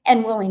consistent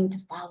and willing to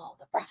follow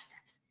the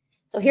process.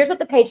 So here's what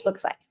the page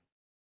looks like.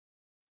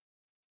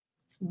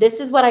 This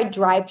is what I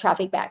drive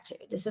traffic back to.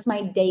 This is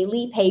my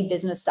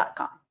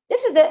dailypaybusiness.com.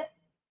 This is it.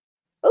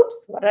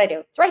 Oops, what did I do?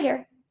 It's right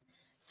here.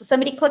 So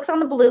somebody clicks on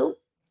the blue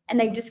and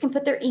they just can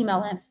put their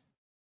email in.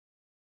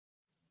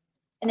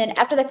 And then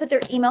after they put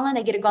their email in,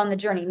 they get to go on the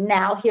journey.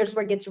 Now, here's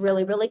where it gets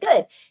really, really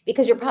good,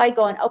 because you're probably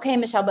going, okay,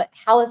 Michelle, but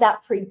how is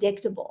that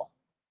predictable?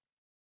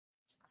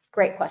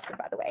 Great question,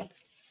 by the way.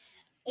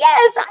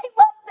 Yes, I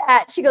love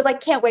that. She goes, I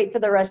can't wait for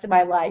the rest of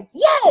my life.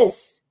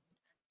 Yes.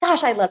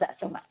 Gosh, I love that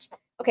so much.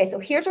 Okay, so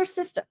here's our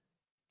system.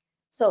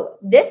 So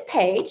this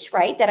page,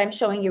 right, that I'm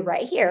showing you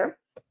right here,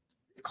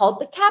 it's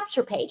called the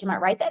capture page. I might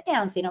write that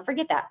down so you don't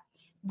forget that.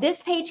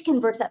 This page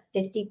converts at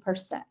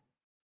 50%.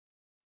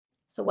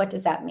 So what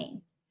does that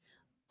mean?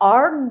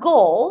 Our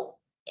goal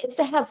is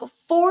to have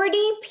 40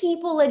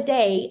 people a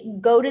day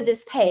go to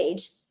this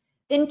page.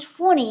 Then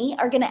 20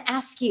 are going to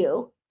ask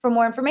you for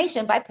more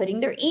information by putting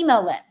their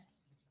email in.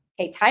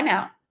 Okay, time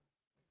out.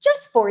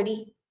 Just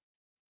 40.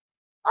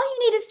 All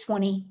you need is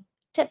 20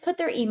 to put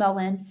their email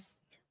in.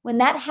 When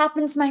that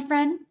happens, my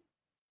friend,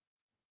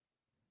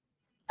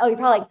 oh, you're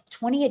probably like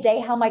 20 a day.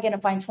 How am I going to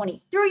find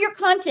 20? Through your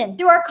content,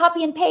 through our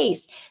copy and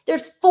paste.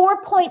 There's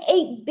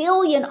 4.8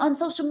 billion on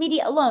social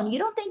media alone. You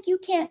don't think you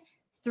can't,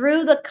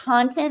 through the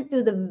content,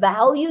 through the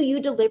value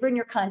you deliver in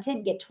your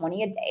content, get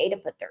 20 a day to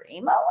put their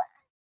email in?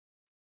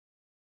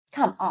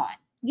 Come on.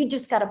 You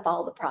just got to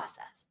follow the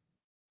process.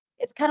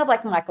 It's kind of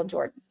like Michael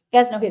Jordan. You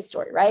guys know his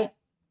story, right?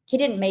 He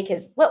didn't make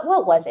his,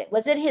 what was it?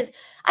 Was it his,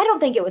 I don't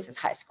think it was his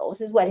high school.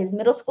 This is what, his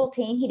middle school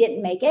team? He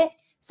didn't make it.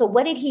 So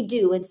what did he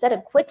do? Instead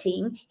of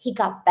quitting, he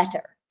got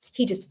better.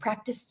 He just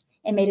practiced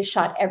and made a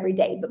shot every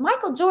day. But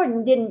Michael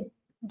Jordan didn't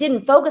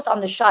focus on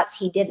the shots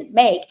he didn't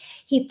make.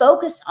 He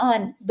focused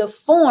on the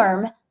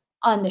form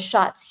on the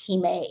shots he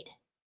made.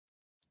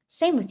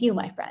 Same with you,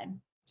 my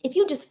friend. If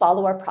you just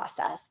follow our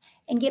process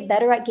and get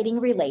better at getting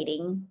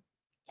relating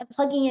and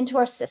plugging into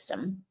our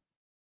system,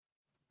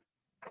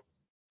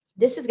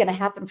 this is going to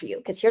happen for you,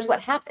 because here's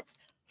what happens.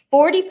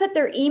 40 put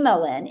their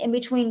email in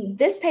between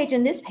this page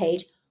and this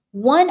page,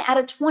 1 out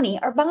of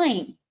 20 are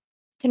buying.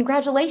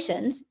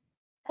 Congratulations.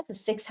 That's a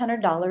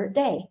 $600 a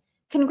day.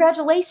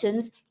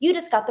 Congratulations. You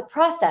just got the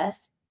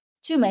process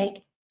to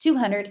make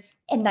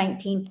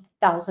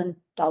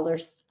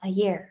 $219,000 a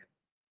year.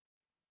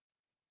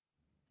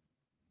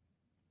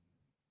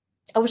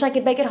 I wish I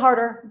could make it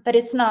harder, but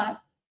it's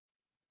not.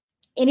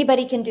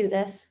 Anybody can do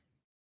this.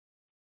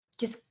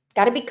 Just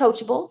got to be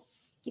coachable.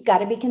 You got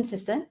to be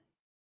consistent.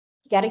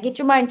 You got to get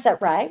your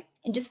mindset right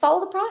and just follow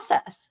the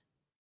process.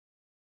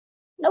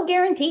 No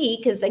guarantee,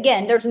 because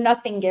again, there's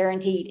nothing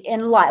guaranteed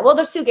in life. Well,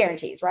 there's 2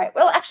 guarantees, right?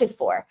 Well, actually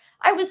 4.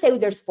 I would say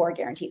there's 4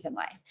 guarantees in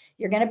life.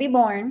 You're going to be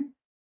born.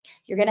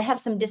 You're going to have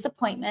some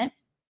disappointment.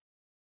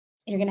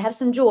 And you're going to have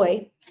some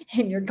joy.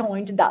 And you're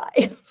going to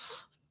die.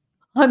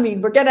 I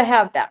mean, we're going to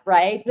have that,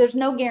 right? There's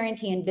no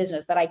guarantee in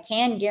business, but I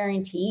can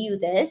guarantee you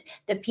this.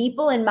 The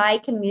people in my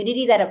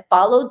community that have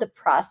followed the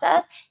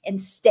process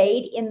and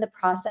stayed in the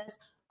process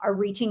are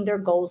reaching their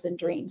goals and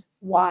dreams.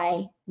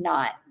 Why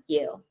not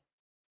you?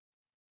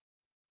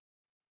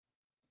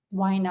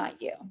 Why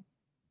not you?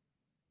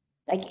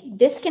 Like,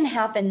 this can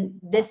happen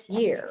this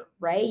year,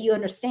 right? You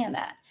understand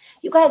that.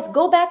 You guys,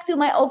 go back through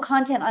my old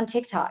content on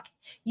TikTok.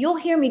 You'll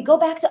hear me go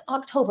back to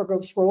October, go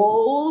scroll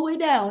all the way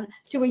down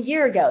to a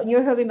year ago. And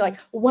you'll hear me be like,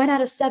 1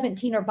 out of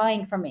 17 are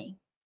buying from me.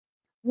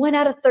 1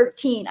 out of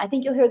 13. I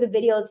think you'll hear the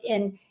videos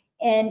in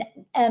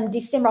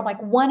December. I'm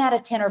like, 1 out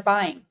of 10 are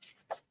buying,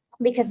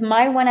 because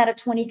my 1 out of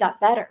 20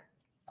 got better.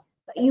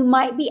 But you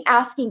might be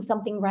asking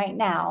something right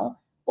now.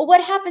 Well,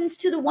 what happens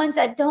to the ones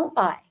that don't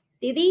buy?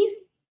 See these?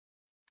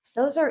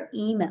 Those are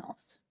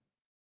emails.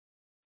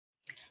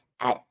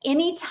 At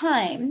any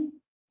time,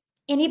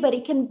 anybody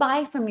can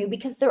buy from you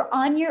because they're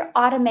on your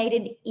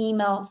automated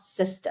email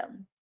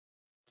system.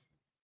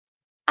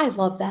 I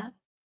love that.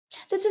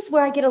 This is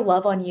where I get a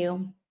love on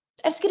you.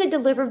 I just get to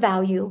deliver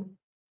value.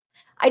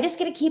 I just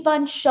get to keep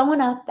on showing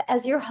up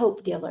as your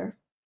hope dealer,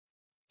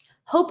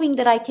 hoping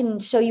that I can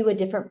show you a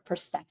different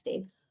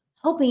perspective,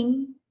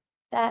 hoping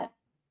that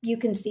you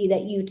can see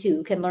that you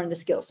too can learn the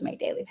skills to make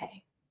daily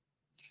pay.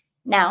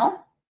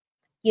 Now,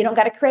 you don't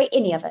got to create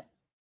any of it.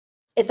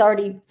 It's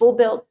already full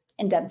built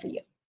and done for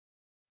you.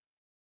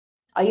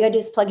 All you got to do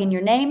is plug in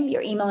your name,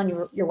 your email, and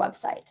your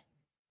website.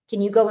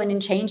 Can you go in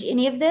and change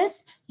any of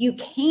this? You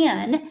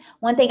can.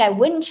 One thing I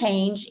wouldn't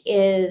change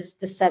is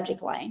the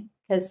subject line,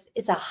 because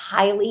it's a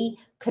highly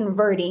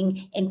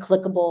converting and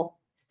clickable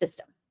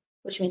system,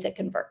 which means it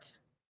converts.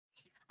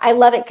 I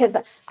love it because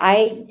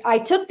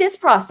I took this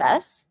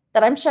process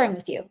that I'm sharing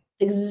with you,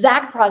 the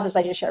exact process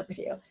I just shared with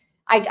you.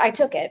 I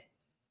took it,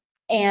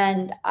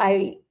 and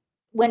I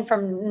went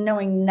from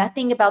knowing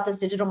nothing about this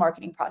digital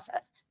marketing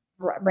process,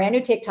 brand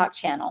new TikTok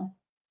channel,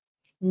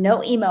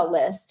 no email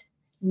list,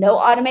 no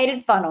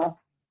automated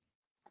funnel,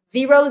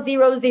 0,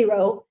 0,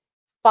 0,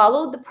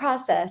 followed the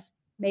process,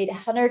 made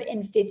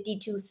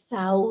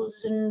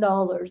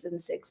 $152,000 in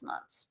 6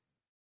 months.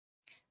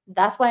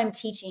 That's why I'm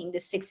teaching the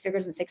 6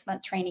 figures in 6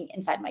 month training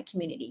inside my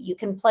community. You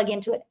can plug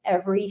into it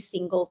every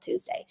single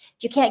Tuesday.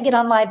 If you can't get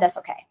on live, that's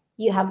okay.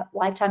 You have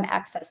lifetime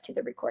access to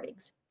the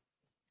recordings.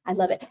 I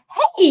love it.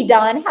 Hey,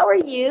 Don, how are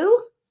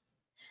you?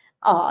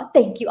 Oh,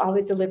 thank you.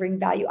 Always delivering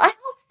value. I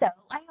hope so.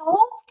 I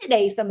hope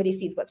today somebody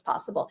sees what's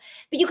possible.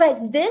 But you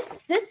guys, this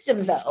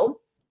system, though,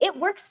 it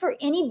works for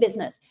any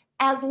business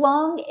as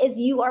long as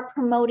you are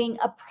promoting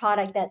a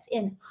product that's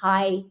in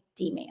high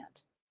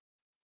demand.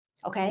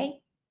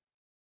 Okay?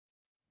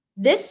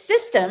 This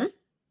system,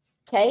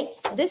 okay,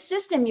 this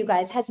system, you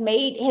guys, has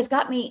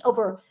got me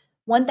over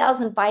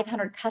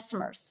 1,500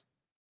 customers.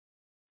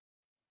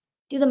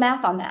 Do the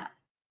math on that.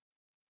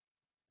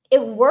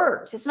 It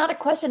works. It's not a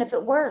question if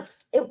it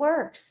works. It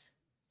works.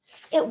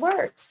 It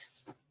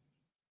works.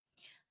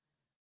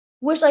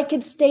 Wish I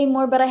could stay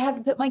more, but I have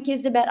to put my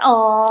kids to bed.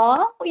 Aw,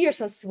 well, you're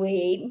so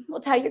sweet. Well,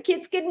 tell your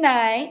kids good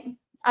night.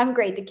 I'm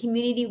great. The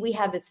community we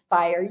have is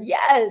fire.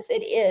 Yes,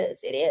 it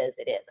is. It is.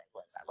 It is.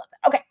 I love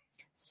that. Okay,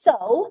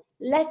 so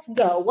let's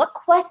go. What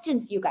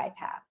questions do you guys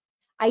have?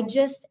 I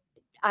just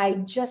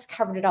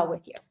covered it all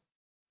with you.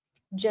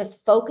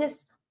 Just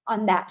focus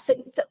on that. So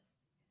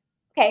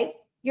okay,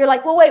 you're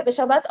like, well, wait,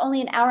 Michelle, that's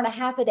only an hour and a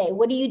half a day.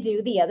 What do you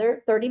do the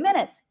other 30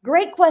 minutes?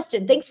 Great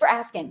question. Thanks for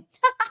asking.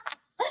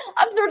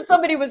 I'm sure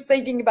somebody was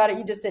thinking about it.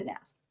 You just didn't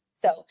ask.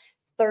 So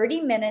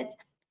 30 minutes,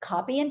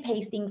 copy and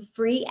pasting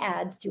free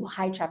ads to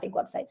high traffic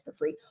websites for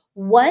free.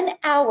 1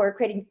 hour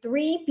creating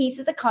 3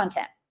 pieces of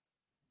content.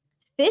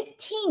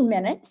 15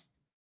 minutes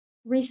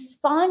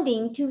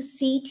responding to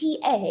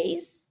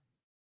CTAs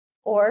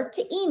or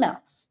to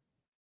emails.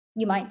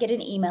 You might get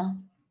an email.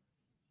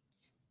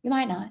 You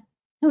might not.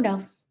 Who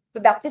knows?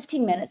 About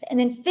 15 minutes. And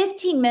then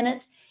 15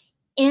 minutes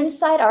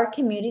inside our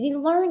community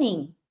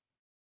learning.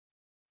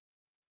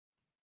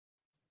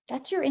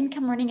 That's your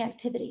income earning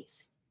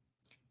activities.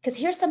 Because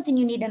here's something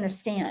you need to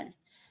understand.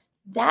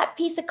 That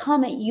piece of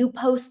comment you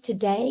post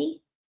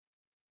today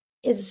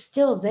is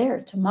still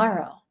there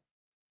tomorrow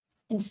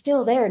and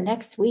still there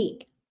next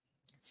week,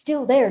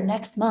 still there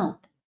next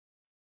month.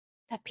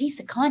 That piece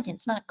of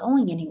content's not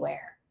going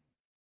anywhere.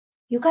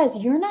 You guys,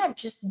 you're not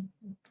just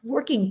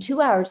working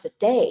 2 hours a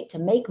day to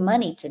make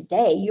money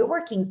today. You're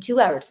working 2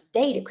 hours a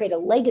day to create a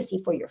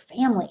legacy for your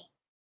family,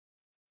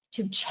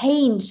 to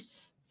change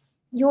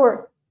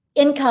your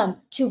income,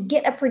 to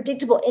get a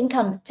predictable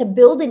income, to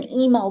build an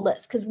email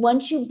list. Because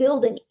once you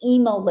build an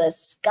email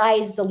list,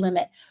 sky's the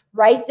limit.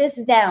 Write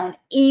this down.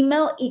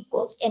 Email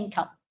equals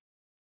income.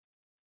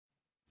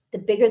 The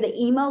bigger the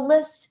email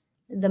list,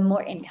 the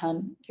more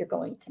income you're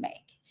going to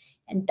make.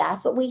 And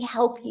that's what we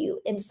help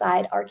you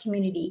inside our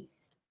community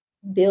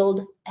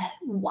build a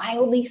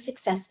wildly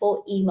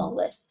successful email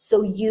list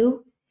so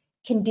you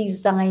can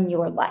design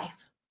your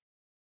life.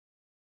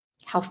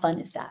 How fun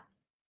is that?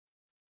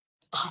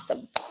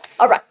 Awesome.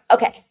 All right.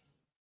 Okay.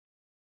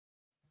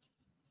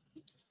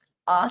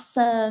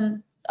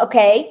 Awesome.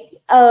 Okay.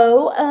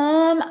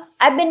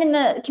 I've been in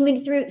the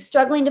community through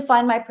struggling to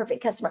find my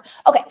perfect customer.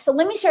 Okay. So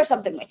let me share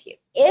something with you.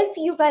 If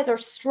you guys are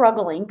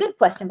struggling, good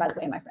question, by the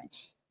way, my friend.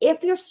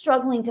 If you're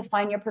struggling to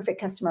find your perfect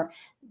customer,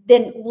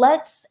 then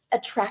let's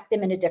attract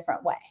them in a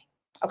different way.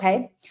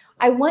 Okay.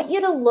 I want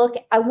you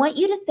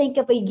to think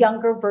of a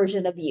younger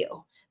version of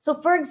you. So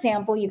for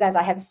example, you guys,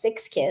 I have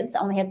 6 kids.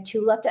 I only have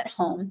 2 left at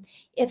home.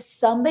 If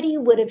somebody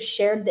would have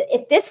shared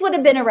if this would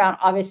have been around,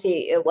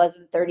 obviously it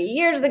wasn't 30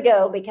 years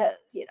ago because,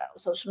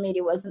 social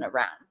media wasn't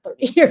around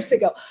 30 years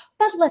ago,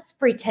 but let's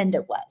pretend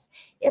it was.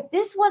 If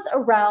this was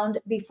around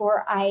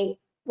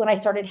when I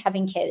started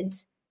having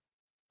kids,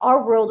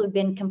 our world would have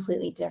been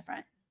completely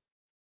different.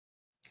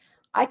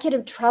 I could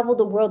have traveled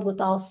the world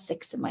with all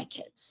 6 of my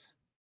kids.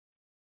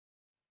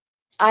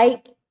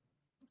 I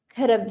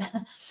could have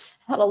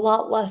had a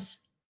lot less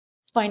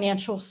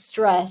financial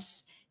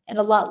stress and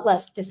a lot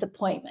less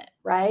disappointment,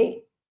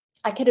 right?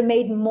 I could have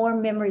made more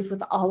memories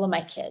with all of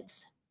my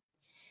kids.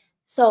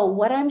 So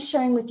what I'm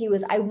sharing with you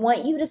is I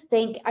want you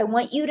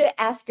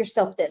to ask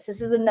yourself this.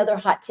 This is another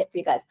hot tip for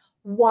you guys.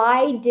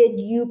 Why did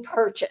you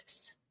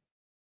purchase?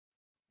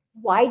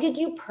 Why did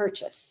you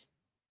purchase?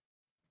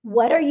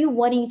 What are you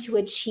wanting to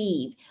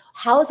achieve?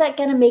 How is that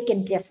going to make a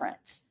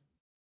difference?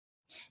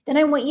 Then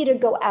I want you to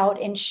go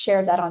out and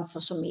share that on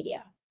social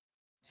media.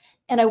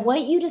 And I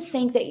want you to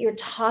think that you're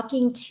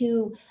talking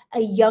to a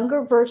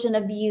younger version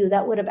of you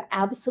that would have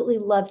absolutely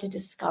loved to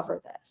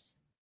discover this.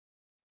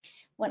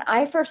 When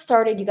I first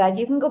started, you guys,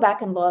 you can go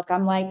back and look.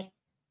 I'm like,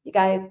 you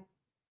guys,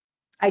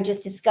 I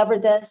just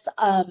discovered this.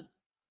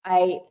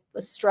 I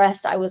was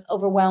stressed. I was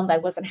overwhelmed. I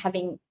wasn't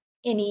having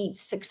any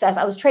success.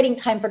 I was trading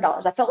time for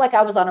dollars. I felt like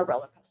I was on a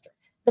roller coaster.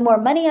 The more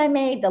money I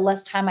made, the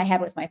less time I had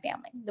with my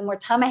family. The more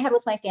time I had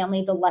with my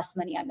family, the less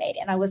money I made.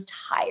 And I was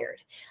tired.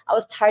 I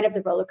was tired of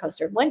the roller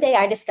coaster. One day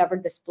I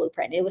discovered this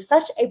blueprint. It was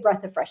such a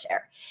breath of fresh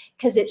air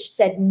because it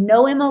said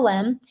no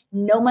MLM,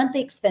 no monthly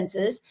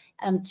expenses,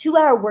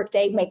 2-hour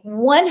workday, make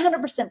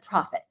 100%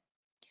 profit.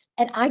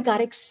 And I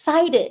got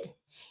excited.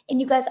 And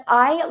you guys,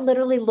 I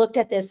literally looked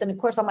at this. And of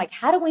course, I'm like,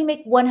 how do we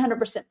make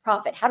 100%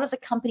 profit? How does a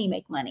company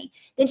make money?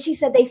 Then she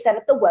said they set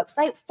up the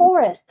website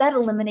for us. That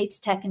eliminates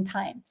tech and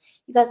time.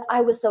 You guys, I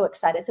was so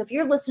excited. So if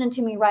you're listening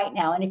to me right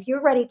now, and if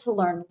you're ready to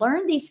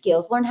learn these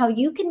skills, learn how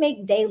you can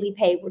make daily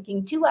pay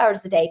working 2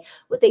 hours a day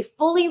with a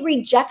fully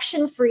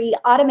rejection-free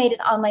automated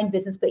online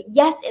business. But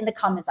yes, in the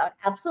comments, I would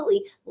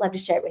absolutely love to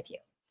share it with you.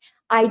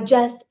 I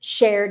just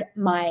shared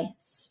my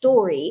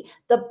story,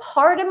 the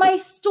part of my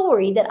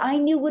story that I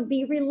knew would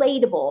be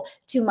relatable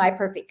to my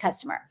perfect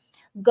customer.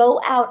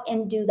 Go out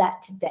and do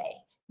that today.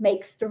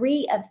 Make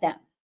 3 of them,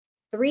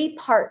 3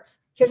 parts.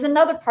 Here's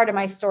another part of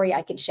my story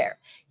I could share.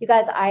 You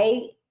guys,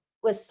 I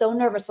was so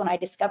nervous when I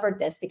discovered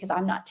this because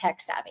I'm not tech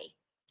savvy.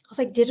 I was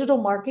like, digital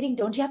marketing,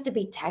 don't you have to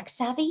be tech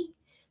savvy?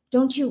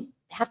 Don't you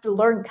have to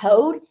learn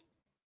code?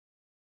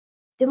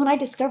 Then when I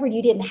discovered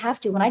you didn't have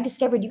to, when I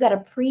discovered you got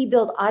a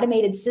pre-built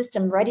automated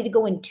system ready to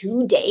go in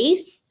 2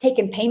 days,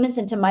 taking payments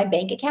into my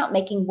bank account,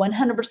 making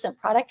 100%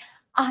 product,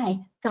 I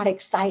got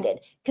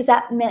excited because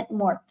that meant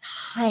more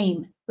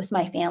time with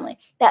my family.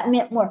 That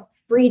meant more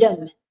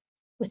freedom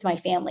with my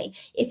family.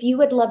 If you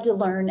would love to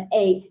learn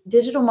a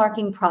digital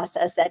marketing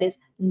process that is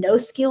no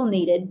skill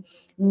needed,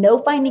 no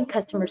finding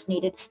customers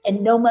needed,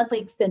 and no monthly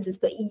expenses,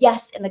 but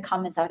yes, in the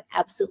comments, I would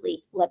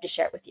absolutely love to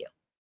share it with you.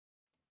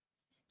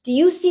 Do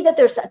you see that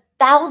there's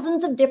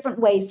thousands of different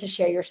ways to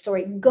share your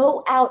story?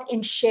 Go out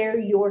and share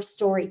your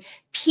story.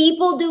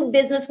 People do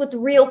business with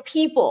real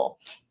people.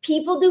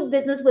 People do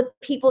business with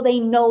people they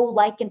know,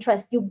 like, and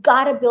trust. You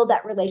got to build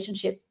that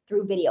relationship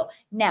through video.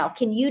 Now,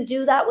 can you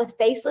do that with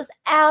faceless?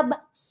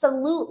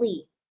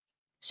 Absolutely.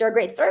 Share a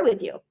great story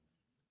with you.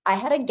 I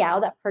had a gal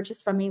that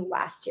purchased from me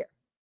last year.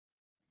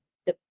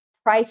 The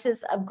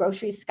prices of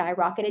groceries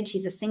skyrocketed.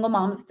 She's a single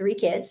mom of 3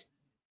 kids.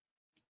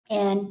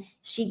 And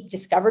she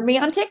discovered me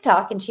on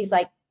TikTok, and she's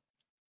like,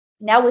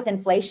 now with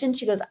inflation,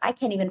 she goes, I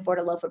can't even afford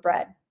a loaf of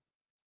bread.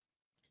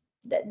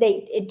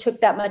 It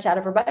took that much out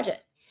of her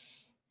budget.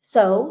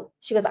 So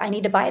she goes, I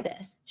need to buy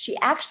this. She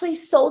actually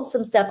sold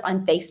some stuff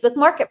on Facebook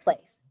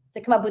Marketplace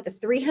to come up with the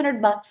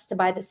 $300 to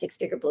buy the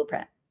 6-figure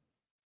blueprint.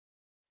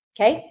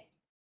 Okay.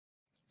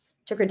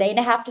 Took her 1.5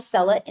 days to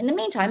sell it. In the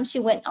meantime, she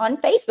went on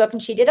Facebook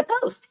and she did a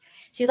post.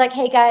 She's like,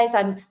 hey guys,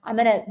 I'm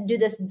going to do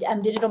this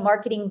digital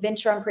marketing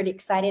venture. I'm pretty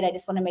excited. I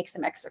just want to make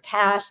some extra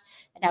cash.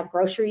 And now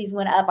groceries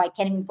went up. I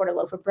can't even afford a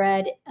loaf of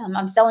bread.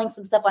 I'm selling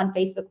some stuff on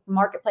Facebook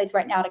Marketplace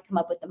right now to come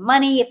up with the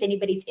money. If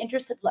anybody's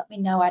interested, let me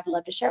know. I'd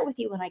love to share it with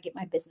you when I get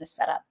my business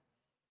set up.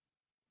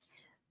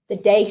 The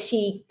day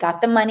she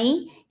got the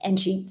money and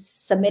she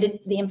submitted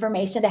the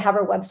information to have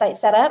her website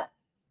set up,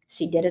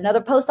 she did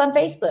another post on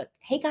Facebook.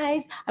 Hey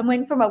guys, I'm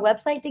waiting for my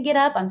website to get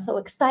up. I'm so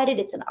excited.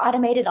 It's an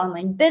automated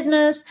online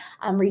business.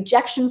 I'm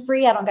rejection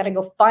free. I don't got to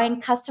go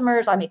find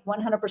customers. I make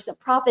 100%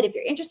 profit. If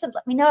you're interested,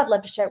 let me know. I'd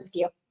love to share it with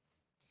you.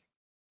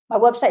 My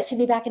website should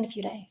be back in a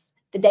few days.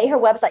 The day her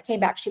website came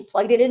back, she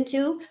plugged it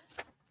into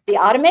the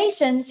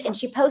automations and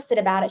she posted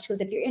about it. She goes,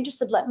 if you're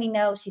interested, let me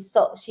know. She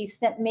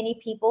sent many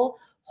people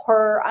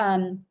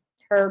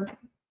her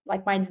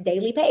like mine's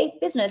daily pay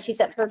business. She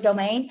sent her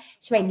domain.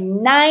 She made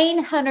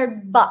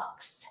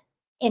 $900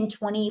 in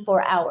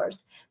 24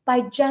 hours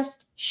by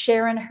just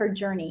sharing her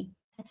journey.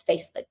 That's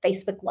Facebook.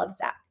 Facebook loves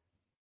that.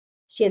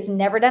 She has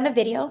never done a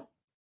video.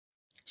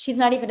 She's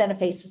not even done a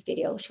faceless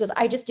video. She goes,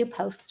 I just do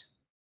posts.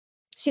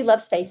 She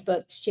loves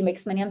Facebook. She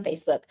makes money on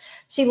Facebook.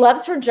 She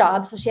loves her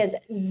job. So she has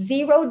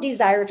zero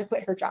desire to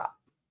quit her job,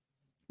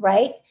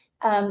 right?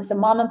 It's a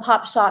mom and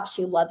pop shop.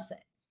 She loves it.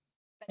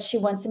 But she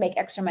wants to make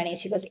extra money.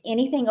 She goes,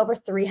 anything over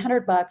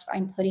 $300,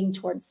 I'm putting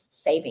towards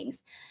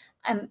savings.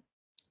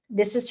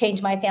 This has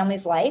changed my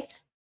family's life.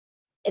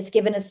 It's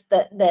given us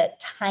the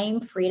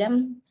time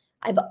freedom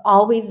I've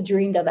always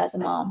dreamed of as a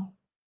mom.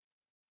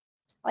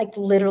 Like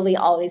literally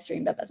always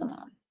dreamed of as a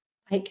mom.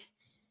 Like,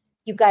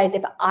 you guys,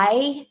 if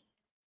I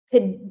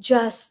could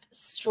just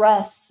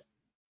stress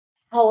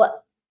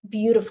how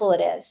beautiful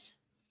it is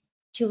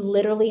to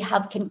literally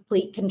have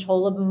complete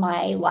control of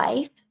my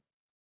life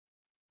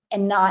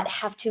and not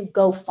have to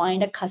go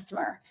find a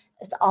customer.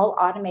 It's all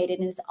automated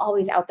and it's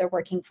always out there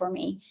working for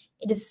me.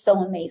 It is so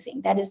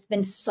amazing. That has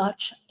been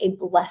such a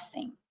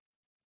blessing.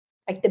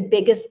 Like the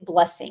biggest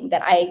blessing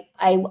that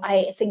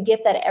it's a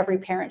gift that every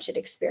parent should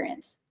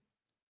experience.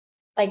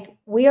 Like,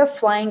 we are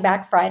flying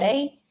back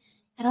Friday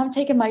and I'm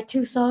taking my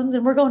 2 sons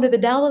and we're going to the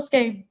Dallas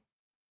game.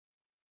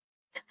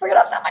 We're going to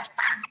have so much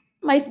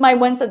fun. My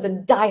one son's a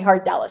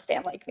diehard Dallas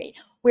fan like me.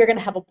 We're going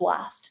to have a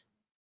blast.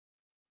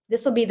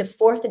 This will be the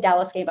 4th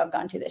Dallas game I've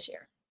gone to this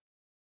year.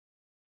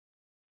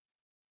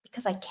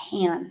 Because I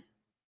can.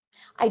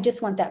 I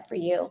just want that for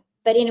you.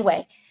 But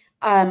anyway,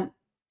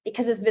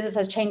 because this business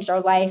has changed our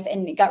life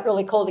and it got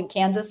really cold in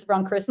Kansas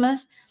around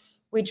Christmas,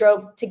 we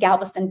drove to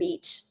Galveston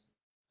Beach.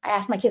 I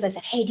asked my kids, I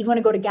said, hey, do you want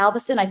to go to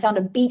Galveston? I found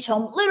a beach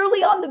home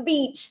literally on the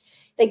beach.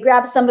 They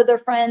grabbed some of their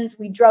friends.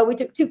 We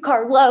took 2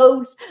 car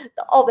loads.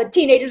 All the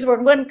teenagers were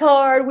in one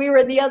car. We were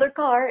in the other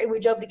car, and we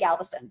drove to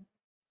Galveston.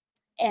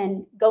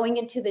 And going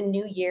into the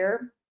new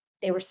year,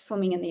 they were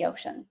swimming in the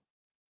ocean.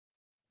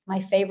 My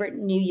favorite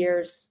New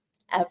Year's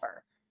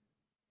ever.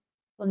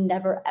 Will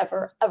never,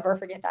 ever, ever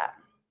forget that.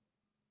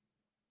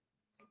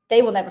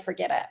 They will never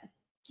forget it.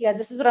 You guys,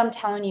 this is what I'm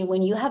telling you.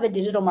 When you have a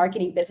digital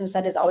marketing business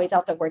that is always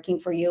out there working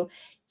for you,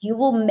 you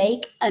will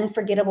make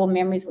unforgettable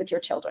memories with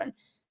your children.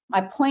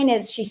 My point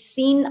is,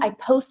 I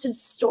posted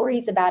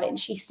stories about it and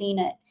she's seen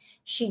it.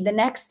 The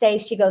next day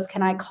she goes,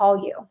 can I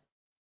call you?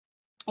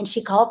 And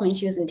she called me and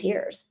she was in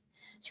tears.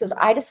 She goes,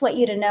 I just want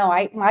you to know,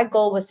 my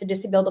goal was to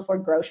just be able to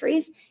afford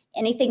groceries.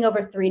 Anything over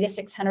 $300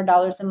 to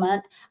 $600 a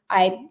month,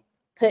 I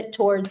put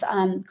towards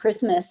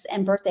Christmas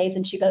and birthdays.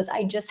 And she goes,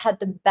 I just had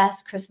the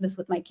best Christmas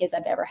with my kids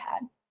I've ever had.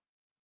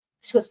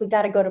 She goes, we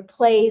got to go to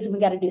plays and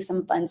we got to do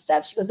some fun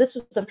stuff. She goes, this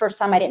was the first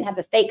time I didn't have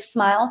a fake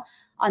smile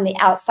on the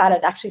outside. I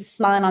was actually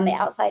smiling on the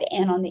outside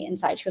and on the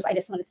inside. She goes, I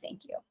just want to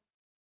thank you.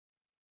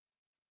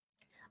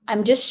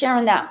 I'm just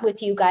sharing that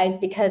with you guys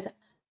because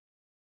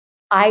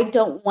I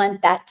don't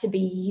want that to be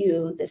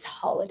you this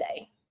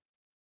holiday.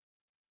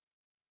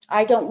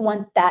 I don't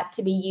want that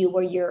to be you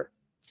where you're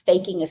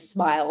faking a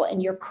smile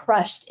and you're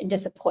crushed and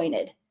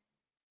disappointed.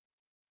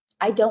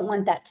 I don't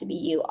want that to be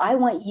you. I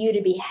want you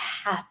to be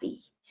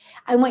happy.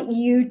 I want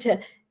you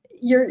to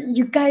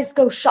you guys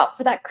go shop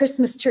for that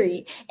Christmas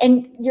tree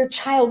and your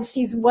child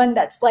sees one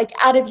that's like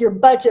out of your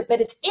budget,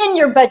 but it's in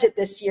your budget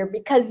this year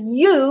because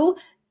you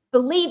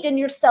believed in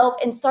yourself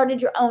and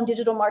started your own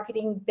digital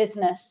marketing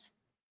business.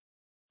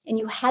 And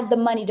you had the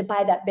money to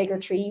buy that bigger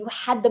tree. You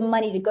had the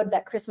money to go to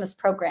that Christmas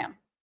program.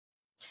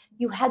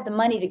 You had the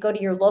money to go to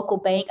your local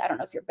bank. I don't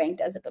know if your bank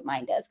does it, but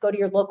mine does. Go to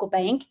your local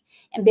bank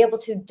and be able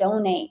to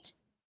donate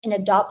and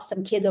adopt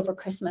some kids over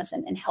Christmas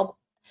and help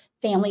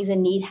families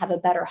in need have a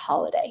better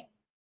holiday.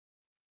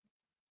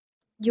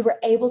 You were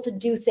able to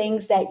do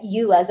things that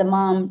you as a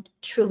mom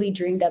truly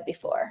dreamed of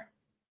before.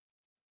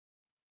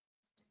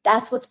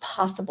 That's what's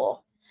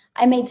possible.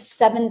 I made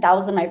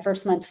 $7,000 my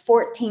first month,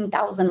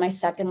 $14,000 my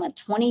second month,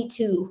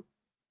 $22,000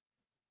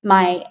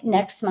 my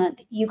next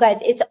month. You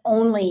guys, it's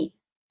only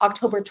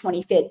October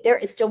 25th. There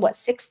is still what,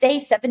 6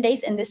 days, 7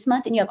 days in this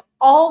month, and you have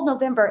all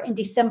November and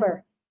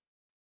December.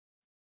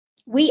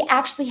 We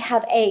actually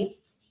have a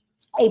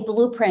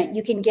blueprint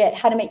you can get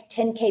how to make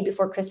 10K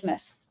before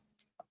Christmas.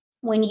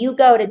 When you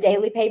go to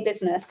Daily Pay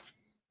Business,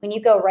 when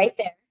you go right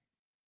there,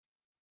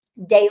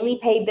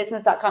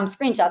 dailypaybusiness.com,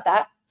 screenshot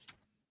that.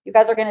 You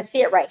guys are going to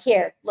see it right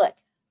here. Look,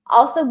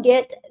 also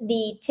get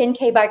the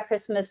 10K by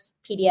Christmas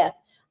PDF.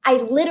 I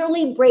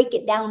literally break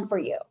it down for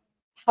you,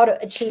 how to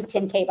achieve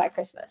 10K by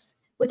Christmas.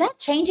 Would that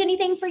change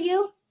anything for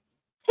you?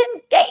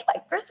 10K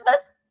by Christmas?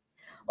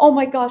 Oh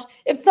my gosh.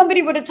 If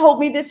somebody would have told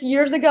me this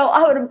years ago,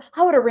 I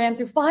would have ran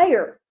through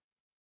fire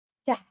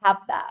to have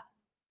that.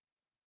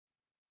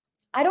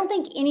 I don't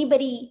think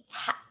anybody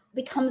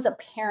becomes a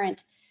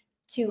parent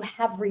to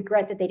have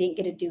regret that they didn't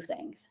get to do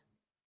things.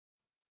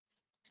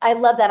 I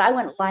love that. I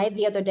went live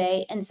the other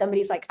day and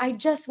somebody's like, I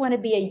just want to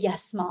be a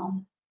yes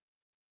mom.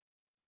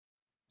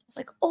 It's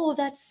like, oh,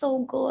 that's so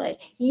good.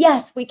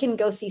 Yes, we can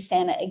go see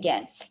Santa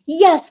again.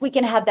 Yes, we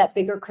can have that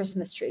bigger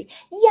Christmas tree.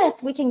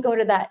 Yes, we can go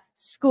to that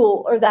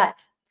school or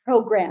that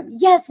program.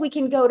 Yes, we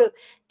can go to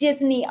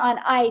Disney on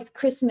Ice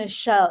Christmas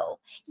show.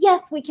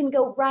 Yes, we can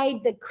go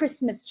ride the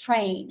Christmas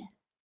train.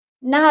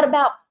 Not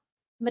about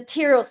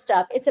material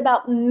stuff. It's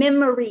about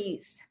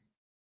memories.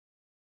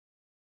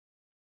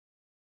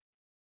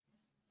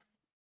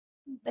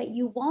 But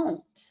you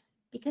won't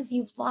because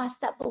you've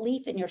lost that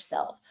belief in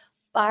yourself.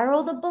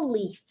 Borrow the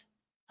belief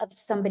of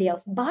somebody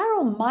else.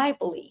 Borrow my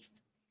belief.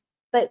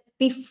 But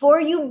before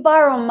you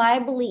borrow my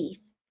belief,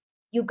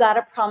 you got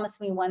to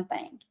promise me one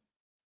thing.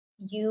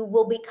 You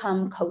will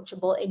become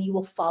coachable and you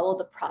will follow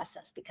the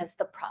process because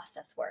the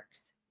process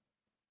works.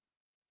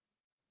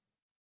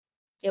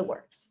 It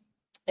works.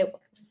 It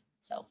works.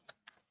 So,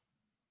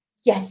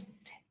 yes,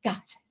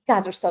 gosh,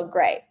 guys are so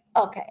great.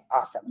 Okay,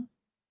 awesome.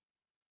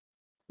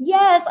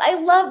 Yes, I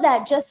love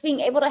that. Just being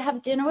able to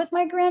have dinner with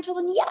my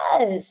grandchildren.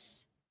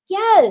 Yes.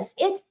 Yes.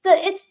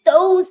 It's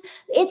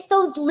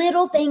those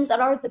little things that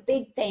are the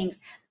big things.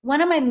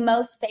 One of my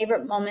most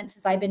favorite moments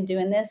as I've been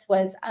doing this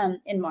was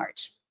in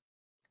March.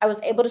 I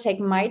was able to take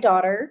my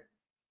daughter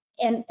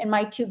and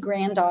my two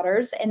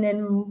granddaughters and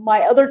then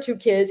my other two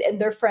kids and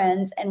their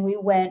friends, and we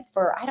went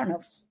for I don't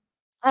know,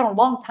 a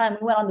long time.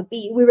 We went on the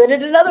beach. We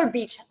rented another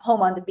beach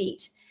home on the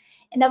beach.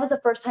 And that was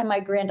the first time my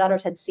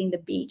granddaughters had seen the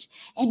beach,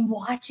 and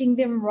watching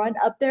them run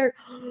up there,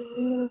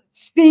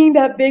 seeing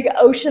that big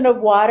ocean of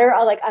water.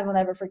 I will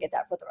never forget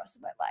that for the rest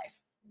of my life.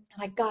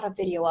 And I got a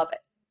video of it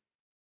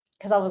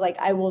because I was like,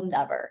 I will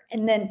never.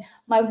 And then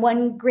my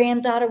one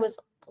granddaughter was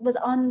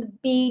on the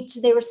beach.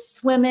 They were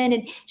swimming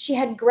and she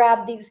had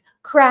grabbed these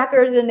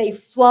crackers and they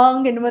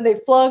flung. And when they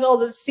flung, all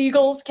the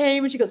seagulls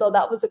came and she goes, oh,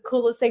 that was the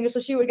coolest thing.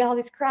 So she would get all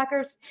these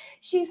crackers.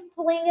 She's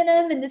flinging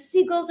them and the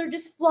seagulls are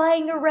just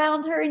flying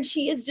around her. And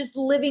she is just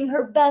living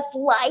her best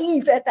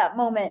life at that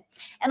moment.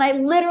 And I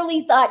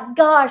literally thought,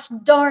 gosh,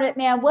 darn it,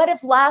 man. What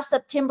if last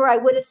September I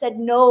would have said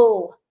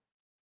no?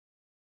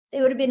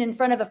 They would have been in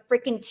front of a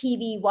freaking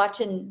TV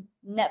watching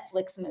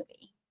Netflix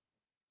movie.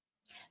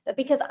 But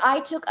because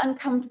I took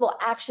uncomfortable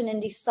action and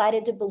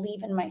decided to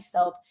believe in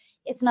myself,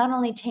 it's not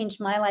only changed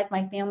my life,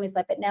 my family's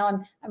life, but now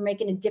I'm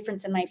making a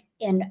difference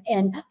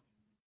in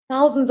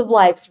thousands of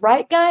lives,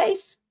 right,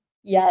 guys?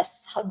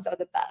 Yes, hugs are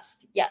the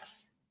best.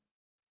 Yes.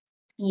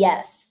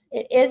 Yes,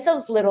 it is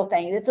those little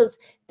things. It's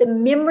the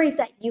memories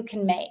that you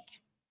can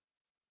make.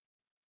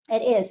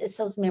 It is. It's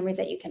those memories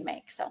that you can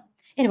make. So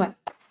anyway,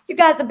 you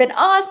guys have been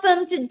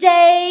awesome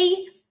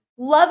today.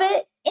 Love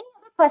it. Any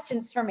other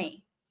questions for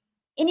me?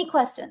 Any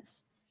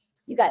questions?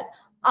 You guys,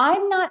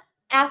 I'm not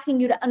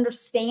asking you to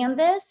understand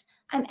this.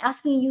 I'm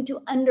asking you to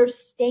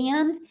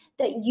understand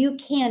that you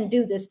can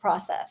do this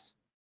process.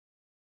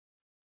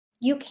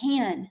 You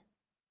can.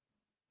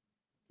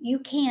 You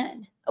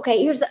can.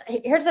 Okay,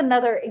 here's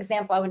another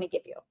example I want to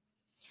give you.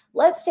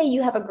 Let's say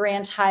you have a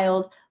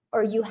grandchild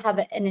or you have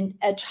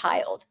a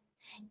child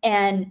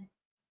and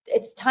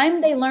it's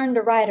time they learn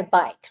to ride a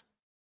bike.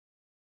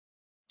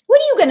 What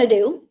are you going to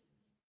do?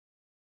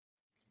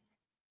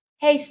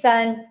 Hey,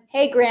 son.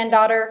 Hey,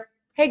 granddaughter.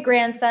 Hey,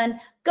 grandson.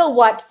 Go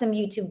watch some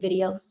YouTube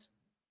videos.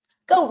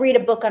 Go read a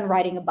book on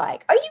riding a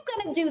bike. Are you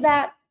going to do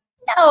that?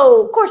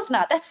 No, of course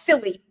not. That's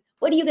silly.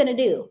 What are you going to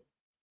do?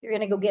 You're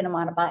going to go get them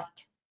on a bike.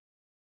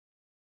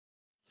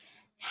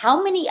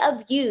 How many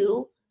of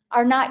you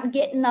are not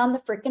getting on the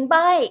freaking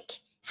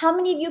bike? How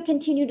many of you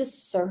continue to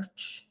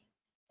search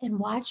and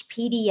watch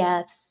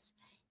PDFs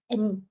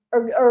and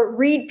or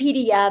read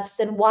PDFs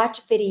and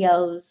watch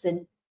videos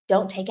and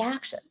don't take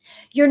action?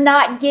 You're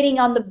not getting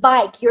on the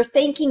bike. You're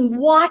thinking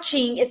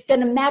watching is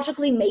going to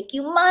magically make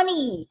you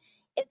money.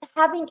 It's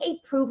having a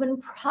proven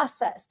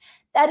process.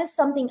 That is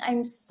something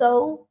I'm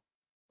so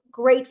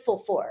grateful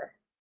for.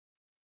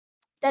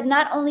 That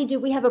not only do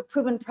we have a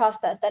proven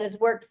process that has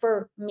worked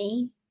for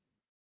me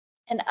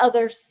and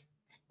others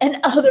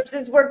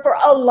has worked for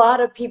a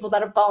lot of people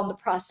that have followed the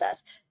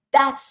process.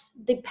 That's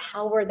the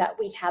power that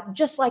we have,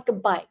 just like a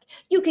bike.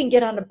 You can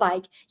get on a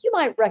bike. You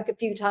might wreck a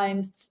few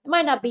times. It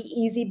might not be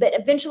easy, but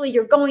eventually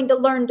you're going to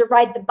learn to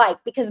ride the bike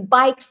because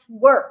bikes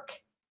work.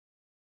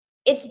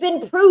 It's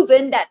been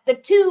proven that the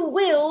two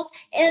wheels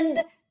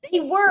and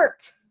they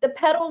work. The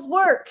pedals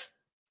work.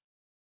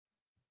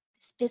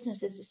 This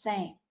business is the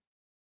same.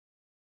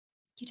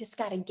 You just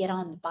got to get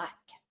on the bike.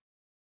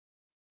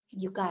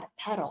 You got to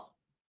pedal.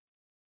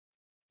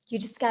 You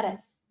just got to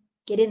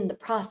get in the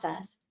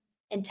process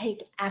and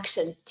take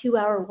action.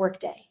 2-hour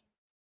workday.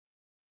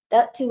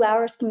 That 2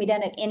 hours can be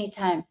done at any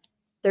time.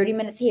 30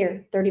 minutes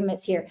here, 30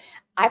 minutes here.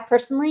 I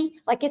personally,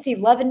 like it's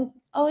 11.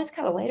 Oh, it's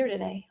kind of later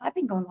today. I've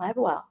been going live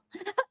a while.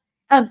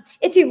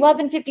 It's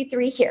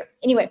 11:53 here.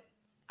 Anyway,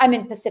 I'm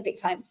in Pacific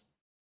time.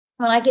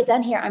 When I get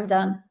done here, I'm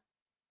done.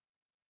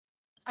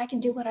 I can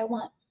do what I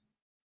want.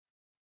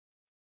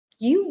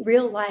 You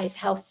realize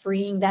how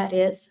freeing that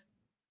is?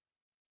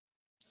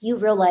 You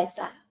realize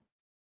that.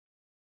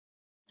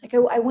 Like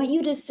I want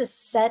you just to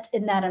set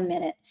in that a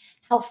minute,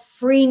 how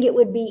freeing it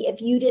would be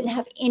if you didn't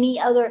have any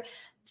other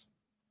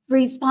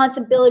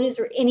responsibilities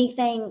or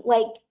anything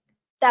like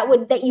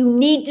that you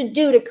need to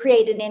do to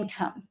create an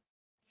income.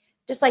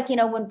 Just like,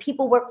 when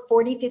people work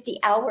 40, 50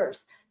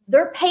 hours,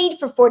 they're paid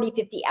for 40,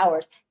 50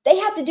 hours. They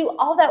have to do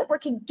all that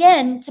work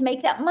again to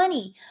make that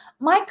money.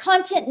 My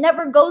content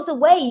never goes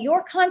away.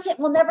 Your content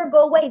will never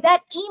go away.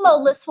 That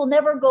email list will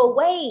never go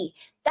away.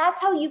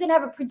 That's how you can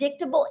have a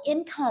predictable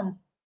income.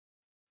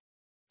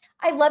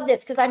 I love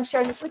this because I'm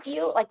sharing this with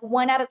you. Like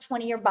 1 out of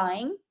 20 are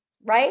buying,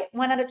 right?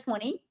 1 out of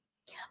 20.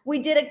 We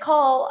did a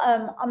call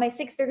on my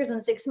 6 figures in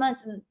 6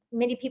 months, and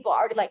many people are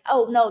already like,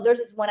 oh, no, there's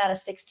this 1 out of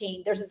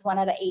 16. There's this 1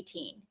 out of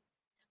 18.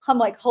 I'm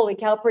like, holy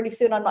cow, pretty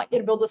soon I'm not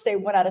going to be able to say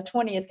 1 out of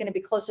 20 is going to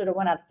be closer to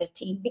 1 out of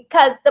 15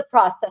 because the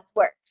process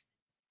works.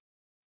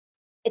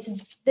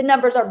 The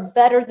numbers are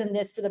better than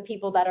this for the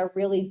people that are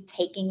really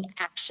taking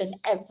action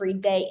every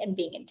day and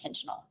being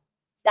intentional.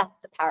 That's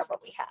the power of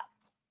what we have.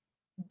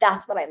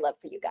 That's what I love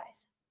for you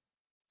guys.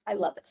 I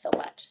love it so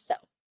much. So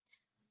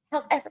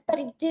how's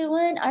everybody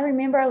doing? I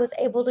remember I was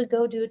able to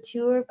go do a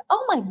tour.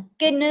 Oh my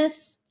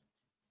goodness.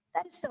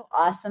 That is so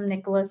awesome,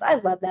 Nicholas. I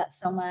love that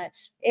so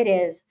much. It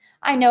is.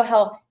 I know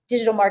how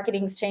digital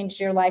marketing's changed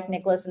your life,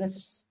 Nicholas, and it's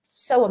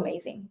just so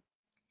amazing.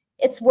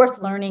 It's worth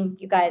learning,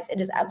 you guys. It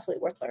is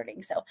absolutely worth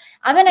learning. So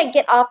I'm going to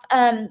get off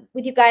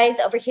with you guys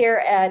over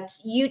here at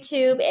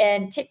YouTube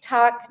and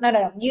TikTok. No,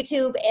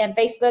 YouTube and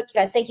Facebook. You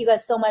guys, thank you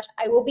guys so much.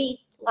 I will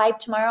be live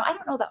tomorrow. I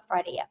don't know about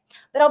Friday yet,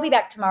 but I'll be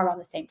back tomorrow around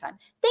the same time.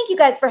 Thank you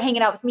guys for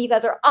hanging out with me. You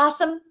guys are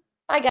awesome.